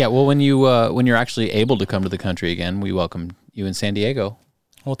 85. Yeah. Well, when you're actually able to come to the country again, we welcome you in San Diego.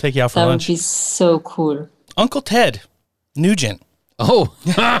 We'll take you out for lunch. That would be so cool. Uncle Ted Nugent. Oh,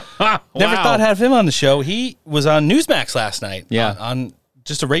 never thought I'd have him on the show. He was on Newsmax last night. Yeah, on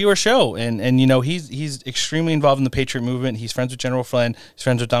just a regular show, and he's extremely involved in the Patriot movement. He's friends with General Flynn. He's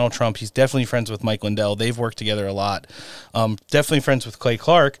friends with Donald Trump. He's definitely friends with Mike Lindell. They've worked together a lot. Definitely friends with Clay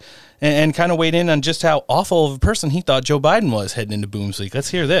Clark, and kind of weighed in on just how awful of a person he thought Joe Biden was heading into Booms Week. Let's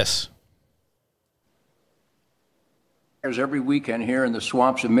hear this. Every weekend here in the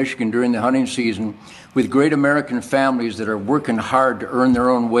swamps of Michigan during the hunting season with great American families that are working hard to earn their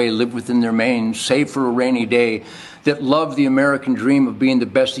own way, live within their means, save for a rainy day, that love the American dream of being the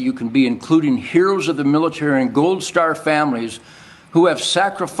best that you can be, including heroes of the military and Gold Star families who have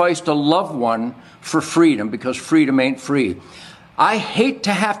sacrificed a loved one for freedom, because freedom ain't free. I hate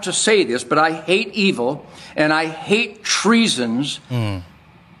to have to say this, but I hate evil and I hate treasons.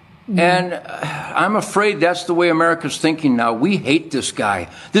 And I'm afraid that's the way America's thinking now. We hate this guy.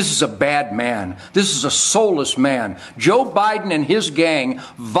 This is a bad man. This is a soulless man. Joe Biden and his gang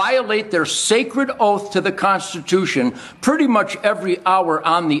violate their sacred oath to the Constitution pretty much every hour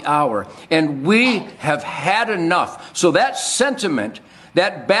on the hour. And we have had enough. So that sentiment,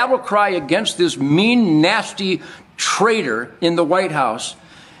 that battle cry against this mean, nasty traitor in the White House,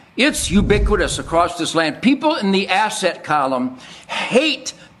 it's ubiquitous across this land. People in the asset column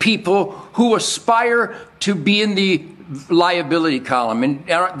hate people who aspire to be in the liability column. And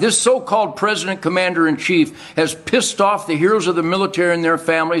this so-called president commander-in-chief has pissed off the heroes of the military and their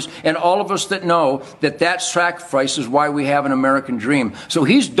families and all of us that know that sacrifice is why we have an American dream. So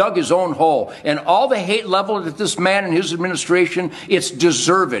he's dug his own hole. And all the hate leveled at this man and his administration, it's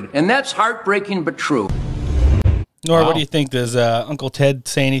deserved. And that's heartbreaking but true. Nora, what do you think? Does Uncle Ted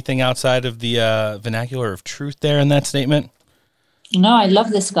say anything outside of the vernacular of truth there in that statement? No, I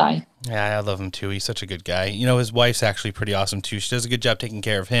love this guy. Yeah, I love him too. He's such a good guy. You know, his wife's actually pretty awesome too. She does a good job taking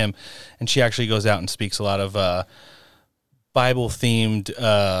care of him, and she actually goes out and speaks a lot of Bible-themed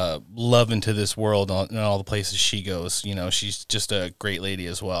love into this world in all the places she goes. You know, she's just a great lady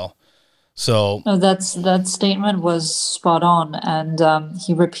as well. So No, that statement was spot on, and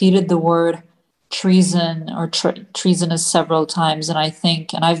he repeated the word treason or treasonous several times, and I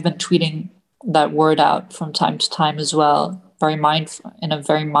think, and I've been tweeting that word out from time to time as well, in a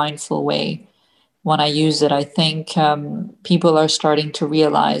very mindful way. When I use it, I think people are starting to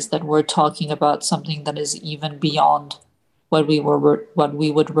realize that we're talking about something that is even beyond what we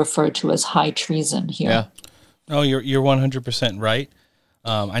would refer to as high treason here. yeah, no, you're 100% right.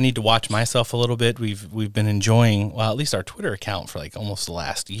 I need to watch myself a little bit. We've been enjoying, well, at least our Twitter account for like almost the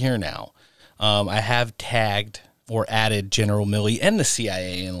last year now. I have tagged or added General Milley and the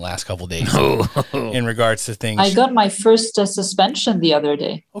CIA in the last couple of days in regards to things. I got my first suspension the other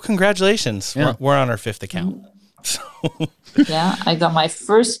day. Oh, congratulations. Yeah. We're on our 5th account. Yeah, I got my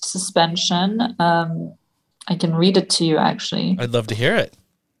first suspension. I can read it to you, actually. I'd love to hear it.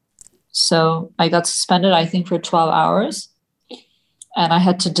 So I got suspended, I think, for 12 hours. And I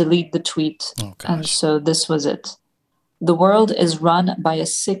had to delete the tweet. Oh, and so this was it. The world is run by a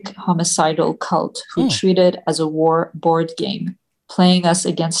sick, homicidal cult who treat it as a war board game, playing us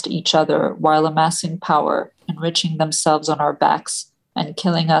against each other while amassing power, enriching themselves on our backs, and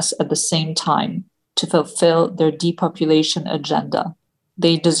killing us at the same time to fulfill their depopulation agenda.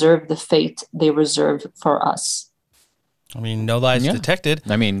 They deserve the fate they reserve for us. I mean, no lies detected.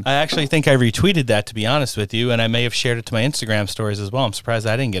 I mean, I actually think I retweeted that, to be honest with you, and I may have shared it to my Instagram stories as well. I'm surprised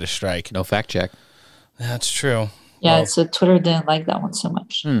I didn't get a strike. No fact check. That's true. Yeah, Well, so Twitter didn't like that one so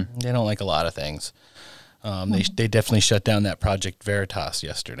much. They don't like a lot of things. They definitely shut down that Project Veritas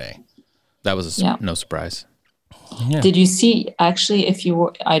yesterday. That was Yeah. no surprise. Yeah. Did you see, actually,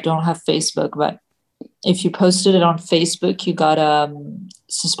 I don't have Facebook, but if you posted it on Facebook, you got a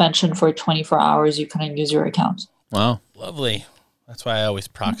suspension for 24 hours. You couldn't use your account. Wow. Lovely. That's why I always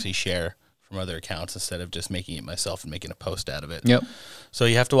proxy share from other accounts instead of just making it myself and making a post out of it. Yep. So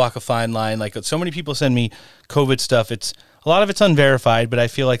you have to walk a fine line. Like, so many people send me COVID stuff. A lot of it's unverified, but I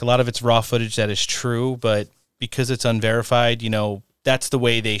feel like a lot of it's raw footage that is true. But because it's unverified, you know, that's the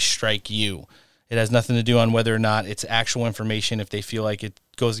way they strike you. It has nothing to do on whether or not it's actual information. If they feel like it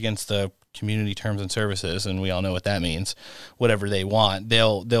goes against the community terms and services, and we all know what that means, whatever they want,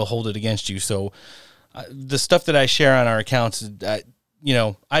 they'll hold it against you. So the stuff that I share on our accounts, you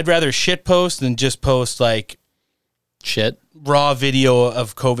know, I'd rather shit post than just post like shit raw video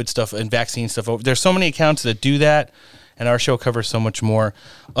of COVID stuff and vaccine stuff. There's so many accounts that do that, and our show covers so much more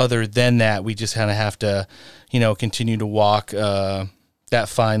other than that. We just kind of have to, you know, continue to walk that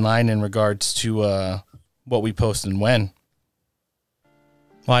fine line in regards to what we post and when.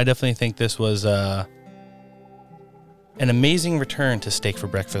 Well, I definitely think this was an amazing return to Steak for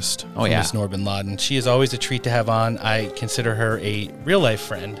Breakfast. Oh, yeah. Miss Noor Bin Ladin. She is always a treat to have on. I consider her a real life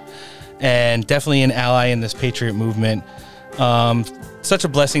friend and definitely an ally in this patriot movement. Such a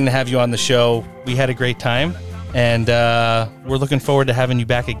blessing to have you on the show. We had a great time, and we're looking forward to having you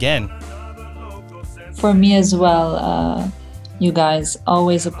back again. For me as well, you guys,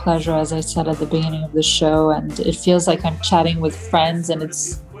 always a pleasure, as I said at the beginning of the show, and it feels like I'm chatting with friends, and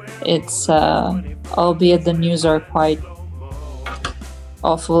it's albeit the news are quite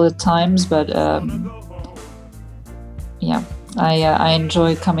awful at times, but yeah, I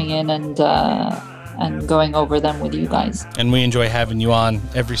enjoy coming in and going over them with you guys. And we enjoy having you on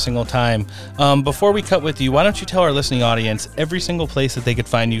every single time. Before we cut with you, why don't you tell our listening audience every single place that they could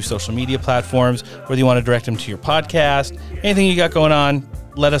find you, social media platforms, whether you want to direct them to your podcast, anything you got going on,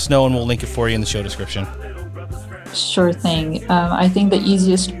 let us know and we'll link it for you in the show description. Sure thing. I think the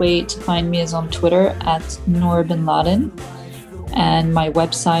easiest way to find me is on Twitter at Noor Bin Ladin. And my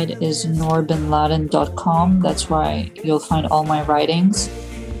website is noorbinladin.com. That's where you'll find all my writings.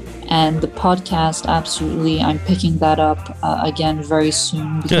 And the podcast, absolutely, I'm picking that up again very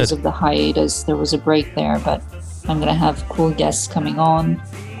soon because of the hiatus. There was a break there, but I'm going to have cool guests coming on,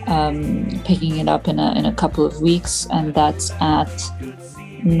 picking it up in a couple of weeks. And that's at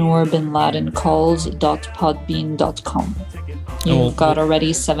noorbinladincalls.podbean.com. You've got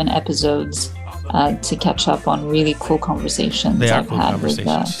already 7 episodes to catch up on really cool conversations I've had with she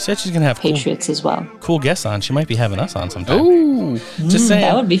said she's gonna have patriots as well. Cool guests on. She might be having us on sometime. Ooh, just saying.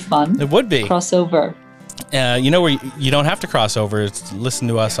 That would be fun. It would be crossover. You know where you don't have to cross over. It's listen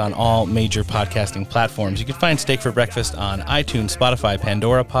to us on all major podcasting platforms. You can find Steak for Breakfast on iTunes, Spotify,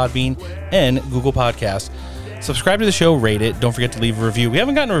 Pandora, Podbean, and Google Podcasts. Subscribe to the show, rate it. Don't forget to leave a review. We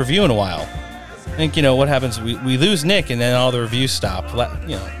haven't gotten a review in a while. I think, you know, what happens, we lose Nick and then all the reviews stop.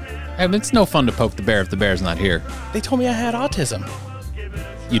 You know, And it's no fun to poke the bear if the bear's not here. They told me I had autism.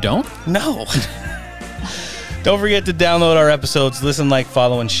 You don't? No. Don't forget to download our episodes, listen, like,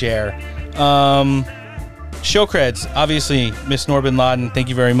 follow, and share. Show creds, obviously, Miss Nor Bin Laden, thank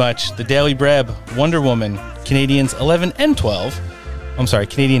you very much. The Daily Breb, Wonder Woman, Canadians 11 and 12. I'm sorry,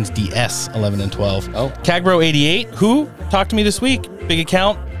 Canadians DS 11 and 12. Oh. Cagbro88, who talked to me this week. Big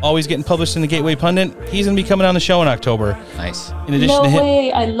account, always getting published in the Gateway Pundit. He's going to be coming on the show in October. Nice. In addition No to him.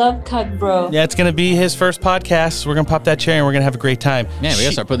 way. I love Cut Bro. Yeah, it's going to be his first podcast. We're going to pop that cherry and we're going to have a great time. Man, we got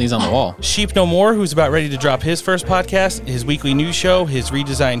to start putting these on the wall. Sheep No More, who's about ready to drop his first podcast, his weekly news show, his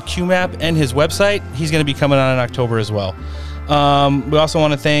redesigned QMAP, and his website. He's going to be coming on in October as well. We also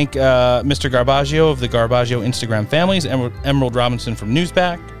want to thank Mr. Garbaggio of the Garbaggio Instagram families, Emerald Robinson from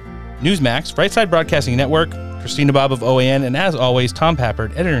Newsmax, Brightside Broadcasting Network, Christina Bob of OAN, and as always, Tom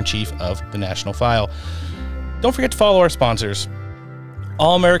Pappard, Editor-in-Chief of The National File. Don't forget to follow our sponsors.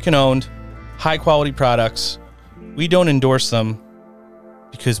 All American-owned, high-quality products. We don't endorse them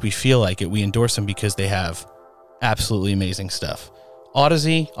because we feel like it. We endorse them because they have absolutely amazing stuff.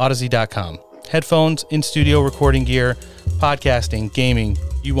 Odyssey, Odyssey.com. Headphones, in-studio recording gear, podcasting, gaming.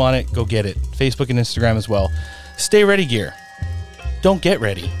 You want it, go get it. Facebook and Instagram as well. Stay Ready gear. Don't get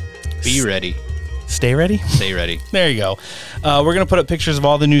ready. Be ready. Stay ready? Stay ready. There you go. We're going to put up pictures of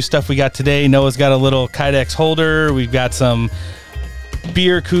all the new stuff we got today. Noah's got a little Kydex holder. We've got some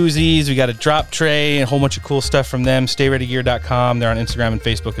beer koozies. We got a drop tray and a whole bunch of cool stuff from them. StayReadyGear.com. They're on Instagram and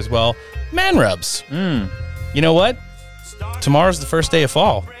Facebook as well. Man Rubs. You know what? Tomorrow's the first day of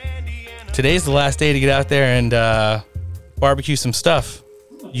fall. Today's the last day to get out there and barbecue some stuff.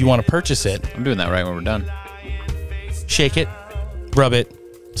 You want to purchase it. I'm doing that right when we're done. Shake it, rub it,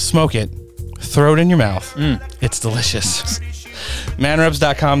 smoke it, throw it in your mouth. It's delicious.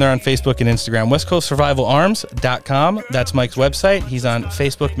 Manrubs.com. They're on Facebook and Instagram. WestCoastSurvivalArms.com. That's Mike's website. He's on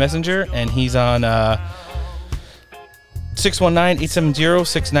Facebook Messenger, and he's on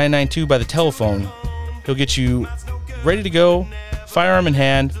 619-870-6992 by the telephone. He'll get you ready to go, firearm in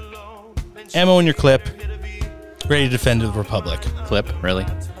hand, ammo in your clip, ready to defend the Republic. Clip, really?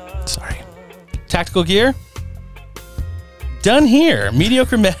 Sorry. Tactical gear? Done here.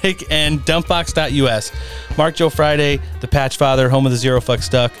 Mediocre Medic and dumpbox.us. Mark Joe Friday, the Patch Father, home of the Zero Fuck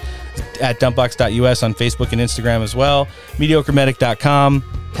Stuck, at dumpbox.us on Facebook and Instagram as well.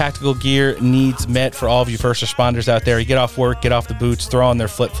 MediocreMedic.com. Tactical gear needs met for all of you first responders out there. You get off work, get off the boots, throw on their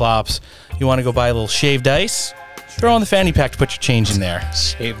flip-flops. You want to go buy a little shaved ice? Throw on the fanny pack to put your change in there.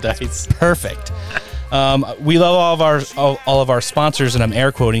 Shaved ice. Perfect. We love all of our sponsors, and I'm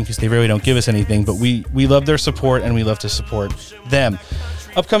air quoting because they really don't give us anything, but we love their support, and we love to support them.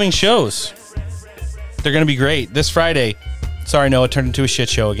 Upcoming shows. They're going to be great. This Friday, sorry, Noah, it turned into a shit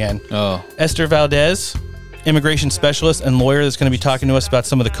show again. Oh. Esther Valdez, immigration specialist and lawyer that's going to be talking to us about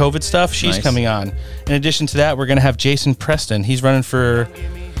some of the COVID stuff. She's coming on. In addition to that, we're going to have Jason Preston. He's running for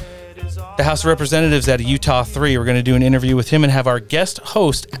the House of Representatives at Utah 3. We're going to do an interview with him and have our guest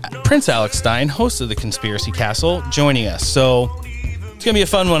host, Prince Alex Stein, host of the Conspiracy Castle, joining us. So it's going to be a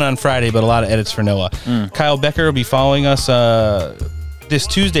fun one on Friday, but a lot of edits for Noah. Kyle Becker will be following us this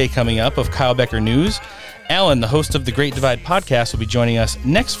Tuesday coming up of Kyle Becker News. Alan, the host of the Great Divide podcast, will be joining us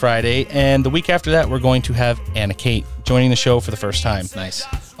next Friday. And the week after that, we're going to have Anna Kate joining the show for the first time. Nice.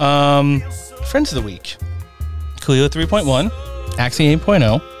 Friends of the Week. Kalila 3.1, Axie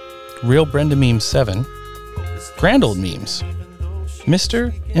 8.0, Real Brenda Memes 7, Grand Old Memes,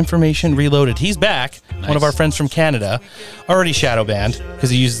 Mr. Information Reloaded. He's back. Nice. One of our friends from Canada, already shadow banned because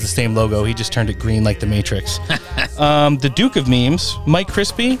he uses the same logo. He just turned it green like the Matrix. The Duke of Memes, Mike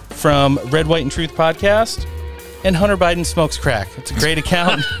Crispy from Red, White, and Truth podcast, and Hunter Biden Smokes Crack. It's a great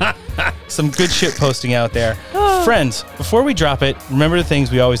account. Some good shit posting out there. Friends, before we drop it, remember the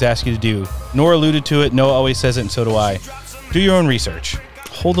things we always ask you to do. Nora alluded to it. Noah always says it, and so do I. Do your own research.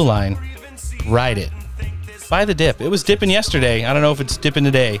 Hold the line. Ride it. Buy the dip. It was dipping yesterday. I don't know if it's dipping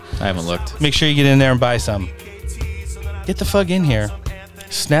today. I haven't looked. Make sure you get in there and buy some. Get the fuck in here.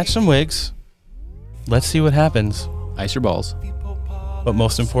 Snatch some wigs. Let's see what happens. Ice your balls. But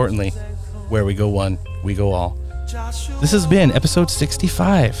most importantly, where we go one, we go all. This has been episode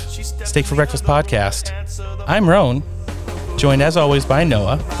 65, Steak for Breakfast podcast. I'm Roan, joined as always by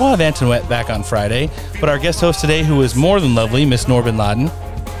Noah. We'll have Antoinette back on Friday, but our guest host today, who is more than lovely, Miss Nor Bin Laden.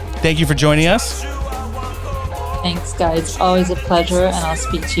 Thank you for joining us. Thanks, guys. Always a pleasure, and I'll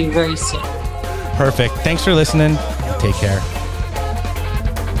speak to you very soon. Perfect. Thanks for listening. Take care.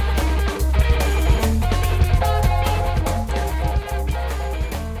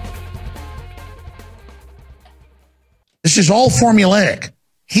 This is all formulaic.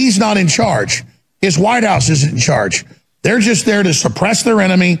 He's not in charge. His White House isn't in charge. They're just there to suppress their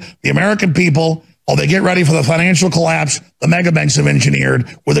enemy, the American people, while they get ready for the financial collapse the mega banks have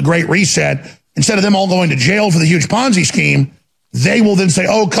engineered with a great reset. Instead of them all going to jail for the huge Ponzi scheme, they will then say,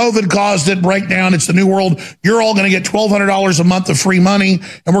 oh, COVID caused it, breakdown, it's the new world. You're all going to get $1,200 a month of free money,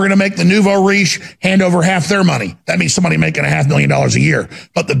 and we're going to make the nouveau riche hand over half their money. That means somebody making $500,000 a year.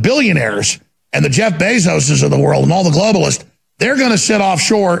 But the billionaires and the Jeff Bezoses of the world and all the globalists, they're going to sit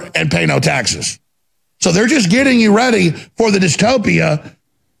offshore and pay no taxes. So they're just getting you ready for the dystopia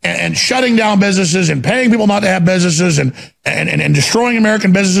and shutting down businesses and paying people not to have businesses and destroying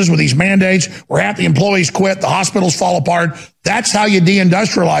American businesses with these mandates where half the employees quit, the hospitals fall apart. That's how you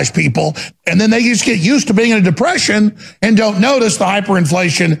deindustrialize people. And then they just get used to being in a depression and don't notice the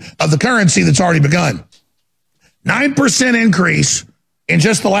hyperinflation of the currency that's already begun. 9% increase in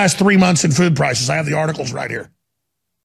just the last 3 months in food prices. I have the articles right here.